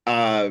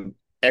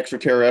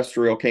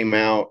Extraterrestrial came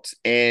out,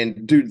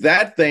 and dude,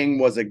 that thing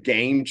was a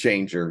game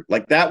changer.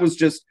 Like that was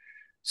just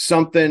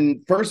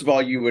something, first of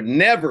all, you would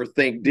never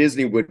think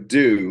Disney would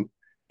do,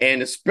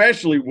 and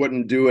especially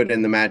wouldn't do it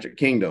in the Magic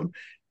Kingdom.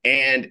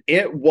 And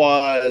it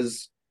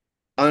was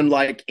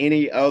unlike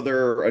any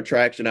other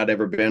attraction I'd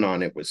ever been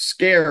on. It was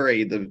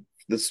scary. The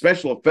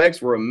special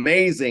effects were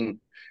amazing.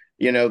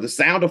 The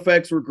sound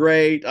effects were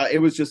great.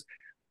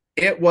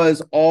 It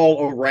was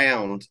all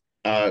around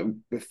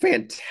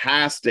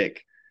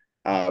fantastic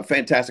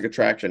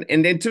attraction.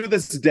 And then to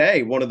this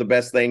day, one of the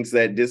best things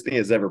that Disney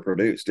has ever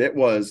produced. It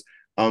was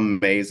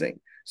amazing.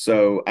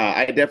 So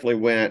I definitely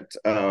went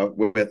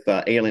with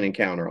Alien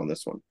Encounter on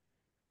this one.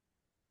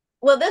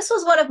 Well, this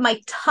was one of my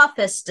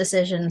toughest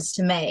decisions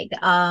to make.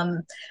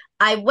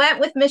 I went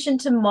with Mission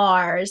to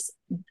Mars.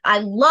 I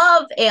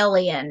love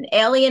Alien.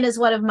 Alien is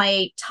one of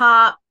my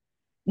top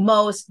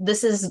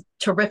this is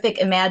terrific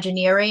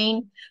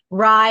Imagineering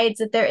rides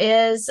that there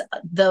is.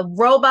 The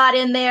robot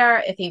in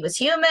there, if he was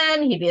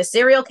human, he'd be a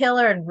serial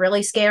killer and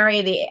really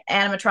scary. The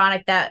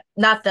animatronic, that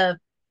not the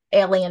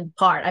alien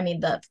part, I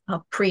mean the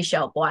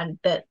pre-show one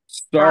that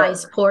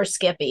fries poor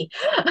Skippy.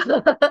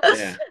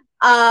 Yeah.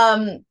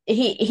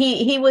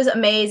 He was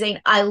amazing.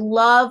 I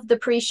love the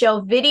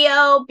pre-show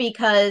video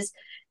because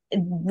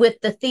with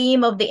the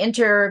theme of the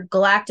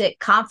intergalactic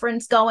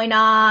conference going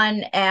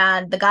on,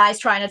 and the guy's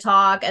trying to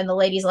talk, and the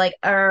lady's like,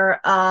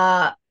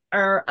 and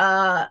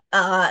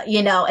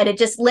it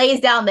just lays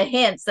down the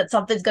hints that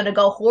something's going to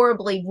go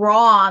horribly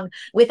wrong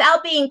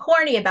without being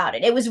corny about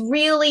it. It was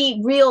really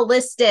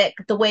realistic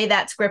the way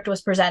that script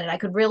was presented. I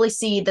could really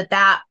see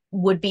that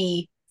would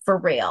be for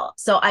real.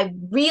 So I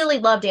really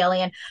loved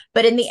Alien,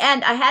 but in the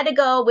end I had to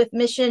go with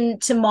Mission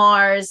to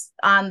Mars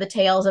on the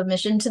tails of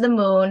Mission to the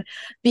Moon,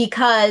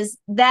 because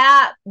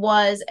that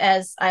was,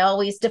 as I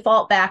always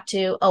default back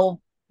to, a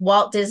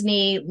Walt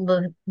Disney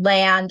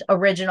Land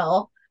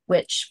original,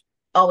 which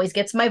always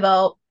gets my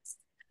vote.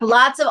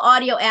 Lots of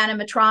audio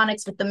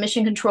animatronics with the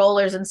mission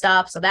controllers and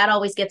stuff, so that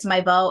always gets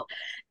my vote.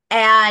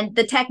 And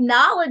the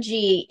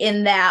technology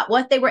in that,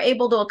 what they were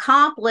able to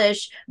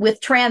accomplish with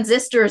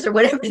transistors or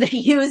whatever they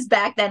used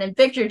back then in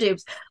picture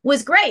tubes,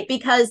 was great,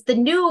 because the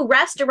new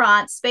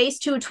restaurant, Space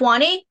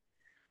 220,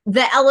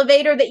 the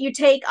elevator that you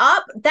take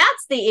up,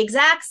 that's the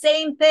exact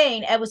same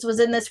thing as was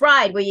in this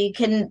ride, where you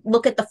can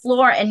look at the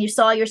floor and you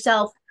saw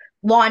yourself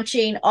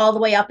launching all the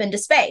way up into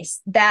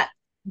space. That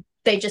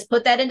they just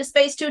put that into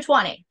Space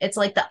 220. It's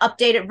like the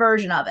updated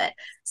version of it.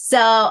 So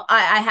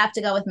I have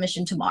to go with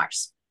Mission to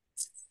Mars.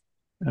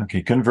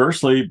 Okay.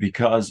 Conversely,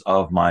 because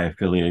of my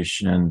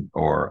affiliation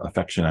or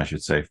affection, I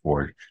should say,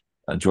 for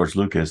George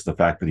Lucas, the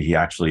fact that he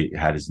actually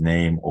had his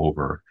name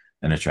over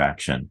an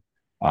attraction,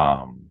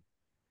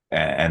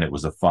 and it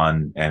was a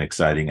fun and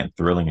exciting and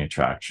thrilling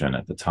attraction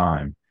at the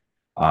time,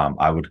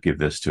 I would give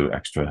this to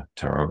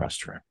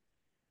Extraterrestrial.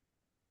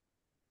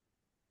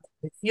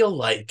 I feel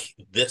like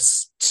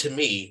this, to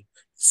me,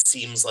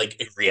 seems like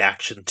a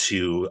reaction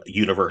to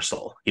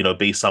Universal,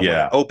 based on when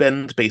it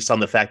opened, based on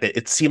the fact that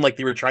it seemed like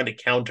they were trying to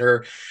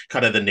counter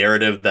kind of the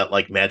narrative that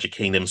like Magic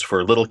Kingdom's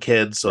for little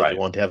kids. So they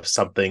want to have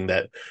something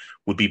that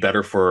would be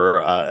better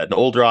for an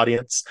older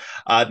audience.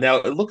 Now,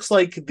 it looks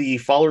like the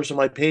followers of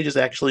my page is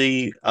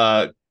actually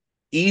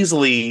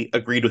easily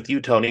agreed with you,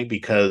 Tony,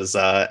 because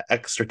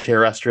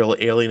Extraterrestrial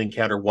Alien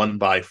Encounter won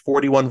by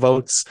 41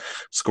 votes,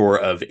 score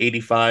of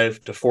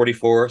 85 to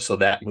 44. So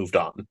that moved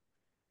on.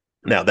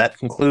 Now, that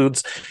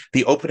concludes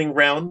the opening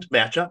round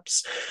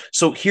matchups.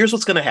 So here's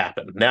what's going to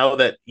happen. Now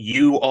that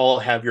you all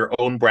have your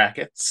own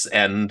brackets,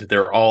 and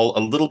they're all a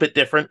little bit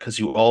different because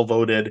you all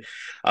voted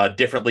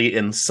differently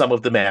in some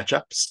of the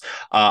matchups,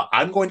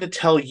 I'm going to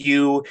tell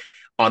you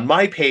on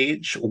my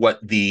page what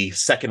the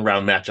second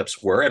round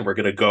matchups were, and we're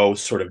going to go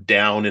sort of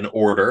down in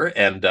order,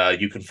 and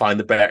you can find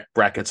the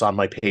brackets on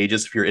my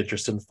pages if you're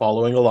interested in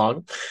following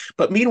along.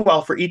 But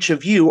meanwhile, for each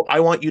of you, I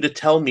want you to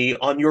tell me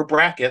on your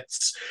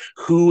brackets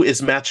who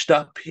is matched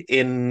up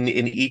in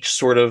each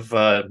sort of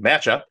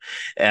matchup,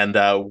 and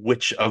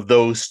which of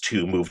those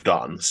two moved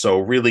on. So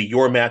really,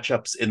 your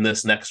matchups in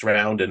this next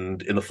round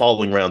and in the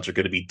following rounds are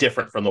going to be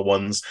different from the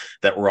ones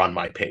that were on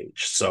my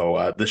page.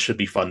 So this should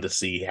be fun to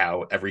see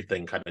how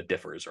everything kind of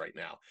differs right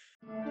now.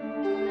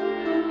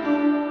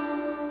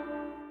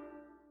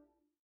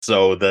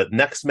 So the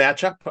next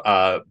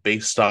matchup,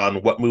 based on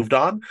what moved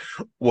on,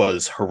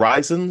 was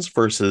Horizons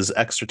versus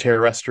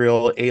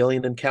Extraterrestrial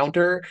Alien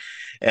Encounter.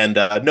 And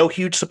no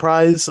huge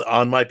surprise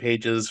on my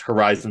pages,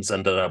 Horizons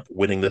ended up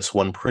winning this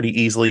one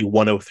pretty easily,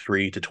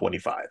 103 to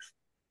 25.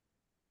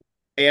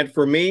 And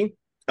for me,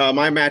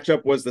 my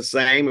matchup was the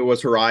same. It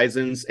was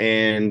Horizons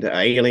and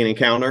Alien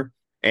Encounter.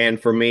 And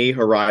for me,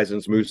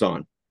 Horizons moves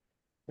on.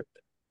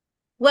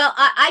 Well,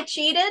 I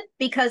cheated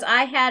because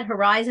I had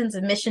Horizons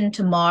and Mission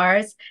to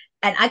Mars,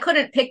 and I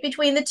couldn't pick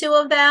between the two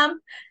of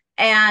them.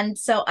 And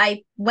so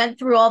I went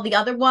through all the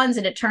other ones,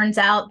 and it turns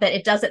out that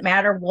it doesn't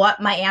matter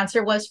what my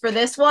answer was for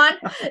this one.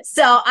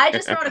 So I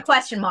just wrote a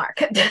question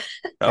mark.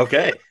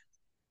 Okay.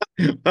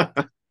 Mine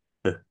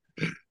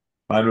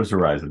was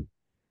Horizon.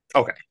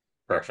 Okay.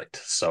 Perfect.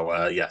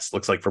 So, yes,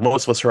 looks like for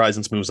most of us,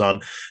 Horizons moves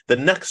on. The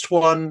next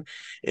one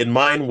in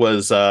mine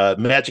was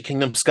Magic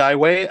Kingdom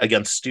Skyway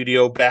against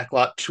Studio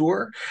Backlot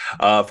Tour.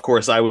 Of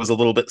course, I was a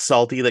little bit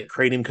salty that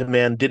Cranium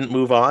Command didn't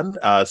move on,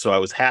 so I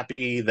was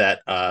happy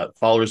that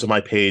followers of my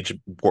page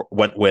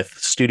went with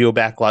Studio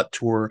Backlot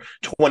Tour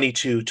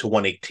 22 to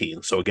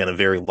 118. So, again, a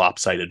very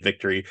lopsided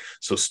victory.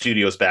 So,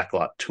 Studio's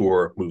Backlot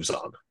Tour moves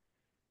on.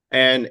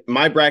 And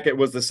my bracket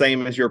was the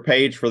same as your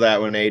page for that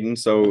one, Aiden.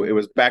 So it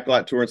was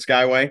Backlot Tour and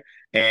Skyway,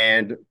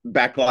 and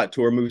Backlot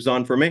Tour moves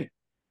on for me.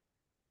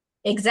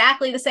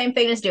 Exactly the same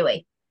thing as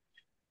Dewey.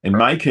 In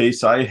my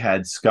case, I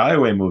had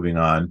Skyway moving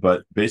on,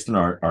 but based on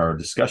our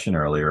discussion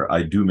earlier,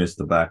 I do miss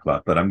the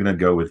backlot, but I'm going to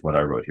go with what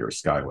I wrote here,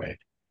 Skyway.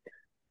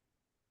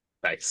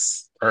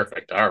 Nice.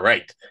 Perfect. All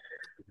right.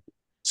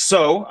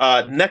 So,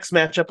 next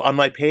matchup on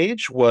my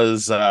page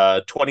was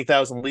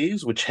 20,000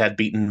 Leagues, which had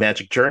beaten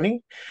Magic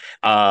Journey,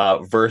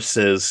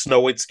 versus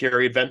Snow White's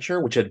Scary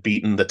Adventure, which had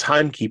beaten The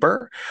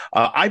Timekeeper.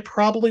 I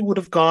probably would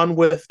have gone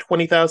with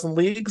 20,000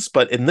 Leagues,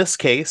 but in this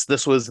case,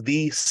 this was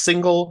the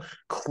single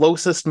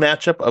closest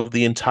matchup of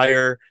the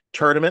entire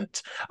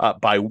tournament.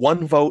 By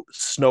one vote,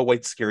 Snow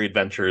White's Scary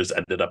Adventures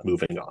ended up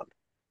moving on.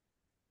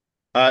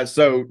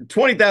 So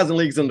 20,000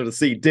 Leagues Under the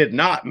Sea did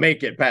not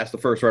make it past the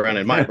first round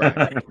in my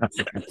bracket.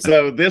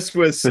 So this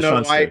was Fish Snow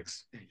on White.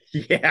 sticks.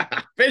 Yeah,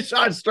 fish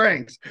on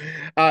strings.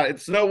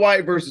 It's Snow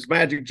White versus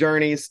Magic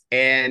Journeys.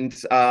 And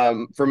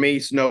for me,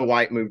 Snow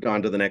White moved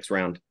on to the next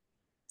round.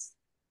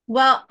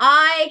 Well,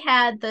 I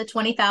had the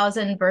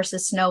 20,000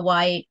 versus Snow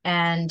White,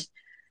 and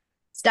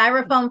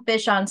Styrofoam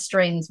Fish on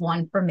Strings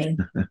won for me.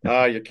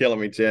 Oh, you're killing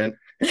me, Jen.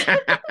 Humans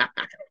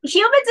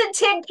in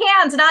tin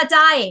cans not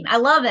dying. I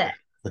love it.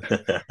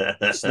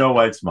 Snow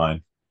White's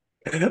mine.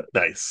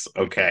 Nice.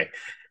 Okay.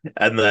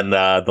 And then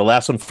the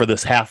last one for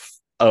this half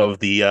of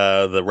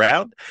the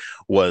round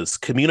was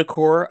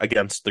Communicore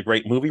against the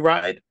Great Movie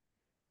Ride.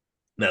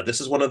 Now,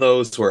 this is one of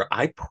those where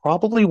I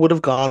probably would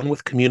have gone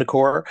with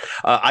Communicore.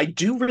 I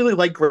do really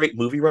like Great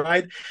Movie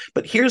Ride,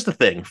 but here's the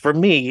thing. For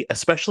me,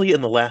 especially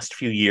in the last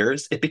few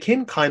years, it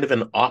became kind of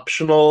an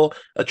optional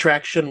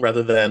attraction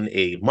rather than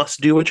a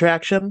must-do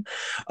attraction,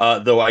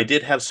 though I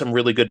did have some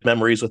really good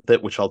memories with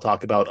it, which I'll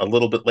talk about a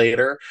little bit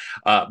later.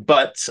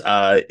 But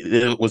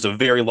it was a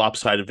very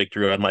lopsided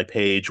victory on my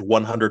page,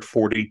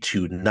 140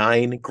 to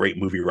 9. Great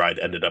Movie Ride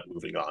ended up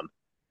moving on.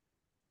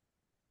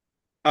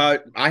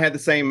 I had the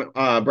same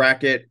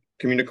bracket,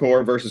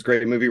 Communicore versus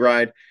Great Movie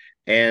Ride.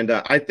 And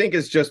I think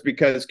it's just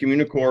because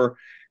Communicore,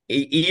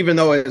 even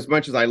though as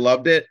much as I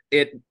loved it,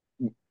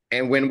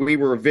 and when we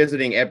were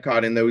visiting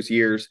Epcot in those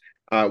years,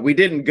 we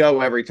didn't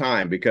go every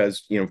time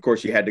because, of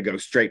course, you had to go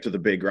straight to the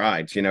big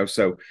rides,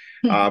 So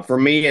for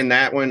me in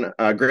that one,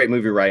 Great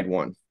Movie Ride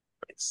won.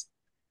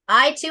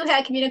 I too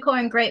had Communicore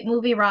and Great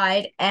Movie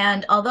Ride.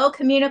 And although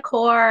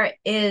Communicore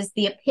is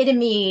the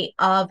epitome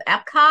of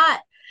Epcot,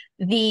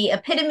 the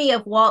epitome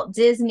of Walt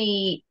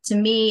Disney to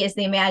me is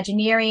the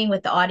Imagineering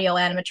with the audio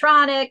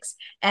animatronics.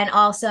 And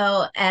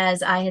also,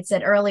 as I had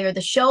said earlier,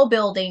 the show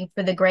building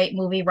for the Great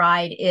Movie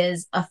Ride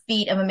is a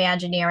feat of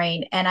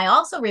Imagineering. And I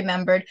also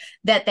remembered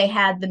that they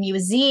had the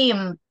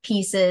museum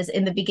pieces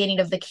in the beginning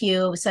of the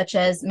queue, such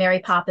as Mary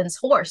Poppins'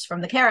 horse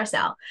from the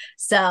carousel.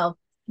 So,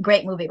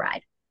 Great Movie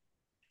Ride.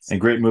 And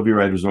Great Movie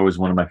Ride was always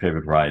one of my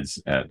favorite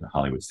rides at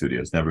Hollywood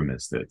Studios. Never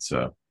missed it.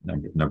 So,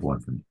 number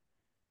one for me.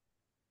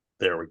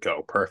 There we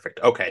go. Perfect.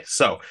 Okay,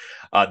 so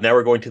now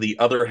we're going to the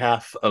other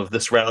half of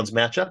this round's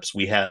matchups.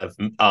 We have,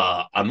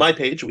 on my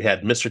page, we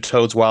had Mr.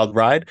 Toad's Wild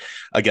Ride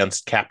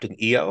against Captain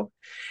EO.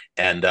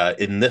 And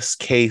in this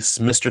case,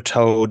 Mr.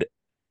 Toad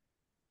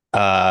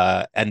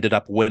ended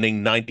up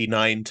winning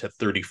 99 to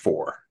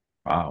 34.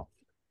 Wow.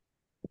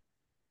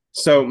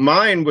 So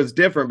mine was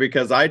different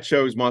because I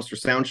chose Monster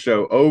Sound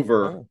Show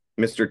over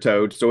Mr.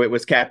 Toad. So it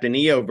was Captain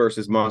EO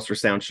versus Monster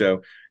Sound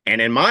Show. And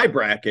in my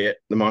bracket,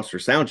 the Monster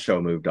Sound Show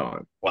moved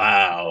on.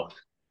 Wow.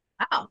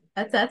 Wow,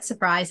 that's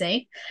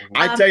surprising.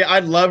 I tell you, I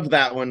loved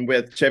that one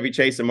with Chevy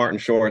Chase and Martin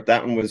Short.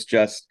 That one was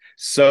just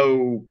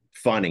so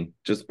funny.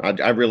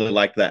 I really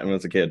liked that one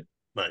as a kid.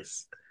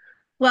 Nice.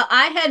 Well,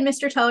 I had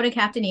Mr. Toad and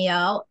Captain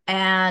EO,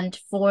 and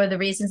for the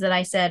reasons that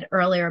I said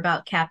earlier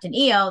about Captain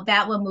EO,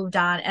 that one moved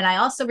on. And I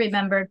also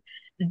remembered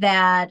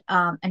that,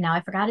 and now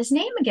I forgot his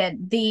name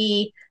again,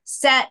 John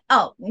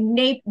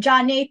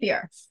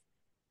Napier.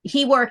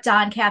 He worked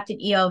on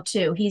Captain EO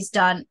too. He's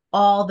done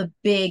all the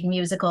big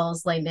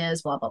musicals, Les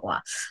Mis, blah, blah,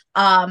 blah.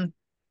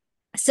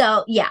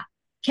 So yeah,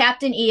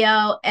 Captain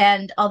EO.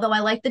 And although I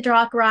like the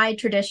Drock Ride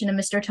tradition of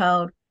Mr.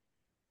 Toad,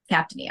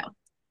 Captain EO.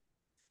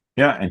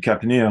 Yeah, and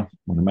Captain EO,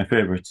 one of my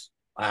favorites.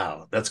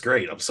 Wow, that's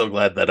great. I'm so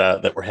glad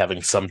that we're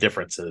having some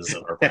differences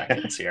in our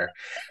brackets here.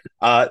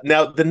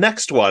 Now, the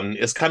next one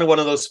is kind of one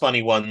of those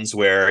funny ones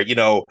where,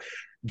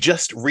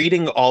 just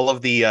reading all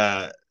of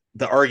the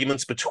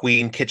arguments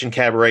between Kitchen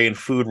Cabaret and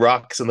Food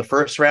Rocks in the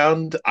first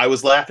round, I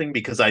was laughing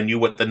because I knew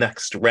what the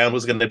next round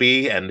was going to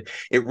be, and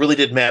it really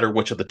did matter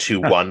which of the two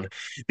won,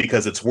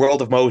 because it's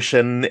World of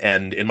Motion,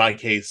 and in my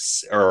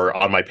case, or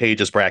on my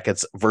page's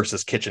brackets,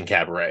 versus Kitchen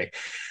Cabaret.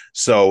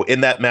 So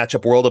in that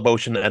matchup, World of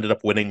Motion ended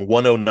up winning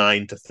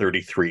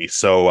 109-33.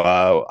 So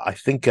I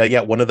think,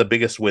 one of the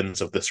biggest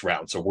wins of this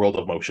round. So World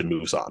of Motion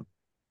moves on.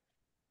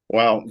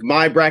 Well,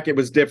 my bracket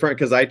was different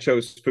because I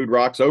chose Food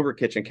Rocks over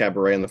Kitchen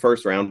Cabaret in the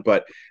first round.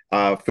 But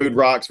Food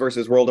Rocks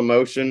versus World of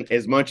Motion,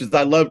 as much as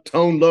I love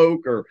Tone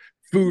Loc or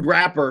Food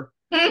Rapper,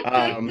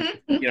 I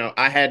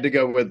had to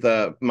go with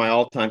my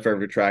all-time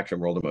favorite attraction,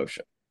 World of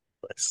Motion.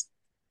 Nice.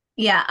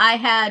 Yeah, I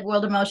had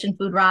World of Motion,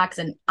 Food Rocks,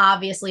 and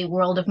obviously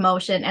World of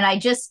Motion. And I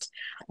just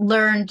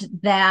learned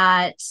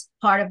that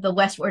part of the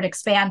westward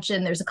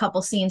expansion, there's a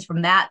couple scenes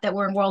from that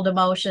were in World of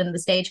Motion, the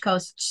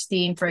stagecoach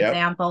scene, for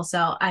example.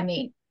 So, I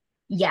mean,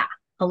 yeah,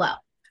 hello.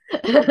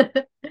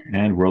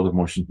 And World of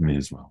Motion for me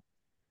as well.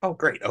 Oh,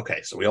 great.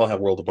 Okay, so we all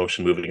have World of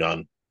Motion moving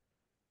on.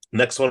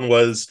 Next one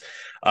was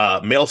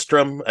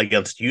Maelstrom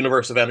against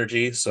Universe of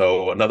Energy.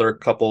 So another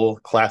couple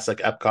classic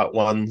Epcot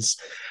ones.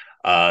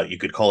 You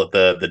could call it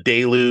the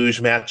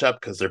Deluge matchup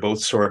because they're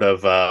both sort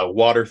of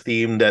water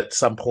themed at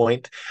some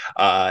point.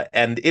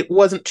 And it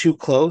wasn't too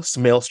close.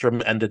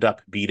 Maelstrom ended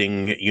up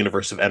beating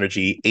Universe of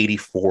Energy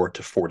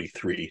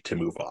 84-43 to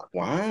move on.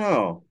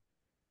 Wow.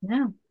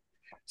 Yeah.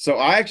 So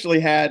I actually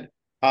had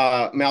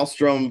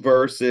Maelstrom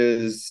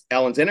versus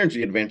Ellen's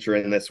Energy Adventure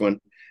in this one.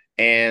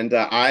 And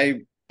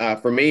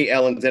for me,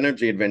 Ellen's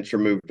Energy Adventure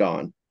moved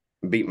on,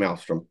 beat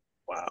Maelstrom.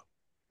 Wow.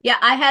 Yeah,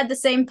 I had the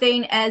same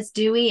thing as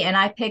Dewey, and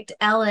I picked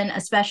Ellen,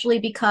 especially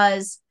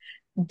because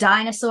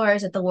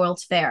dinosaurs at the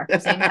World's Fair.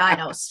 Same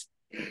dinos.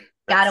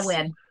 Gotta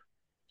win.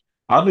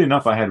 Oddly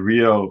enough, I had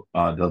Rio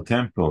del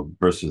Tiempo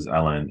versus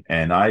Ellen,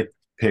 and I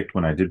picked,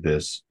 when I did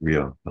this,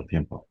 Rio del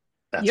Tiempo.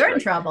 You're in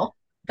trouble.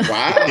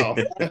 Wow.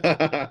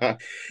 How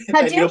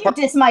dare you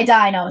diss my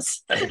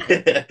dinos?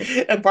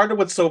 And part of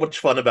what's so much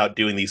fun about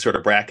doing these sort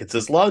of brackets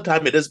is a lot of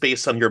time it is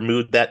based on your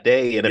mood that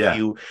day. And if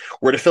you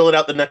were to fill it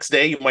out the next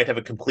day, you might have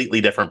a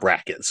completely different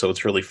bracket. So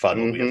it's really fun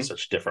when we have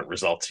such different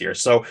results here.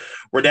 So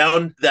we're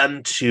down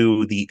then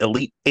to the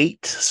Elite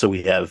Eight. So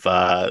we have,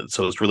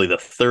 so it's really the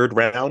third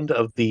round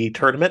of the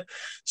tournament.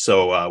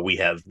 So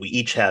we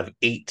each have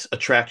 8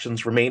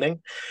 attractions remaining.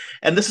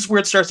 And this is where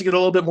it starts to get a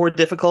little bit more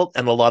difficult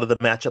and a lot of the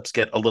matchups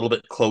get a little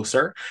bit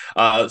closer.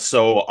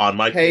 So on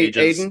my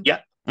pages, Aiden,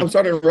 I'm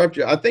sorry to interrupt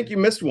you. I think you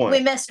missed one. We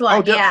missed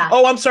one,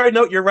 Oh, I'm sorry.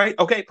 No, you're right.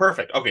 Okay,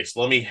 perfect. Okay,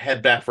 so let me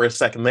head back for a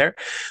second there.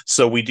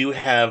 So we do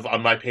have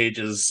on my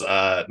pages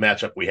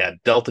matchup, we had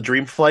Delta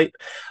Dream Flight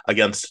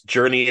against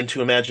Journey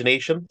into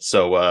Imagination.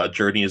 So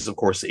Journey is, of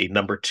course, a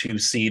number 2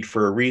 seed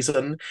for a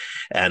reason.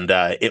 And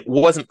it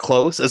wasn't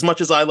close. As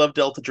much as I love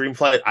Delta Dream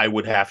Flight, I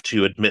would have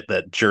to admit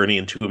that Journey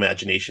into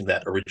Imagination,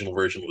 that original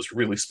version, was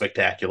really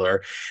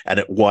spectacular. And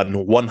it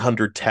won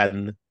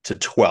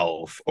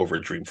 110-12 over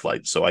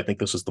Dreamflight. So I think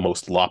this was the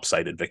most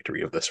lopsided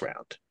victory of this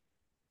round.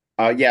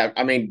 Yeah,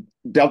 I mean,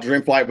 Delta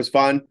Dreamflight was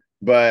fun,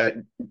 but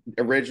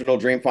original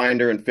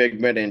Dreamfinder and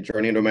Figment and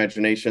Journey into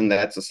Imagination,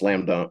 that's a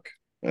slam dunk.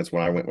 That's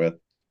what I went with.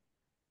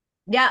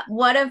 Yeah,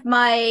 one of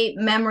my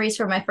memories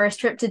from my first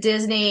trip to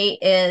Disney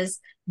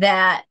is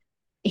that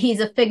he's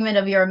a figment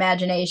of your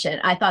imagination.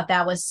 I thought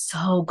that was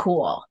so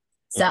cool.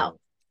 So,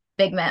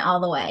 Figment all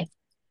the way.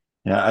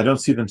 Yeah, I don't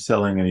see them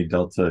selling any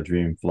Delta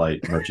Dream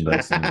Flight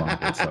merchandise any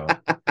longer, so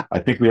I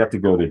think we have to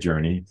go to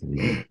Journey.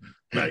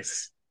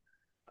 Nice.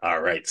 All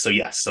right. So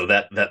so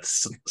that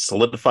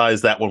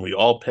solidifies that one. We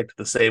all picked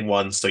the same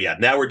one. So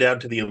now we're down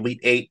to the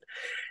Elite Eight,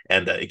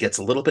 and it gets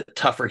a little bit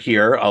tougher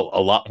here. A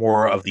lot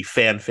more of the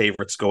fan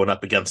favorites going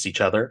up against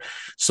each other.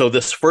 So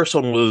this first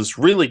one was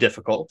really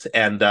difficult,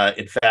 and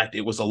in fact,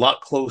 it was a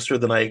lot closer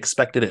than I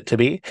expected it to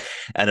be.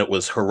 And it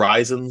was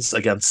Horizons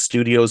against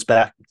Studios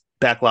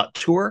Backlot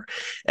Tour.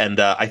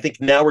 And I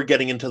think now we're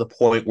getting into the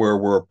point where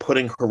we're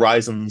putting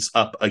Horizons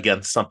up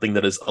against something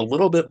that is a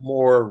little bit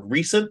more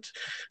recent.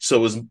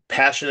 So as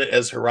passionate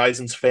as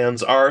Horizons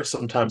fans are,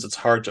 sometimes it's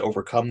hard to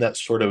overcome that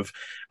sort of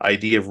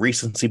idea of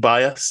recency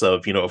bias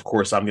of, of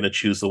course, I'm going to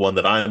choose the one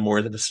that I'm more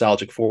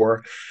nostalgic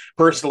for.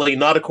 Personally,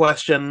 not a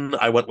question.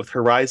 I went with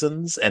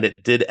Horizons, and it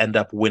did end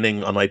up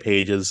winning on my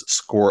page's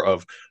score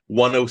of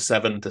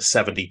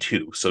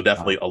 107-72. So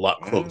definitely a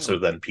lot closer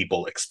than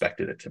people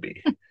expected it to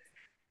be.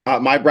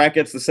 My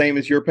bracket's the same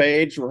as your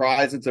page,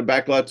 Horizons and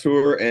Backlot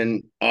Tour,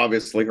 and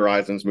obviously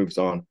Horizons moves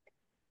on.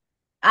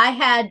 I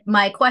had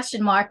my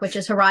question mark, which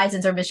is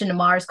Horizons or Mission to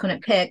Mars,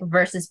 couldn't pick,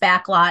 versus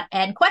Backlot,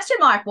 and question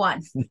mark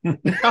won.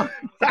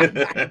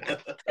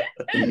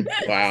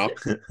 Wow.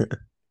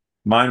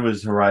 Mine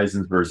was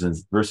Horizons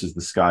versus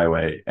the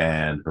Skyway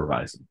and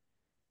Horizon.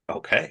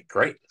 Okay,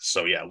 great.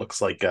 So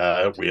looks like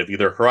we have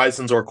either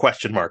Horizons or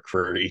question mark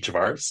for each of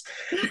ours.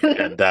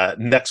 And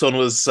next one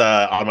was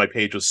on my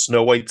page was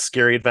Snow White's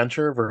Scary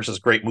Adventure versus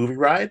Great Movie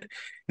Ride.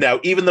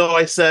 Now, even though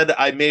I said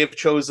I may have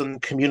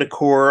chosen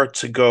Communicore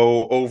to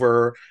go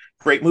over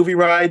Great Movie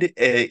Ride.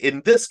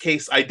 In this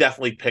case, I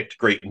definitely picked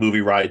Great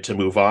Movie Ride to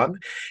move on.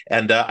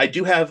 And I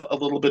do have a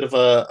little bit of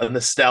a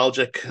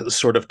nostalgic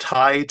sort of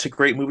tie to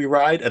Great Movie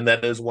Ride. And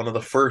that is one of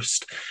the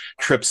first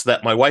trips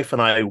that my wife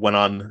and I went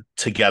on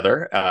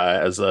together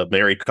as a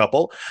married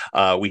couple.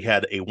 We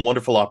had a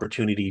wonderful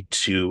opportunity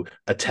to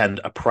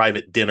attend a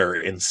private dinner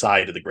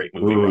inside of the Great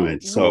Movie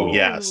Ride. So,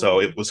 so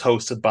it was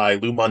hosted by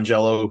Lou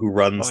Mongello, who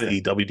runs the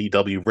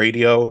WDW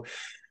radio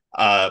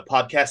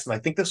podcast, and I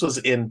think this was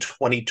in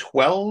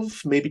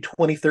 2012, maybe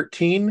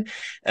 2013.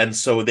 And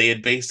so they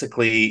had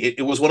basically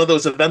it was one of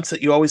those events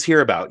that you always hear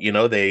about. You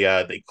know,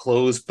 they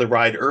closed the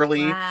ride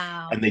early,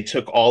 and they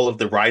took all of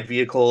the ride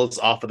vehicles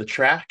off of the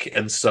track.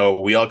 And so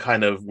we all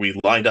we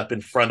lined up in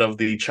front of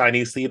the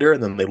Chinese theater,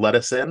 and then they let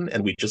us in,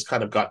 and we just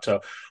kind of got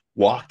to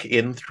walk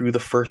in through the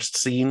first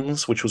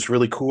scenes, which was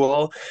really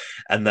cool.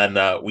 And then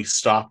we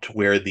stopped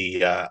where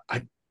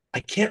I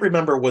can't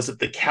remember, was it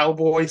the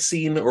cowboy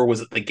scene or was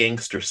it the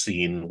gangster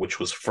scene, which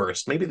was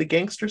first? Maybe the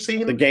gangster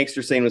scene? The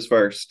gangster scene was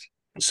first.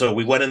 So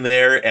we went in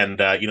there, and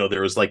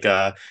there was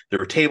there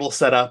were tables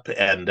set up,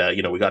 and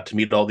we got to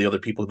meet all the other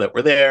people that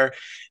were there,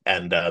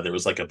 and there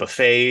was like a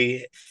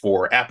buffet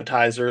for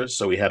appetizers.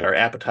 So we had our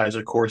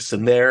appetizer course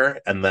in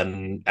there, and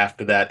then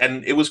after that,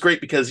 and it was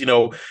great because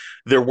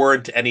there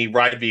weren't any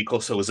ride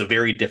vehicles, so it was a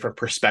very different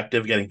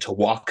perspective getting to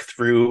walk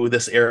through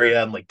this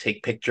area and like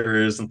take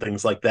pictures and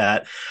things like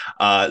that.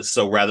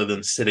 So rather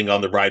than sitting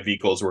on the ride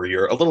vehicles where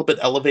you're a little bit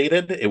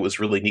elevated, it was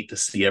really neat to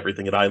see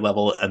everything at eye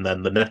level. And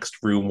then the next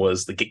room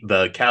was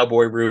the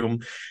cowboy room,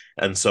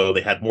 and so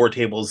they had more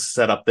tables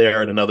set up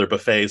there and another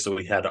buffet. So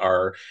we had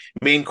our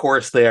main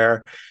course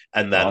there,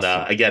 and then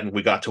again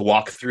we got to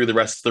walk through the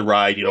rest of the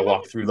ride,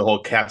 walk through the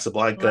whole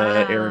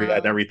Casablanca area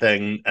and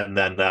everything. And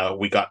then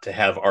we got to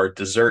have our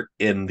dessert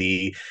in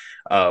the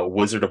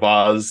Wizard of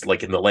Oz,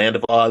 like in the Land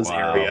of Oz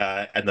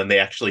area. And then they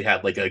actually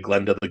had like a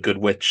Glenda the Good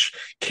Witch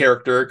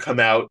character come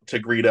out to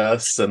greet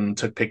us and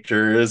took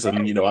pictures.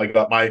 And I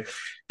got my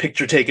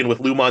picture taken with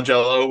Lou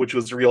Mongello, which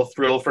was a real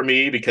thrill for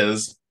me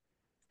because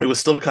it was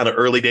still kind of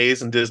early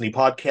days in Disney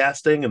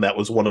podcasting, and that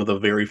was one of the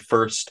very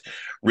first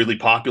really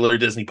popular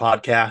Disney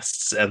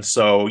podcasts. And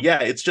so,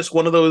 it's just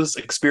one of those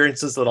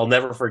experiences that I'll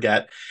never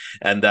forget.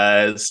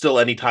 And still,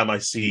 anytime I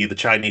see the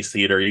Chinese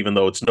theater, even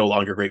though it's no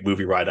longer Great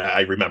Movie Ride,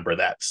 I remember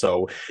that.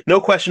 So no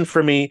question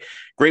for me,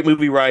 Great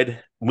Movie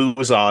Ride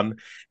moves on.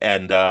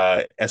 And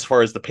as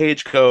far as the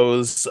page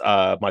goes,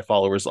 my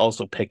followers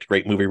also picked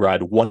Great Movie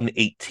Ride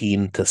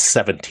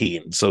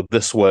 118-17. So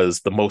this was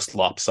the most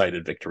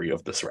lopsided victory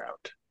of this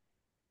round.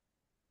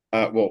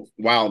 Well,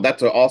 wow,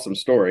 that's an awesome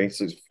story.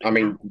 So, I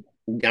mean,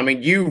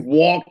 you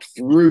walked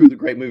through the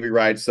Great Movie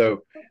Ride,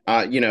 so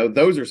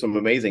those are some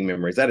amazing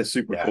memories. That is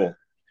super cool.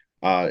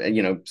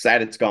 And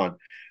sad it's gone.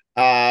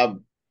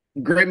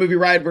 Great Movie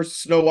Ride versus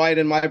Snow White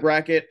in my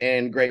bracket,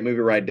 and Great Movie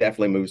Ride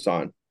definitely moves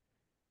on.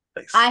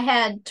 Thanks. I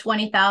had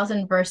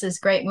 20,000 versus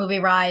Great Movie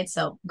Ride,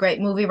 so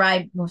Great Movie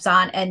Ride moves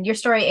on. And your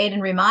story,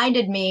 Aiden,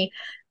 reminded me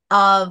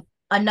of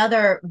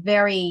another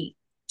very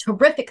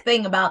terrific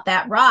thing about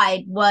that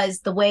ride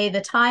was the way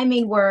the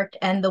timing worked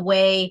and the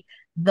way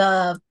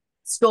the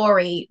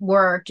story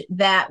worked,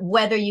 that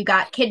whether you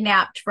got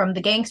kidnapped from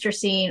the gangster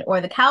scene or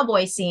the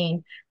cowboy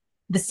scene,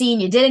 the scene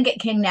you didn't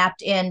get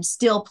kidnapped in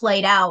still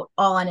played out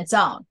all on its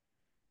own.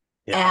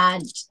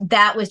 And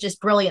that was just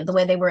brilliant, the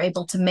way they were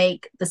able to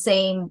make the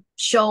same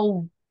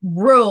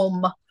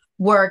showroom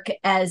work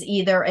as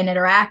either an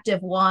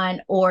interactive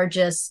one or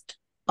just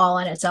all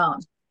on its own.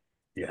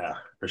 Yeah,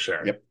 for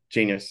sure. Yep,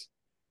 genius.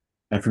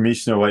 And for me,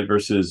 Snow White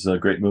versus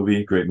Great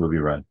Movie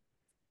Ride.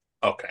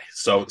 Okay,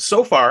 so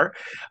far,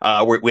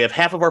 we have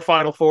half of our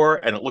final four,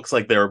 and it looks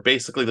like they're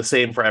basically the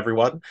same for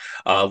everyone.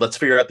 Let's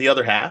figure out the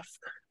other half.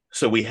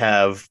 So we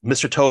have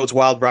Mr. Toad's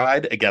Wild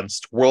Ride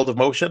against World of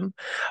Motion.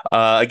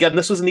 Again,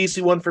 this was an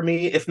easy one for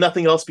me, if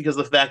nothing else, because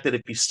of the fact that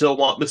if you still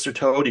want Mr.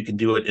 Toad, you can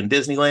do it in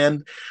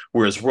Disneyland,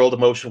 whereas World of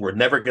Motion, we're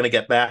never going to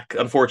get back,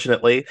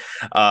 unfortunately.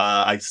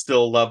 I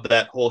still love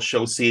that whole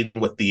show scene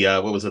with the,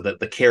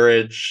 the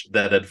carriage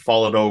that had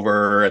fallen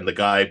over and the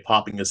guy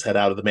popping his head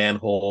out of the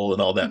manhole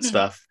and all that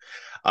stuff.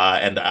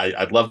 And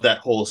I love that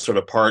whole sort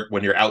of part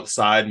when you're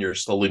outside and you're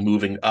slowly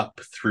moving up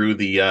through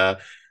the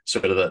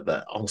sort of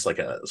the almost like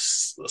a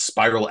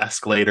spiral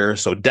escalator.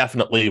 So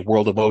definitely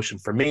World of Motion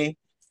for me.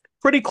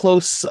 Pretty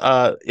close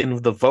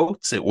in the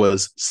votes. It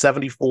was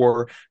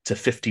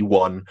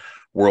 74-51.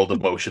 World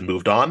of Motion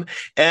moved on.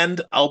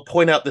 And I'll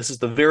point out this is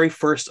the very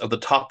first of the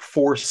top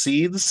four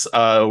seeds.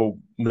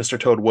 Mr.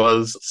 Toad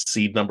was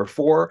seed number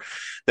 4.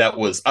 That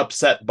was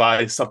upset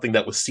by something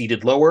that was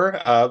seeded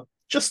lower.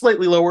 Just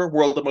slightly lower.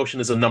 World of Motion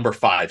is a number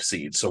 5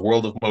 seed. So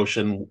World of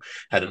Motion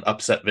had an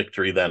upset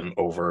victory then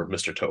over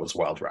Mr. Toad's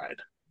Wild Ride.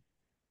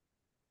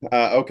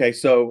 Okay,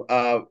 so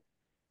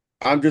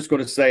I'm just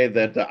going to say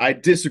that I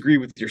disagree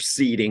with your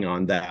seeding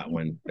on that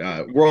one.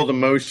 World of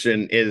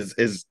Motion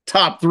is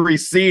top 3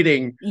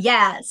 seeding.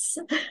 Yes.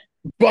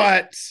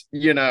 But,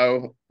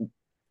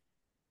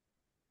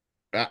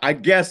 I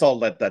guess I'll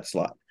let that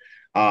slide.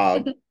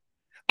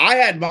 I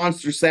had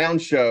Monster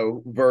Sound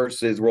Show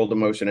versus World of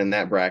Motion in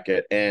that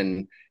bracket,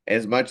 and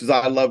as much as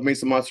I love me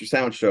some Monster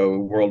Sound Show,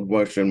 World of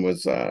Motion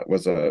was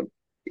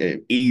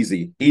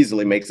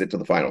easily makes it to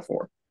the final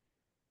four.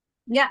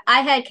 Yeah,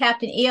 I had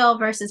Captain EO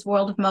versus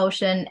World of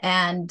Motion,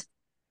 and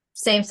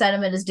same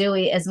sentiment as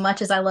Dewey. As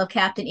much as I love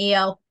Captain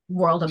EO,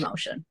 World of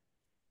Motion.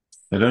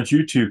 Now, don't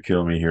you two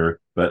kill me here,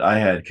 but I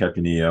had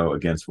Captain EO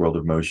against World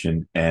of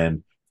Motion,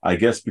 and I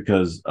guess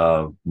because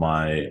of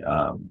my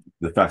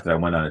the fact that I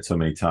went on it so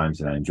many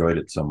times and I enjoyed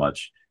it so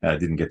much, and I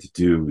didn't get to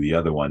do the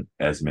other one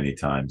as many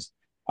times,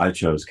 I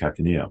chose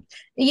Captain EO.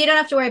 You don't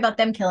have to worry about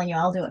them killing you.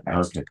 I'll do it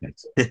first. Okay,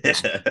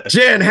 thanks.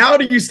 Jen, how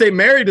do you stay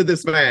married to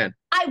this man?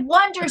 I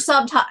wonder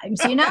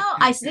sometimes, you know?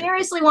 I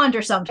seriously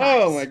wonder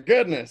sometimes. Oh, my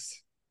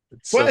goodness.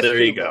 So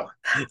there you go.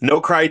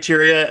 No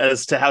criteria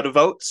as to how to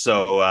vote.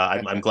 So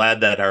I'm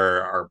glad that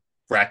our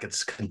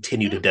brackets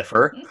continue to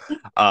differ.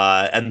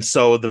 And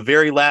so the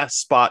very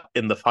last spot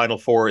in the final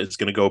four is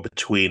going to go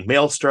between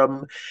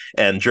Maelstrom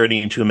and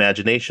Journey into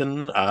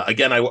Imagination.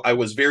 Again, I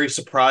was very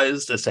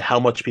surprised as to how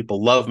much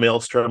people love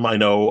Maelstrom. I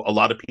know a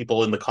lot of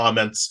people in the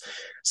comments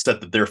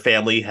said that their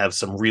family have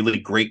some really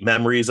great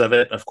memories of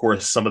it. Of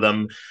course, some of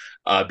them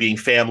being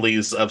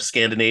families of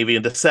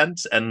Scandinavian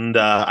descent. And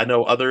I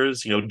know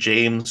others,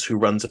 James, who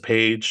runs a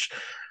page,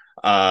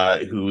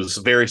 who's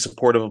very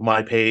supportive of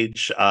my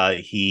page.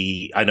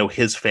 I know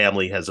his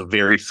family has a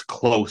very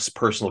close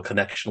personal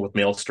connection with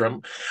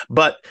Maelstrom,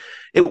 but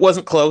it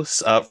wasn't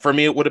close. For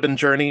me, it would have been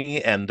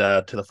Journey, and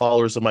to the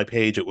followers of my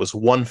page, it was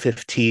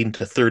 115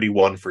 to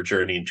 31 for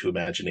Journey into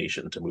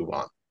Imagination to move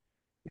on.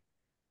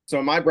 So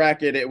in my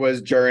bracket, it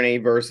was Journey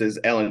versus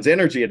Ellen's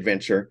Energy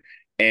Adventure,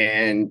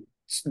 and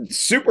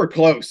super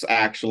close,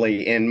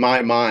 actually, in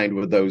my mind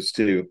with those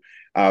two.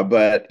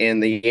 But in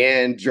the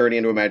end, Journey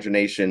into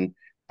Imagination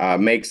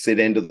makes it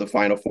into the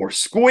final four,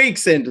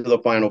 squeaks into the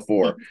final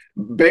four,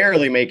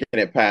 barely making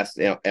it past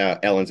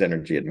Ellen's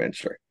Energy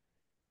Adventure.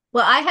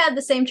 Well, I had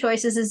the same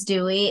choices as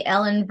Dewey,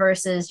 Ellen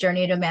versus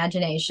Journey to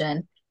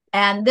Imagination.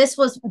 And this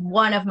was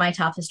one of my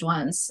toughest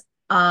ones.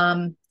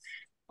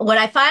 What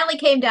I finally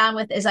came down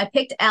with is I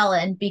picked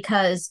Ellen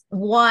because,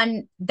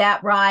 one,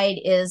 that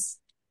ride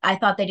I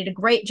thought they did a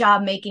great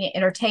job making it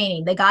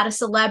entertaining. They got a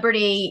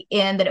celebrity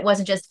in that it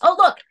wasn't just, oh,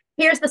 look,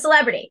 here's the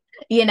celebrity.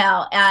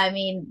 I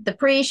mean, the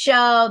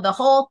pre-show, the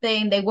whole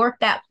thing, they worked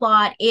that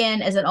plot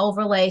in as an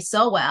overlay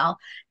so well.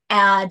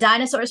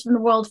 Dinosaurs from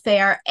the World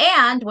Fair,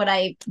 and what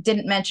I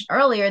didn't mention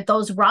earlier,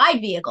 those ride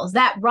vehicles.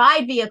 That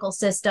ride vehicle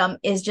system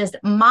is just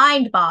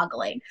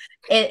mind-boggling.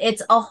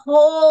 It's a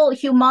whole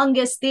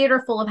humongous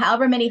theater full of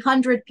however many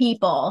hundred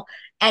people,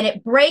 and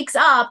it breaks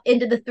up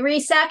into the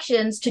three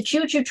sections to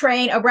choo-choo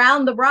train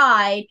around the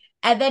ride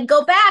and then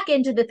go back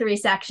into the three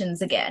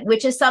sections again,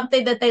 which is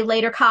something that they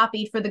later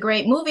copied for the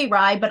Great Movie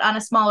Ride, but on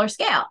a smaller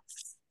scale.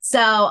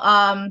 So,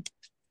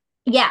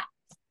 yeah,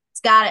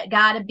 it's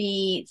gotta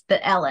be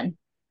the Ellen.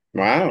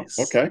 Wow. Nice.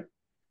 Okay.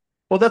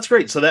 Well, that's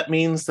great. So that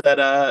means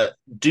that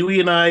Dewey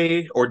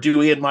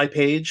and my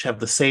page have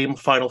the same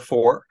final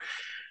four,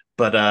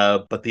 but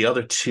the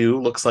other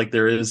two looks like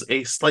there is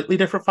a slightly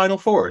different final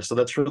four. So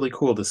that's really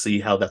cool to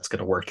see how that's going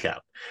to work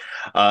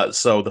out.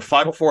 So the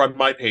final four on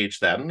my page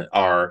then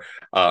are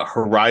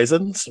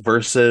Horizons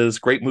versus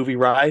Great Movie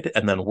Ride,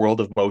 and then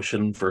World of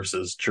Motion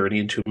versus Journey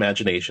into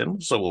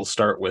Imagination. So we'll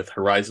start with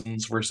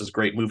Horizons versus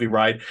Great Movie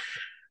Ride.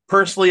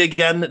 Personally,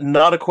 again,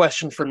 not a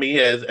question for me.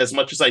 As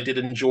much as I did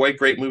enjoy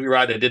Great Movie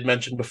Ride, I did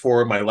mention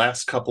before my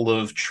last couple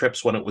of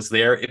trips when it was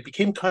there, it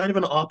became kind of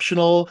an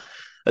optional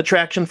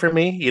attraction for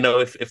me.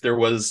 If there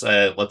was,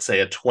 let's say,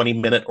 a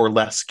 20-minute or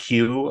less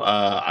queue,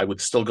 I would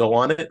still go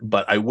on it,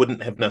 but I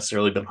wouldn't have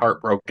necessarily been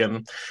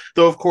heartbroken.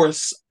 Though, of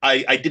course,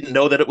 I didn't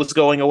know that it was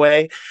going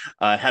away.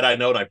 Had I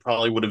known, I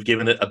probably would have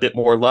given it a bit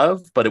more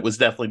love, but it was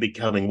definitely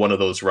becoming one of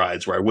those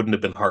rides where I wouldn't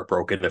have been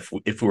heartbroken if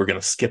we were going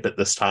to skip it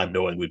this time,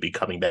 knowing we'd be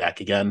coming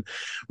back again.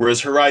 Whereas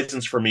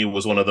Horizons for me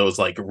was one of those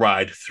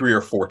ride 3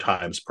 or 4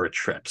 times per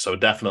trip. So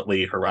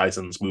definitely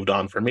Horizons moved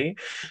on for me.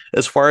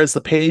 As far as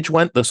the page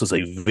went, this was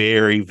a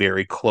very,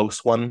 very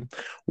close one.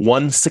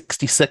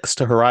 166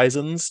 to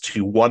Horizons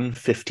to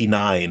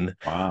 159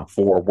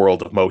 for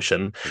World of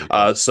Motion.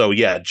 So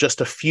yeah,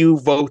 just a few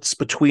votes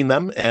between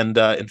them. And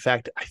in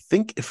fact, I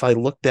think if I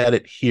looked at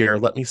it here,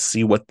 let me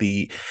see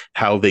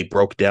how they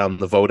broke down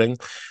the voting.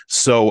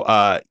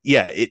 So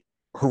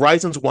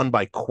Horizons won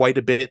by quite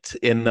a bit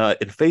in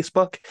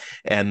Facebook,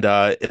 and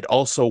it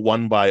also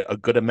won by a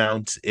good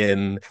amount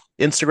in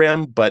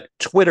Instagram, but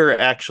Twitter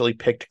actually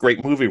picked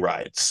Great Movie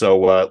Ride.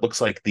 So it looks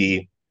like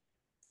the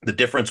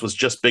difference was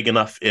just big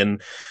enough in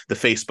the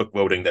Facebook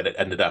voting that it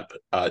ended up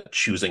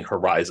choosing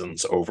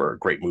Horizons over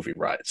Great Movie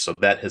Ride. So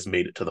that has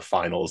made it to the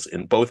finals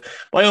in both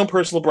my own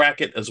personal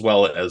bracket as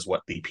well as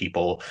what the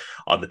people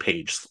on the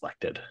page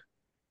selected.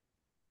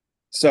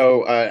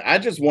 So I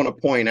just want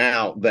to point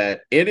out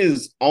that it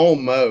is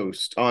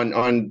almost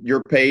on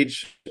your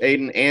page,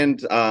 Aiden,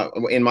 and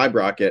in my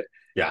bracket.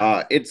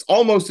 Yeah, it's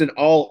almost an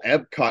all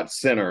Epcot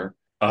Center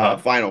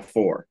Final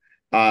Four.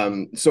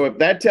 So if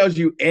that tells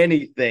you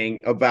anything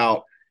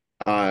about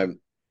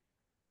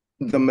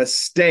the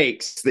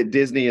mistakes that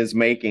Disney is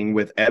making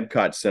with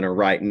Epcot Center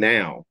right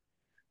now,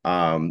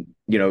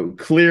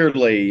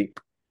 clearly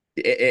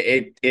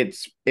it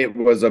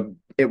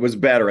was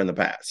better in the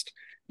past.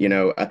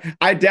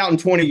 I doubt in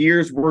 20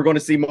 years we're going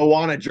to see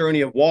Moana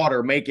Journey of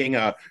Water making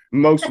a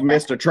most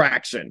missed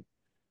attraction.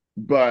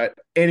 But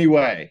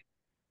anyway,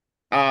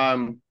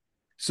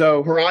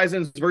 so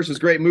Horizons versus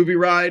Great Movie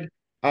Ride.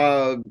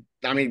 Come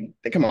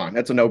on,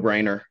 that's a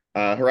no-brainer.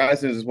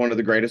 Horizons is one of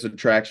the greatest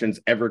attractions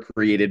ever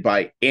created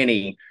by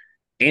any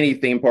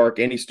theme park,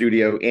 any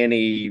studio,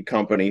 any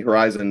company.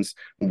 Horizons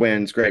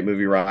wins Great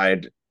Movie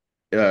Ride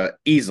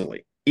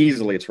easily.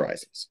 It's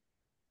Horizons.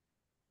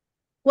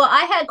 Well,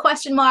 I had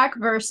question mark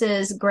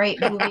versus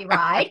Great Movie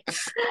Ride.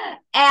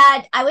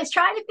 And I was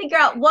trying to figure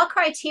out what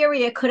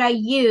criteria could I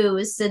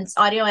use, since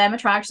audio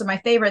animatronics are my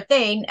favorite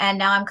thing. And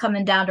now I'm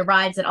coming down to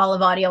rides that all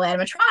have audio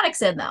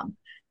animatronics in them.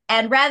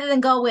 And rather than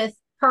go with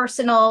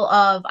personal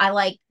of I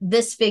like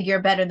this figure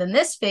better than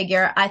this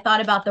figure, I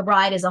thought about the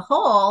ride as a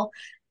whole.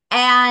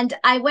 And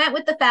I went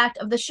with the fact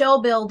of the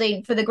show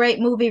building for the Great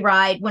Movie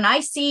Ride. When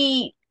I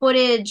see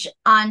footage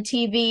on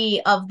TV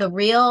of the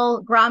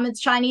real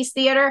Grauman's Chinese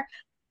Theater,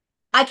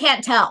 I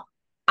can't tell.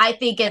 I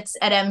think it's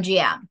at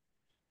MGM.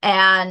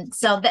 And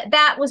so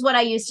that was what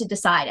I used to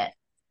decide it.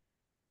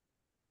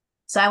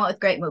 So I went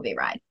with Great Movie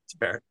Ride. It's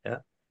fair, yeah.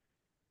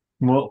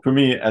 Well, for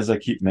me, as I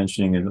keep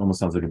mentioning, it almost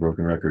sounds like a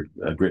broken record.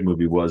 Great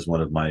Movie was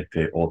one of my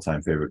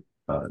all-time favorite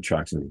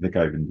attractions. I think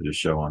I even did a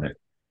show on it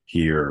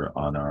here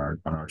on our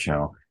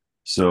channel.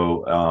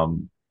 So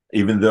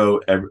even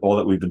though all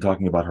that we've been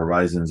talking about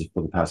Horizons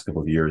for the past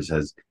couple of years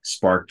has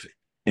sparked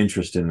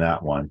interest in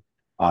that one,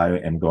 I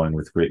am going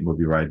with Great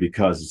Movie Ride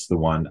because it's the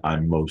one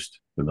I'm most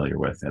familiar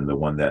with and the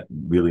one that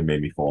really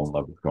made me fall in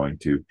love with going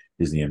to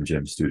Disney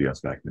MGM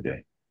Studios back in the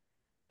day.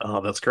 Oh,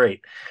 that's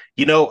great.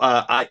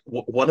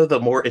 One of the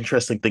more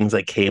interesting things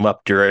that came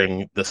up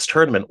during this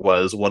tournament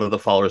was one of the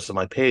followers of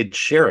my page,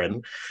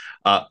 Sharon,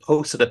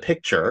 posted a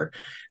picture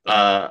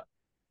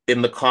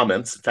in the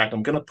comments. In fact,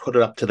 I'm going to put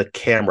it up to the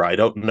camera. I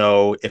don't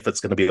know if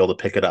it's going to be able to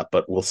pick it up,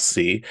 but we'll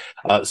see.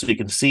 So you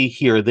can see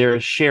here,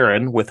 there's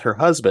Sharon with her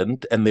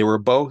husband, and they were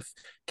both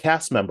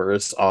cast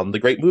members on the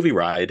Great Movie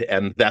Ride,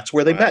 and that's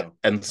where they met.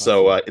 And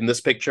so in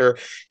this picture,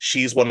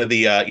 she's one of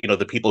the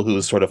the people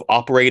who's sort of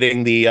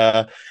operating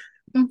the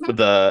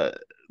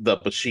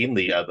machine,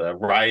 the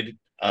ride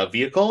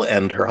vehicle,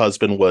 and her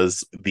husband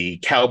was the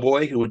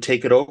cowboy who would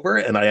take it over.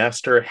 And I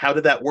asked her, how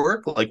did that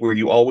work? Like, were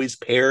you always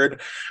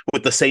paired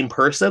with the same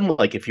person?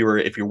 Like, if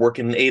you're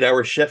working an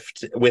 8-hour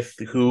shift with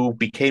who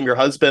became your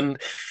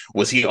husband,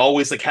 was he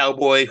always the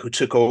cowboy who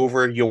took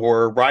over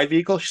your ride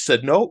vehicle? She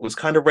said, no, it was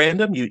kind of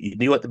random. You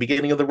knew at the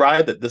beginning of the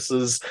ride that this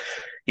is,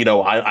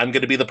 I'm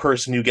going to be the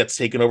person who gets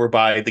taken over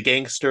by the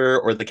gangster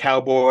or the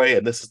cowboy,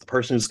 and this is the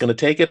person who's going to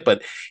take it.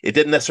 But it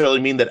didn't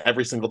necessarily mean that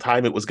every single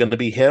time it was going to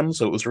be him.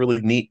 So it was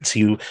really neat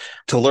to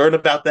learn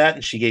about that.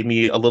 And she gave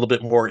me a little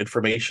bit more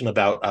information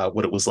about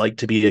what it was like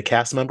to be a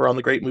cast member on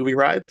the Great Movie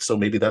Ride. So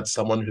maybe that's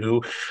someone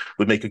who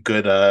would make a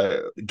good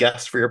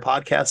guest for your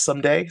podcast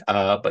someday.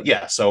 But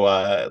yeah, so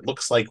it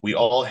looks like we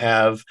all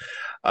have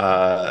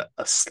a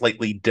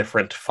slightly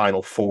different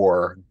Final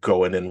Four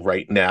going in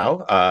right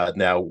now.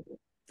 Now,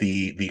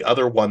 the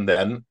other one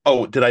then,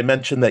 did I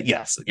mention that?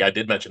 Yes, yeah, I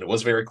did mention it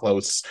was very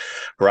close.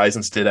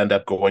 Horizons did end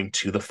up going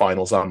to the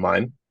finals on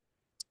mine.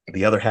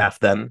 The other half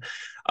then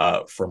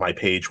for my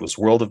page was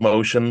World of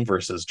Motion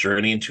versus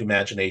Journey into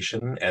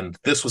Imagination, and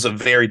this was a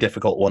very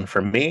difficult one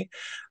for me.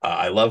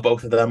 I love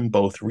both of them,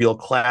 both real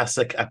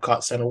classic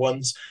Epcot Center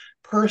ones.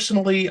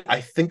 Personally,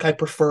 I think I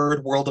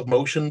preferred World of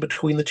Motion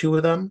between the two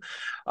of them,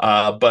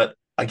 but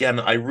again,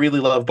 I really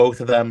love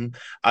both of them.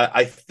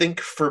 I think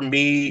for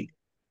me,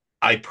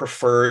 I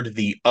preferred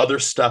the other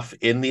stuff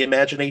in the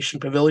Imagination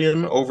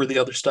Pavilion over the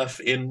other stuff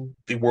in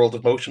the World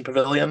of Motion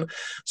Pavilion.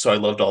 So I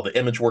loved all the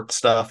image work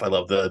stuff. I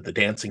love the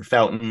dancing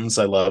fountains.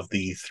 I love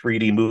the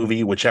 3D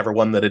movie, whichever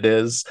one that it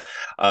is.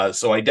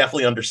 So I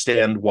definitely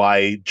understand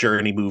why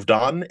Journey moved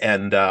on.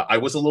 And I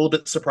was a little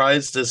bit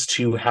surprised as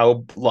to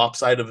how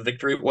lopsided of a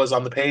victory it was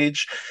on the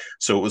page.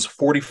 So it was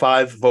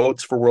 45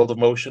 votes for World of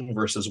Motion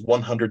versus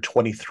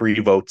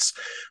 123 votes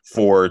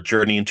for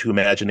Journey into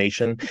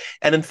Imagination.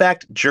 And in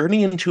fact,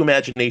 Journey into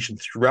Imagination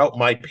throughout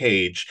my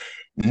page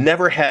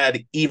never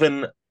had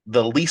even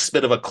the least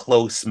bit of a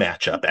close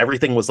matchup.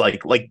 Everything was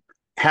like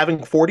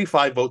having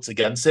 45 votes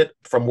against it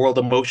from World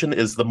of Motion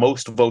is the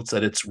most votes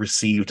that it's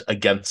received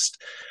against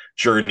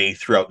Journey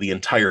throughout the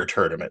entire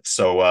tournament.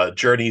 So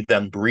Journey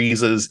then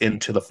breezes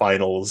into the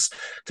finals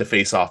to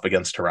face off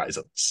against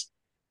Horizons.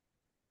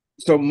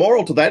 So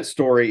moral to that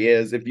story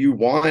is, if you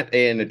want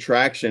an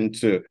attraction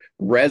to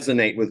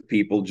resonate with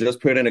people,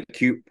 just put in a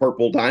cute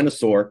purple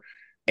dinosaur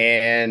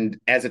and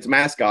as its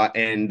mascot,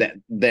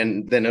 and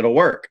then it'll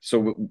work.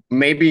 So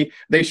maybe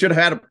they should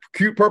have had a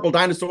cute purple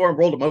dinosaur in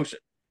World of Motion.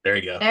 There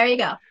you go. There you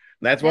go.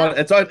 That's what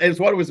it's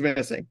what it was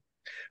missing.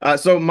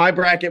 So my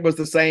bracket was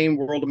the same: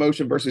 World of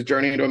Motion versus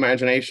Journey into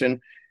Imagination.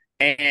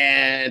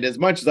 And as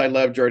much as I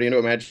love Journey into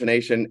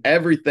Imagination,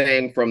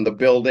 everything from the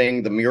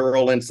building, the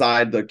mural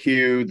inside the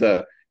queue,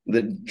 the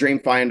the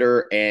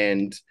Dreamfinder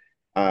and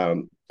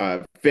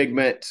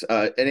Figment,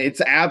 and it's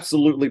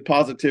absolutely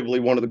positively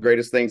one of the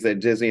greatest things that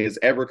Disney has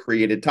ever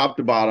created, top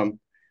to bottom.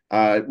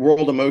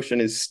 World of Motion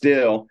is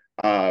still,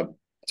 to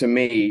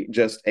me,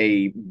 just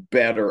a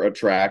better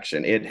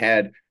attraction. It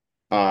had,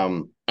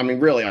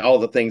 really all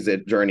the things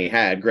that Journey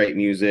had: great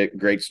music,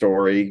 great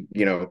story,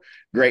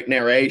 great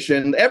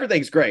narration,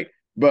 everything's great.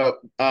 But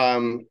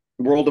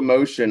World of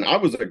Motion, I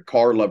was a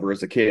car lover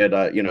as a kid.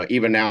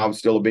 Even now I'm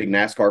still a big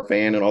NASCAR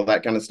fan and all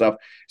that kind of stuff.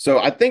 So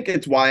I think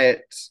it's why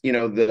it's,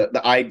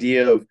 the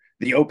idea of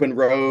the open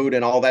road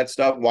and all that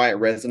stuff, why it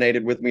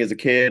resonated with me as a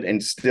kid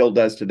and still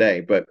does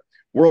today. But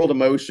World of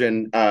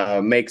Motion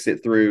makes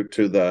it through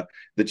to the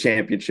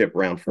championship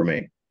round for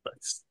me.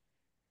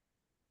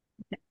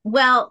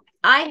 Well,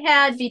 I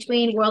had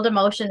between World of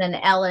Motion and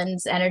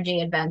Ellen's Energy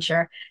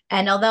Adventure.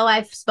 And although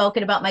I've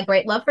spoken about my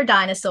great love for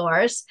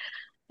dinosaurs,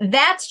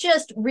 that's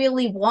just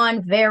really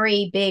one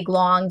very big,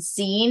 long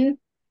scene,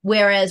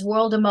 whereas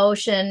World of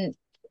Motion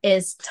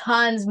is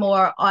tons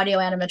more audio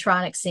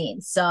animatronic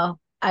scenes. So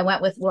I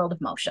went with World of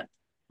Motion.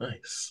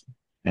 Nice.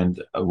 And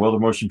World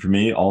of Motion for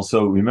me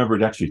also, remember,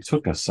 it actually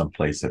took us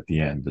someplace at the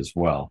end as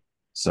well.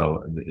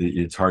 So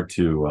it's hard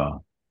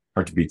to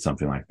beat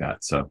something like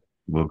that. So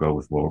we'll go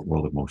with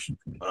World of Motion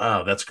for me.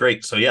 Wow, that's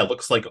great. So yeah,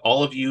 looks like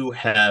all of you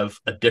have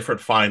a different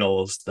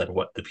finals than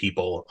what the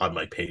people on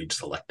my page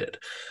selected.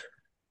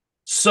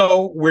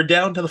 So we're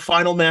down to the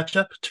final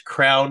matchup to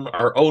crown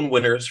our own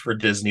winners for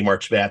Disney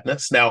March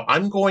Madness. Now,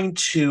 I'm going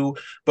to,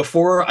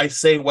 before I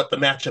say what the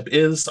matchup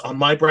is on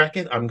my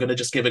bracket, I'm going to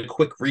just give a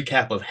quick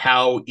recap of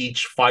how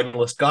each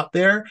finalist got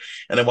there.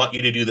 And I want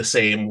you to do the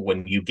same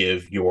when you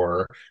give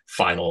your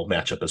final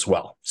matchup as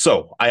well.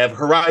 So I have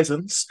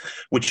Horizons,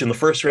 which in the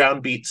first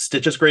round beat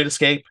Stitch's Great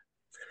Escape.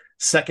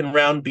 Second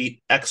round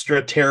beat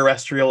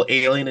Extraterrestrial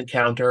Alien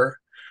Encounter.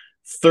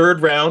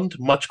 Third round,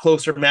 much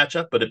closer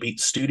matchup, but it beat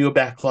Studio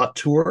Backlot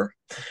Tour.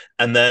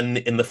 And then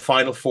in the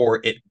final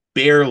four, it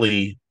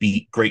barely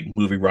beat Great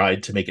Movie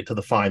Ride to make it to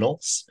the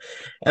finals.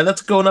 And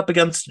that's going up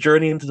against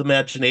Journey into the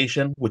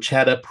Imagination, which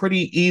had a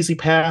pretty easy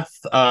path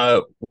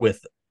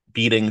with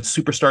beating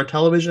Superstar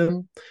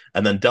Television,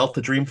 and then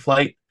Delta Dream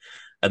Flight,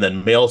 and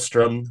then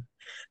Maelstrom,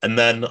 and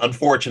then,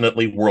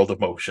 unfortunately, World of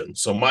Motion.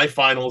 So my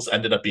finals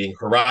ended up being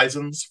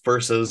Horizons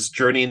versus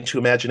Journey into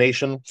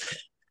Imagination.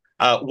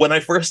 When I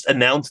first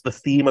announced the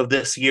theme of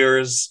this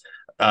year's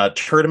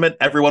tournament,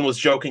 everyone was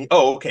joking,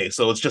 oh, okay,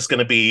 so it's just going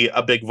to be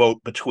a big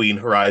vote between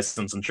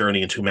Horizons and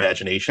Journey into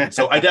Imagination.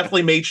 So I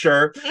definitely made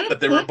sure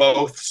that they were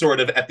both sort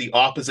of at the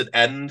opposite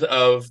end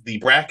of the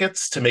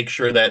brackets to make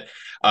sure that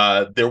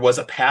there was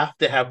a path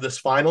to have this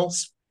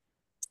finals.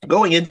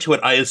 Going into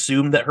it, I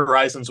assumed that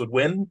Horizons would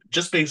win,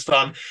 just based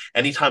on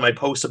anytime I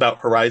post about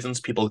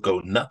Horizons, people go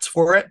nuts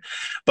for it.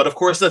 But of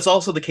course, that's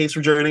also the case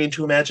for Journey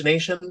into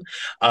Imagination.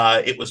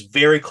 It was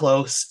very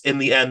close. In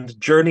the end,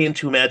 Journey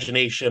into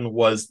Imagination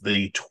was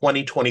the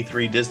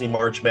 2023 Disney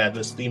March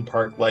Madness Theme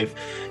Park Life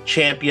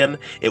champion.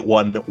 It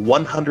won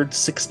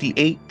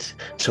 168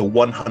 to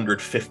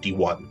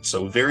 151.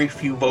 So very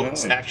few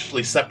votes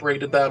actually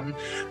separated them.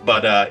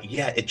 But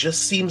yeah, it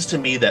just seems to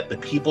me that the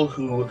people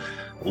who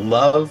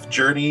love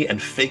Journey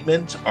and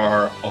Figment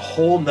are a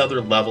whole nother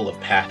level of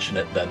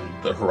passionate than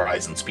the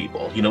Horizons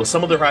people.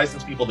 Some of the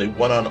Horizons people, they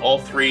won on all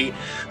three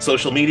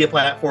social media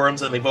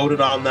platforms and they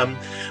voted on them,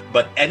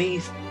 but any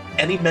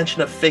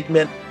mention of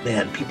Figment,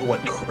 man, people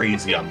went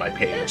crazy on my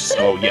page.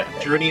 So yeah,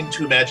 Journey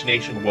into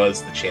Imagination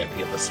was the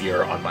champion this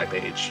year on my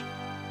page.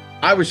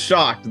 I was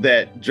shocked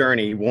that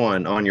Journey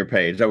won on your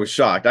page. I was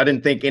shocked. I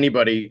didn't think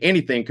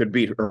anything could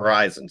beat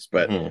Horizons,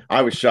 but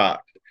I was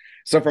shocked.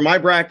 So for my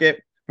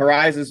bracket,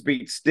 Horizons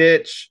beat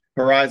Stitch,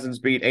 Horizons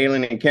beat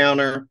Alien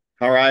Encounter,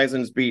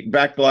 Horizons beat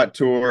Backlot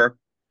Tour,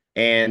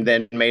 and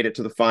then made it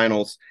to the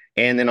finals.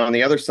 And then on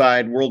the other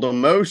side, World of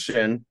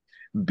Motion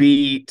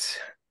beat,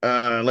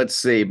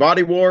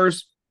 Body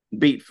Wars,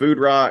 beat Food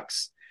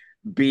Rocks,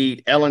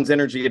 beat Ellen's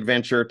Energy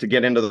Adventure to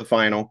get into the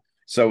final.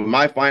 So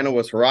my final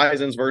was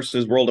Horizons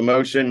versus World of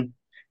Motion.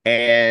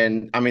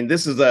 And I mean,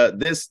 this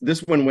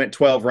one went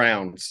 12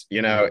 rounds,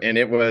 and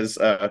it was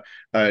a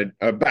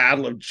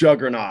battle of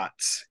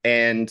juggernauts.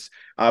 And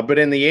but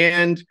in the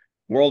end,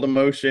 World of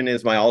Motion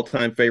is my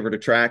all-time favorite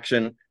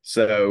attraction.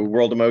 So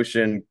World of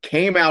Motion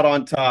came out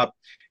on top.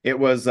 It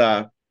was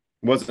a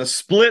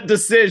split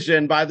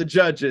decision by the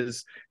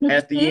judges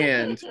at the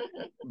end,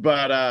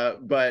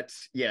 but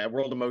yeah,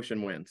 World of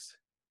Motion wins.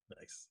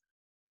 Nice.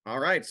 All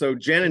right, so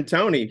Jen and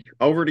Tony,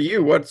 over to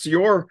you. What's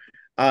your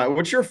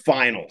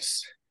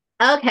finals?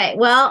 Okay,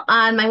 well,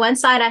 on my one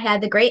side, I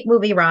had the Great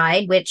Movie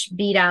Ride, which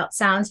beat out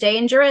Sounds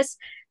Dangerous,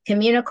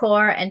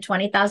 Communicore, and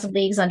 20,000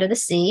 Leagues Under the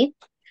Sea.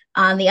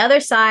 On the other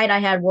side, I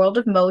had World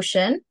of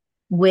Motion,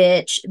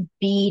 which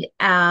beat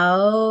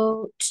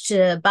out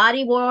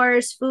Body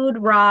Wars, Food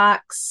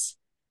Rocks,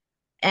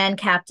 and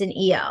Captain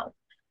EO.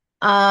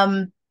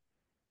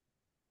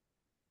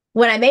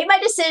 When I made my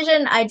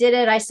decision, I did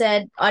it. I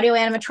said, audio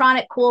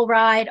animatronic, cool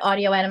ride,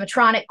 audio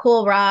animatronic,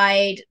 cool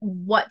ride.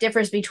 What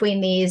differs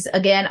between these?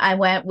 Again, I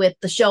went with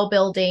the show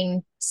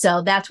building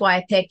So that's why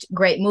I picked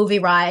Great Movie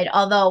Ride.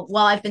 Although,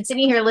 while I've been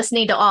sitting here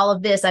listening to all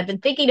of this, I've been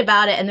thinking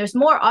about it, and there's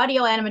more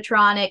audio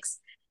animatronics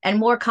and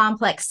more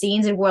complex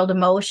scenes in World of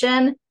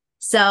Motion.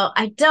 So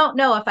I don't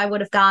know if I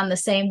would have gone the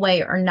same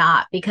way or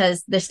not,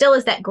 because there still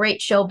is that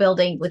great show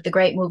building with the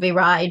Great Movie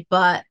Ride,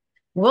 but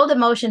World of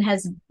Motion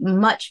has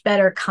much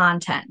better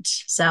content.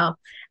 So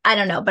I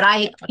don't know, but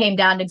I came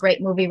down to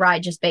Great Movie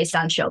Ride just based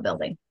on show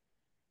building.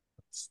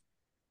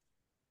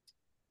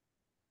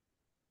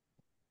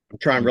 I'm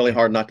trying really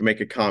hard not to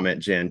make a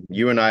comment, Jen.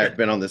 You and I have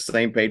been on the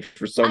same page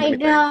for so many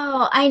things.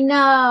 I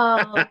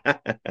know.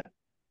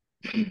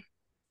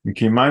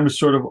 Okay, mine was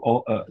sort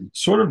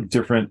of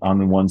different on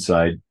the one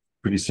side,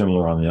 pretty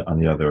similar on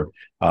the other.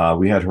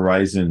 We had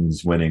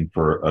Horizons winning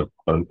for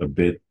a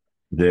bit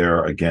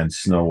there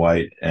against Snow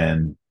White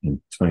and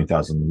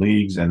 20,000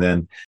 Leagues, and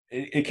then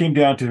it came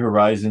down to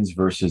Horizons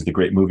versus the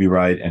Great Movie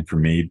Ride, and for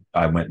me,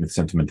 I went with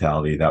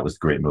Sentimentality. That was the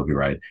Great Movie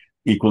Ride.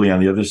 Equally on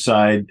the other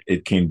side,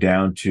 it came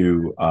down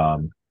to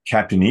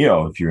Captain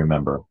EO, if you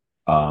remember.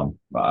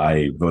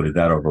 I voted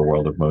that over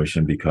World of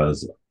Motion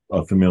because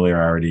of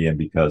familiarity and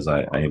because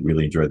I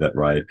really enjoyed that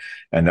ride.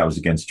 And that was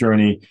against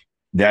Journey.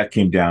 That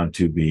came down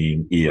to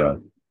being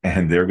EO.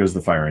 And there goes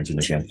the fire engine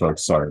again,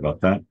 folks. Sorry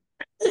about that.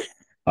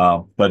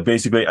 But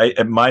basically,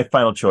 my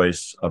final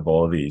choice of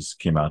all of these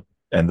came out,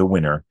 and the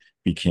winner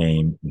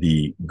became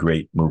the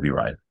Great Movie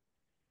Ride.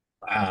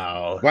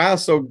 Wow.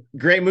 So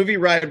Great Movie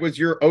Ride was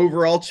your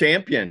overall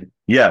champion.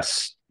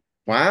 Yes.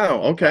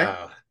 Wow. Okay.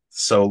 Wow.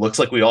 So looks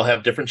like we all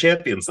have different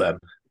champions then.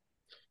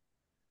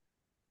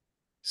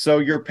 So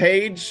your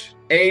page,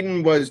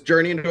 Aiden, was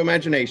Journey into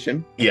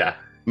Imagination. Yeah.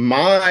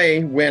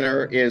 My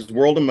winner is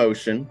World of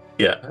Motion.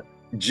 Yeah.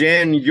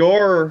 Jen,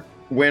 your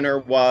winner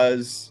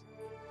was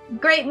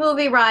Great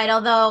Movie Ride,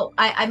 although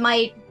I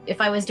might, if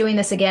I was doing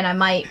this again, I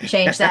might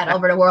change that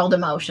over to World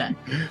of Motion.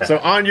 So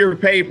on your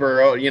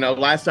paper,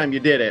 last time you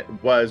did it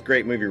was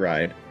Great Movie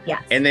Ride. Yeah.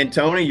 And then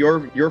Tony,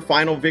 your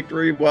final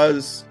victory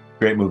was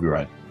Great Movie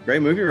Ride.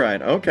 Great Movie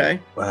Ride. Okay.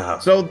 Wow.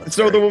 So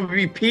there will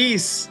be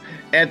peace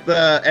at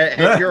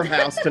your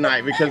house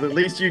tonight, because at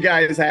least you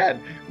guys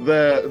had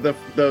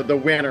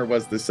the winner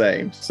was the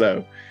same.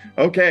 So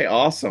okay,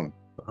 awesome.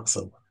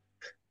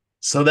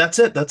 So that's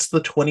it. That's the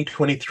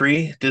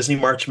 2023 Disney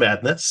March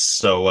Madness.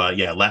 So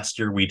last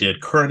year we did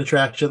current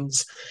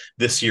attractions.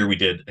 This year we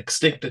did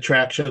extinct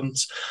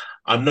attractions.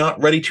 I'm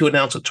not ready to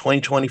announce what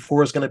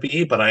 2024 is going to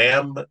be, but I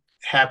am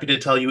happy to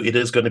tell you it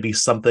is going to be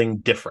something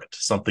different,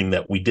 something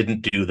that we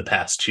didn't do the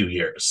past 2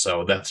 years.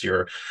 So that's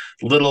your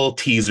little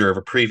teaser of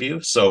a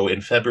preview. So in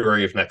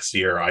February of next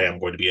year, I am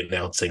going to be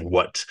announcing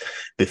what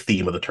the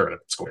theme of the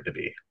tournament is going to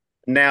be.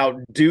 Now,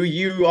 do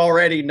you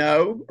already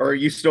know, or are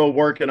you still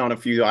working on a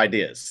few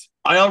ideas?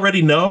 I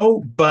already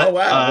know, but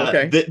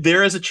okay.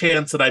 There is a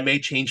chance that I may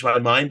change my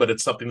mind, but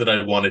it's something that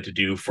I wanted to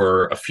do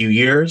for a few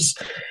years.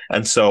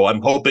 And so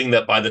I'm hoping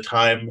that by the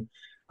time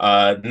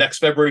next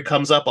February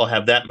comes up, I'll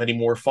have that many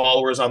more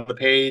followers on the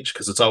page,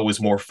 because it's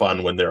always more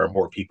fun when there are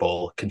more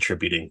people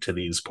contributing to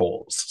these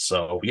polls.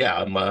 So yeah,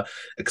 I'm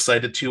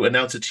excited to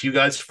announce it to you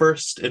guys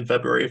first in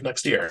February of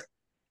next year.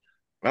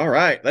 All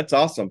right. That's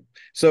awesome.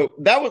 So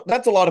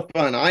that's a lot of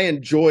fun. I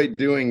enjoyed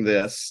doing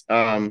this.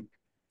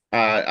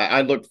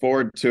 I look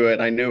forward to it.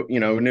 I knew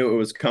it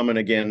was coming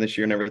again this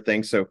year and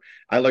everything. So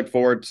I look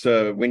forward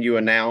to when you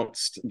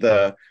announced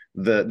the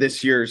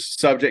this year's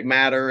subject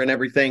matter and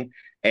everything.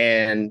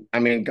 And I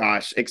mean,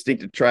 gosh,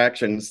 extinct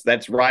attractions,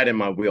 that's right in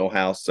my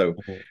wheelhouse. So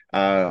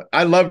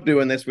I love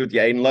doing this with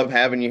you, Aiden. Love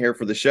having you here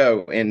for the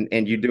show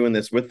and you doing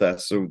this with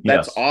us. So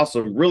that's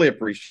awesome. Really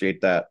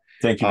appreciate that.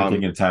 Thank you for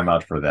taking the time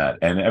out for that.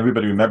 And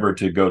everybody remember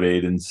to go to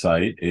Aiden's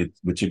site,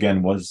 which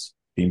again was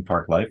Theme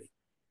Park Life.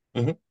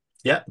 Mm-hmm.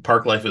 Yeah,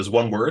 Park Life is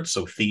one word,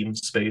 so theme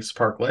space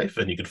Park Life,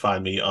 and you can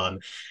find me on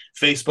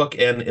Facebook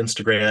and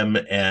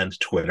Instagram and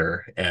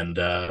Twitter. And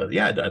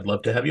I'd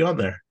love to have you on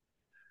there.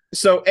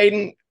 So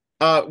Aiden,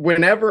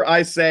 whenever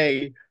I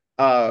say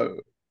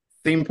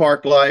Theme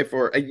Park Life,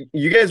 or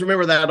you guys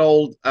remember that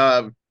old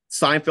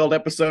Seinfeld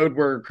episode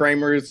where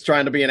Kramer is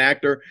trying to be an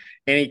actor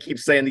and he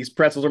keeps saying these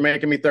pretzels are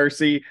making me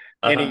thirsty,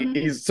 and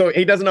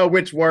he doesn't know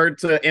which word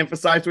to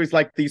emphasize, so he's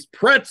like, these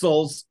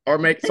pretzels are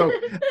making. So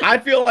I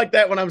feel like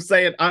that when I'm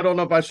saying, I don't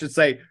know if I should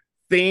say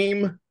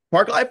Theme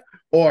Park Life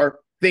or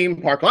Theme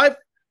Park Life.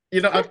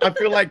 I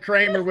feel like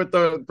Kramer with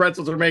the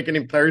pretzels are making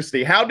him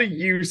thirsty. How do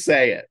you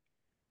say it?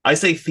 I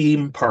say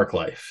Theme Park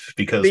Life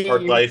because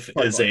Park Life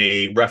is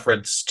a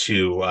reference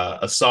to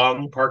a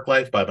song, Park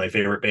Life, by my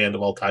favorite band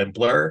of all time,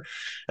 Blur.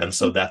 And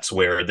so that's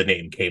where the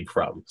name came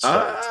from.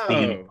 So it's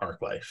Theme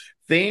Park Life.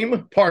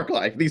 Theme Park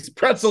Life. These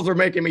pretzels are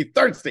making me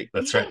thirsty.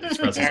 That's right. These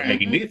pretzels are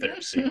making me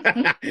thirsty.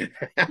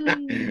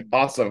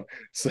 Awesome.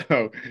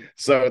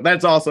 So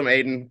that's awesome,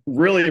 Aiden.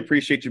 Really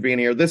appreciate you being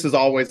here. This is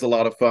always a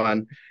lot of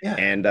fun. Yeah.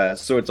 And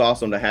so it's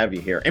awesome to have you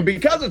here. And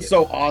because it's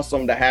so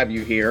awesome to have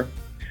you here,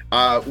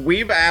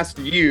 we've asked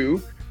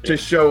you to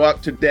show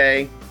up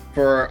today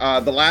for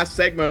the last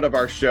segment of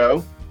our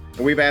show.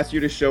 We've asked you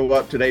to show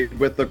up today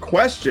with a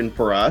question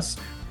for us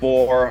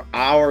for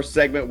our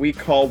segment we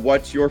call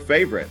What's Your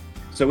Favorite?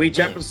 So each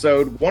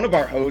episode, one of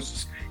our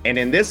hosts, and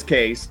in this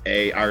case,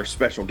 our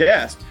special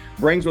guest,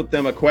 brings with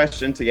them a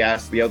question to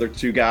ask the other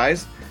two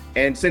guys.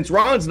 And since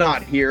Ron's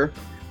not here,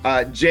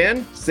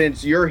 Jen,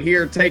 since you're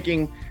here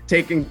taking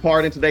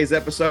part in today's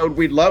episode,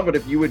 we'd love it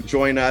if you would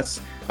join us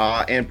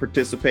and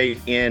participate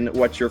in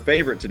what's your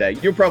favorite today.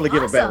 You'll probably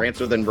give a better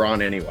answer than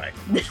Ron anyway.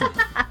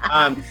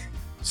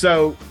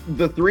 So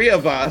the three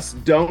of us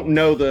don't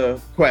know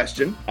the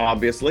question,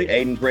 obviously.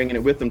 Aiden's bringing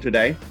it with him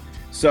today.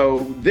 So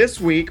this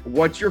week,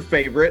 what's your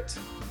favorite?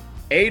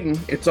 Aiden,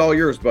 it's all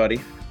yours,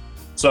 buddy.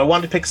 So I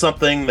wanted to pick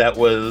something that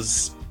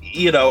was,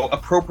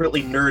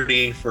 appropriately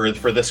nerdy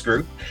for this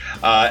group.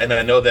 And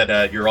I know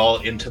that you're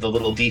all into the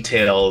little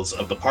details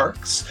of the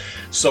parks.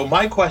 So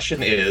my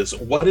question is,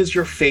 what is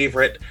your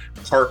favorite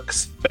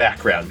parks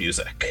background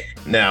music?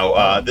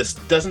 Now, this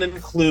doesn't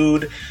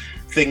include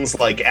things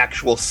like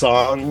actual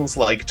songs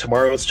like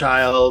Tomorrow's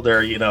Child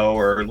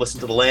or Listen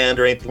to the Land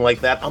or anything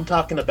like that. I'm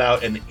talking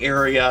about an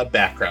area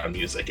background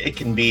music. It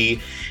can be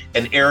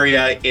an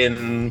area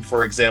in,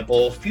 for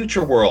example,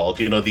 Future World.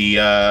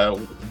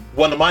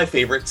 One of my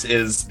favorites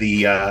is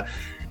the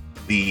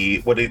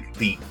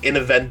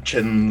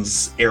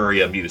Interventions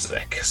area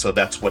music. So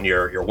that's when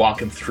you're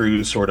walking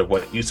through sort of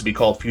what used to be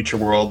called Future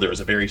World. There's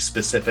a very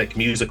specific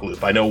music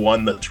loop. I know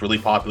one that's really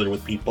popular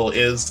with people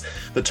is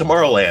the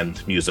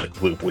Tomorrowland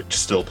music loop, which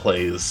still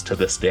plays to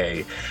this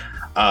day.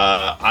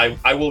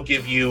 I will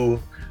give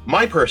you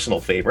my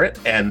personal favorite,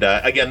 and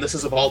again, this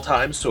is of all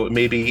time, so it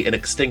may be an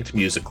extinct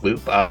music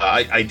loop.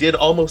 I did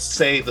almost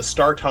say the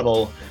Star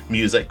Tunnel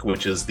music,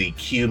 which is the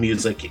cue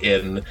music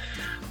in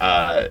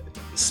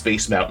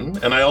Space Mountain,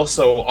 and I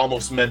also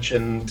almost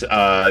mentioned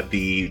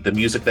the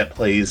music that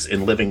plays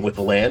in Living with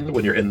the Land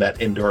when you're in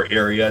that indoor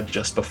area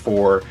just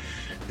before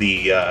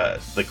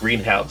the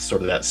greenhouse,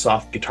 sort of that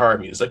soft guitar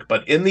music.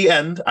 But in the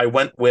end, I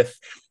went with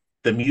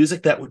the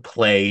music that would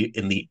play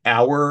in the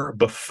hour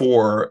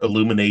before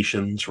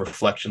Illumination's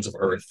Reflections of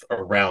Earth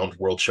around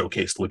World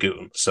Showcase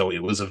Lagoon. So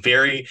it was a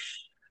very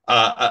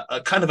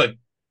a kind of a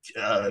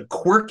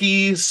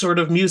quirky sort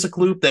of music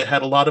loop that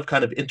had a lot of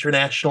kind of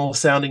international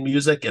sounding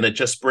music, and it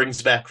just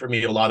brings back for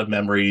me a lot of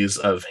memories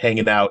of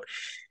hanging out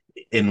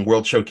in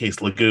World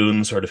Showcase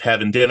Lagoon, sort of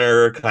having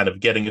dinner, kind of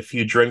getting a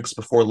few drinks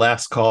before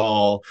last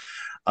call,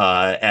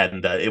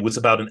 and it was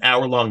about an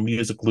hour-long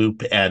music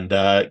loop.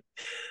 And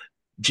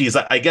geez,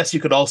 I guess you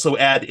could also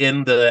add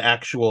in the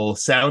actual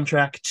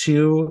soundtrack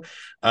to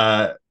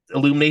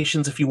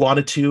Illuminations if you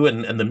wanted to,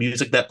 and the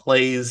music that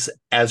plays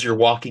as you're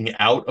walking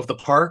out of the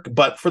park.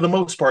 But for the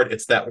most part,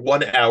 it's that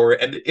 1 hour.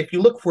 And if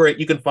you look for it,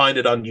 you can find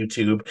it on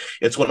YouTube.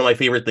 It's one of my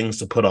favorite things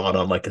to put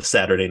on like a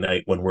Saturday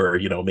night when we're,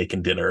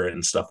 making dinner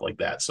and stuff like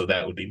that. So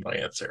that would be my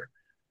answer.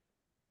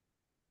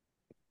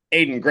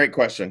 Aiden, great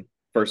question,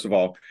 first of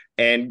all.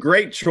 And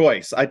great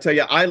choice. I tell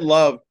you, I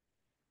love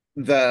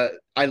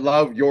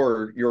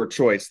your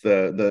choice.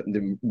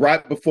 The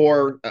right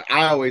before,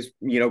 I always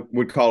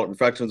would call it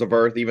Reflections of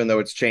Earth, even though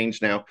it's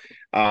changed now.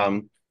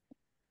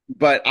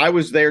 But I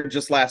was there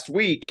just last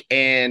week,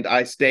 and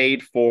I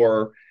stayed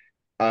for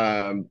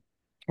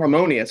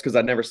Harmonious because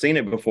I'd never seen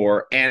it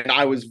before, and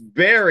I was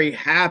very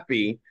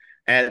happy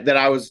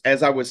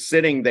as I was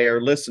sitting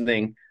there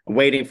listening,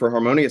 waiting for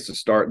Harmonious to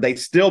start. They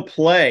still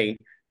play.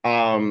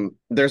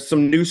 There's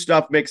some new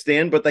stuff mixed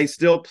in, but they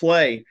still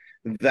play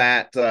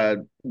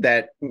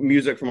that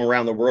music from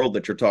around the world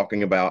that you're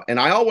talking about. And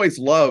I always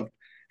loved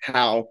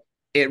how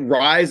it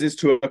rises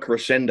to a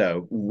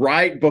crescendo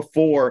right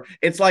before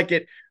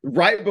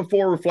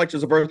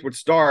Reflections of Earth would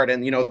start,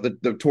 and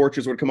the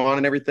torches would come on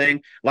and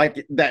everything.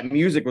 Like, that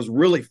music was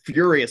really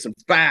furious and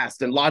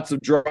fast and lots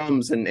of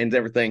drums and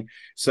everything.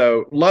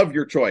 So love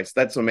your choice.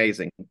 That's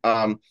amazing.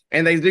 And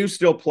they do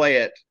still play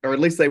it, or at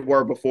least they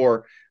were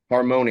before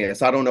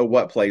Harmonious. I don't know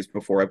what plays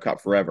before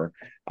Epcot Forever.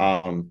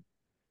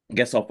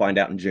 Guess I'll find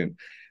out in June.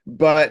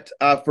 But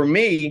for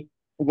me,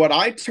 what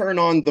I turn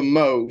on the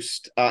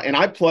most, and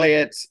I play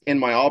it in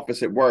my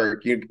office at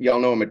work. Y'all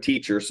know I'm a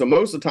teacher, so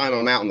most of the time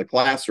I'm out in the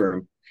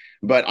classroom,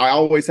 but I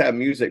always have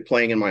music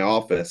playing in my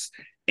office.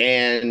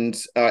 And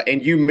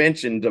you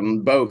mentioned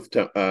them both,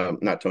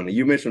 not Tony.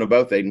 You mentioned them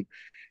both, Aiden.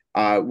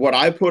 What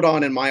I put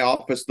on in my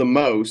office the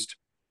most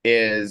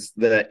is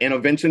the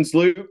Interventions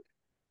loop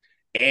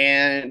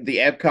and the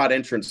Epcot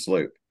entrance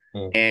loop.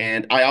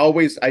 And I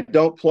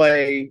don't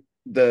play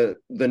the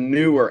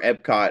newer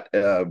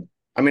Epcot.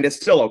 I mean, it's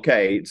still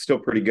okay. It's still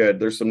pretty good.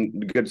 There's some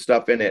good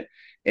stuff in it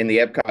in the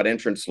Epcot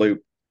entrance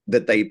loop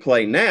that they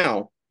play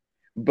now.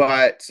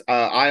 But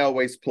I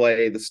always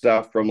play the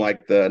stuff from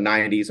like the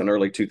 90s and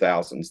early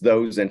 2000s,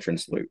 those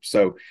entrance loops.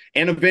 So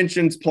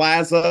Interventions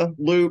Plaza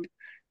loop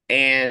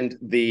and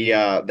the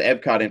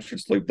Epcot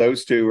entrance loop,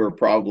 those two are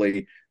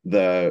probably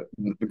the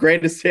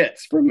greatest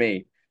hits for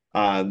me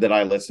that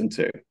I listen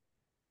to.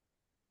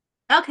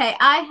 Okay,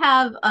 I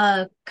have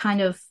a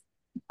kind of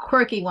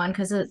quirky one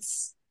because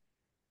it's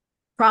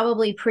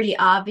probably pretty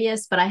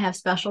obvious, but I have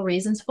special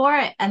reasons for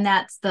it. And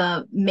that's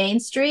the Main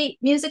Street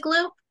music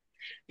loop,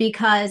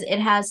 because it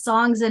has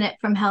songs in it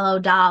from Hello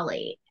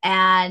Dolly.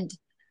 And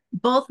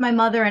both my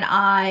mother and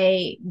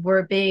I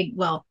were big,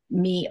 well,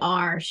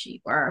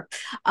 she were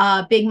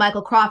big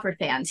Michael Crawford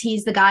fans.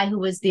 He's the guy who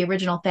was the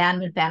original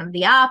fan in Phantom of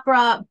the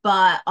Opera,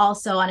 but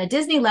also on a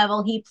Disney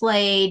level, he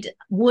played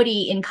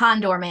Woody in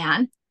Condor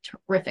Man.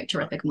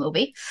 Terrific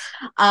movie.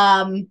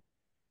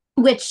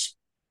 Which,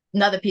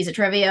 another piece of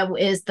trivia,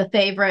 is the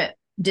favorite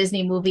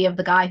Disney movie of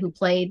the guy who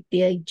played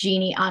the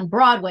genie on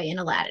Broadway in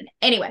Aladdin.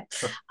 Anyway,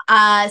 so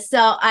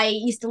I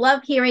used to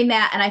love hearing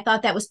that, and I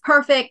thought that was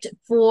perfect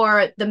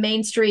for the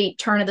Main Street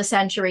turn of the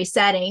century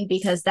setting,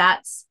 because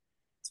that's,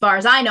 as far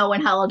as I know,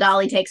 when Hello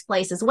Dolly takes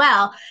place as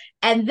well.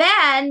 And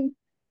then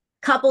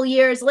a couple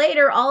years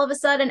later, all of a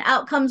sudden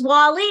out comes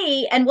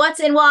Wall-E, and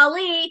what's in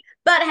Wall-E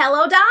but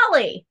Hello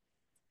Dolly?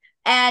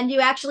 And you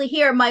actually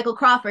hear Michael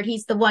Crawford.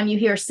 He's the one you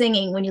hear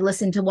singing when you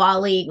listen to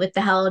Wall-E with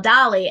the Hello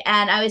Dolly.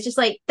 And I was just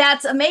like,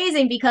 that's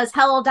amazing, because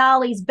Hello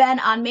Dolly's been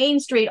on Main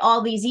Street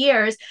all these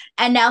years,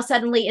 and now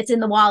suddenly it's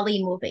in the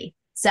Wall-E movie.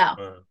 So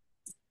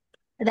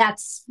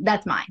that's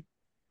mine.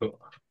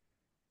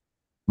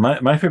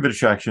 My favorite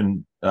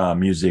attraction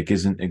music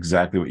isn't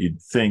exactly what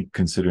you'd think,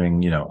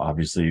 considering,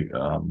 obviously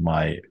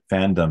my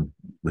fandom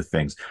with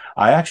things.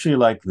 I actually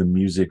like the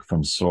music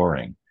from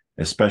Soaring,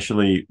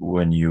 especially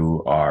when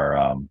you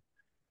are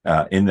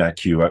in that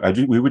queue.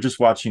 We were just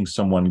watching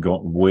someone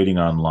waiting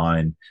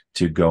online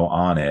to go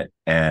on it,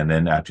 and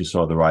then actually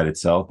saw the ride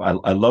itself.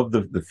 I love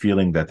the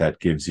feeling that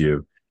gives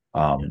you,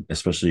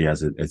 especially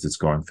as it's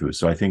going through.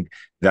 So I think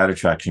that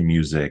attraction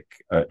music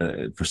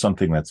for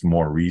something that's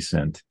more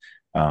recent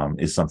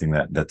is something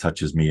that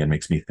touches me and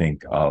makes me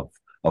think of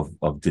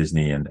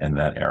Disney and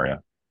that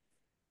area.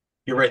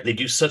 You're right. They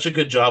do such a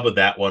good job with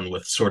that one,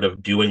 with sort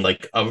of doing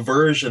like a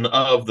version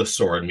of the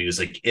Soarin'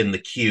 music in the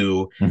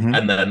queue,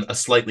 and then a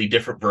slightly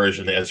different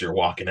version as you're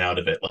walking out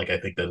of it. Like, I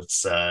think that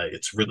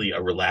it's really a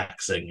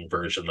relaxing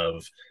version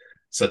of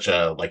such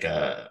a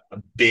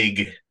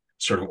big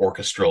sort of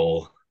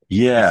orchestral.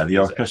 Yeah, the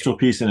orchestral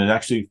piece, and it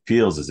actually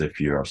feels as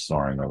if you are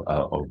soaring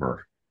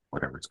over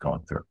whatever it's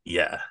going through.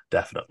 Yeah,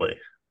 definitely.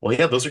 Well,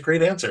 yeah, those are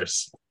great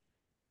answers.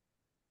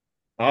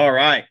 All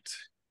right.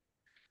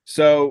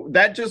 So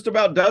that just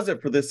about does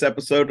it for this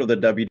episode of the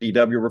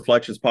WDW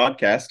Reflections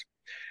podcast.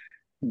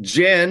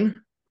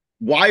 Jen,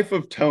 wife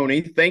of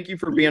Tony, thank you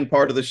for being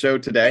part of the show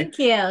today. Thank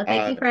you.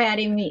 Thank you for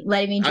letting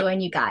me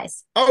join you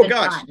guys. Oh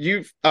gosh,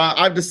 you've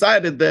I've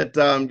decided that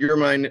you're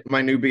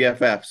my new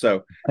BFF.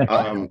 So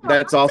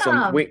that's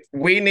awesome.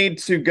 We need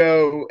to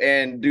go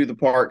and do the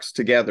parks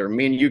together.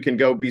 Me and you can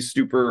go be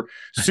super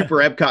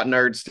Epcot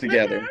nerds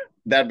together.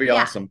 That'd be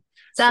awesome.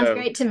 Sounds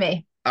great to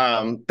me.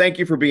 Thank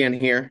you for being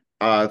here.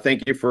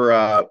 Thank you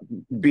for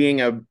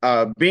being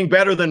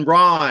better than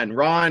Ron.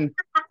 Ron,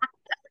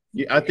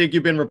 I think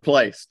you've been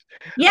replaced.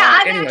 Yeah,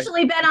 I've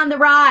actually been on the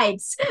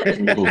rides.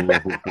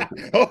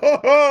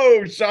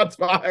 Oh, shots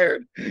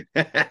fired.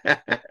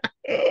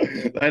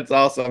 That's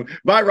awesome.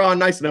 Bye, Ron.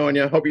 Nice knowing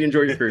you. Hope you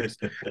enjoy your cruise.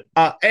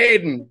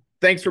 Aiden,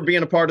 thanks for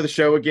being a part of the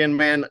show again,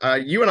 man.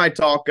 You and I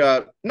talk,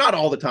 not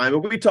all the time,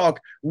 but we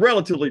talk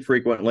relatively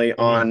frequently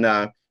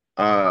on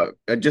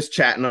just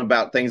chatting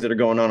about things that are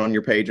going on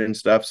your page and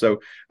stuff. So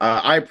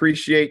I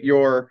appreciate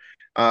your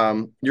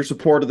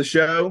support of the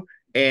show,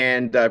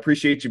 and I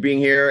appreciate you being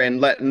here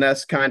and letting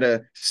us kind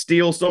of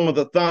steal some of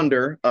the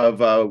thunder of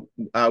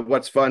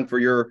what's fun for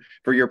your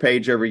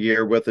page every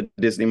year with the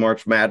Disney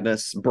March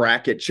Madness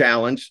bracket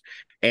challenge.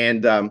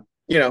 And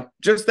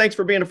just thanks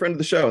for being a friend of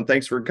the show, and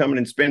thanks for coming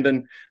and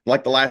spending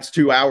like the last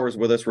 2 hours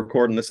with us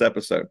recording this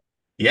episode.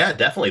 Yeah,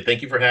 definitely.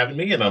 Thank you for having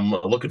me, and I'm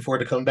looking forward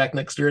to coming back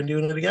next year and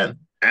doing it again.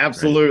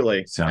 Absolutely.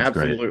 Great. Sounds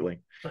absolutely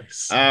great.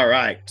 Nice. All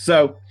right.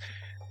 So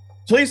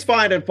please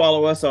find and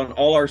follow us on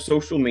all our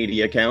social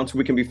media accounts.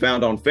 We can be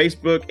found on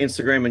Facebook,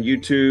 Instagram, and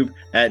YouTube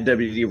at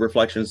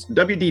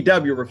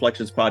WDW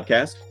Reflections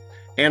Podcast,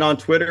 and on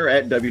Twitter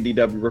at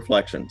WDW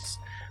Reflections.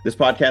 This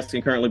podcast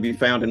can currently be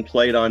found and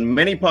played on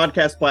many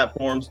podcast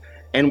platforms,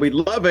 and we'd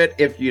love it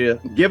if you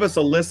give us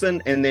a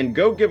listen and then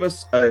go give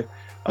us a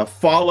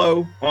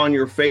follow on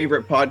your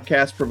favorite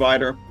podcast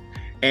provider.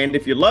 And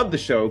if you love the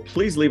show,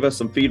 please leave us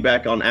some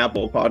feedback on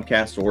Apple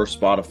Podcasts or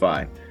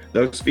Spotify.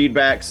 Those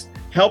feedbacks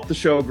help the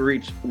show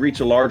reach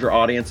a larger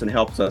audience and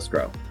helps us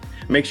grow.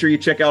 Make sure you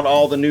check out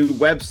all the new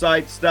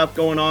website stuff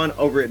going on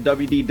over at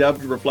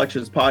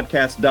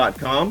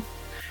www.reflectionspodcast.com.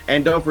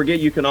 And don't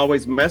forget, you can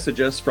always message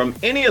us from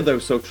any of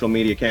those social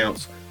media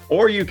accounts,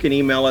 or you can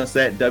email us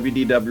at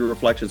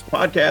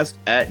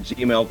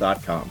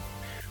wdwreflectionspodcast@gmail.com.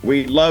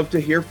 We'd love to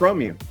hear from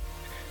you.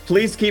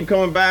 Please keep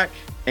coming back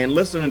and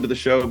listening to the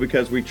show,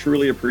 because we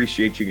truly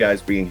appreciate you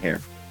guys being here.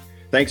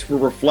 Thanks for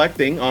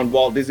reflecting on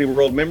Walt Disney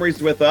World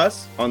memories with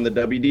us on the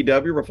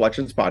WDW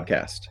Reflections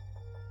podcast.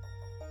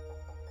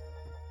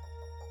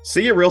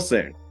 See you real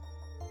soon.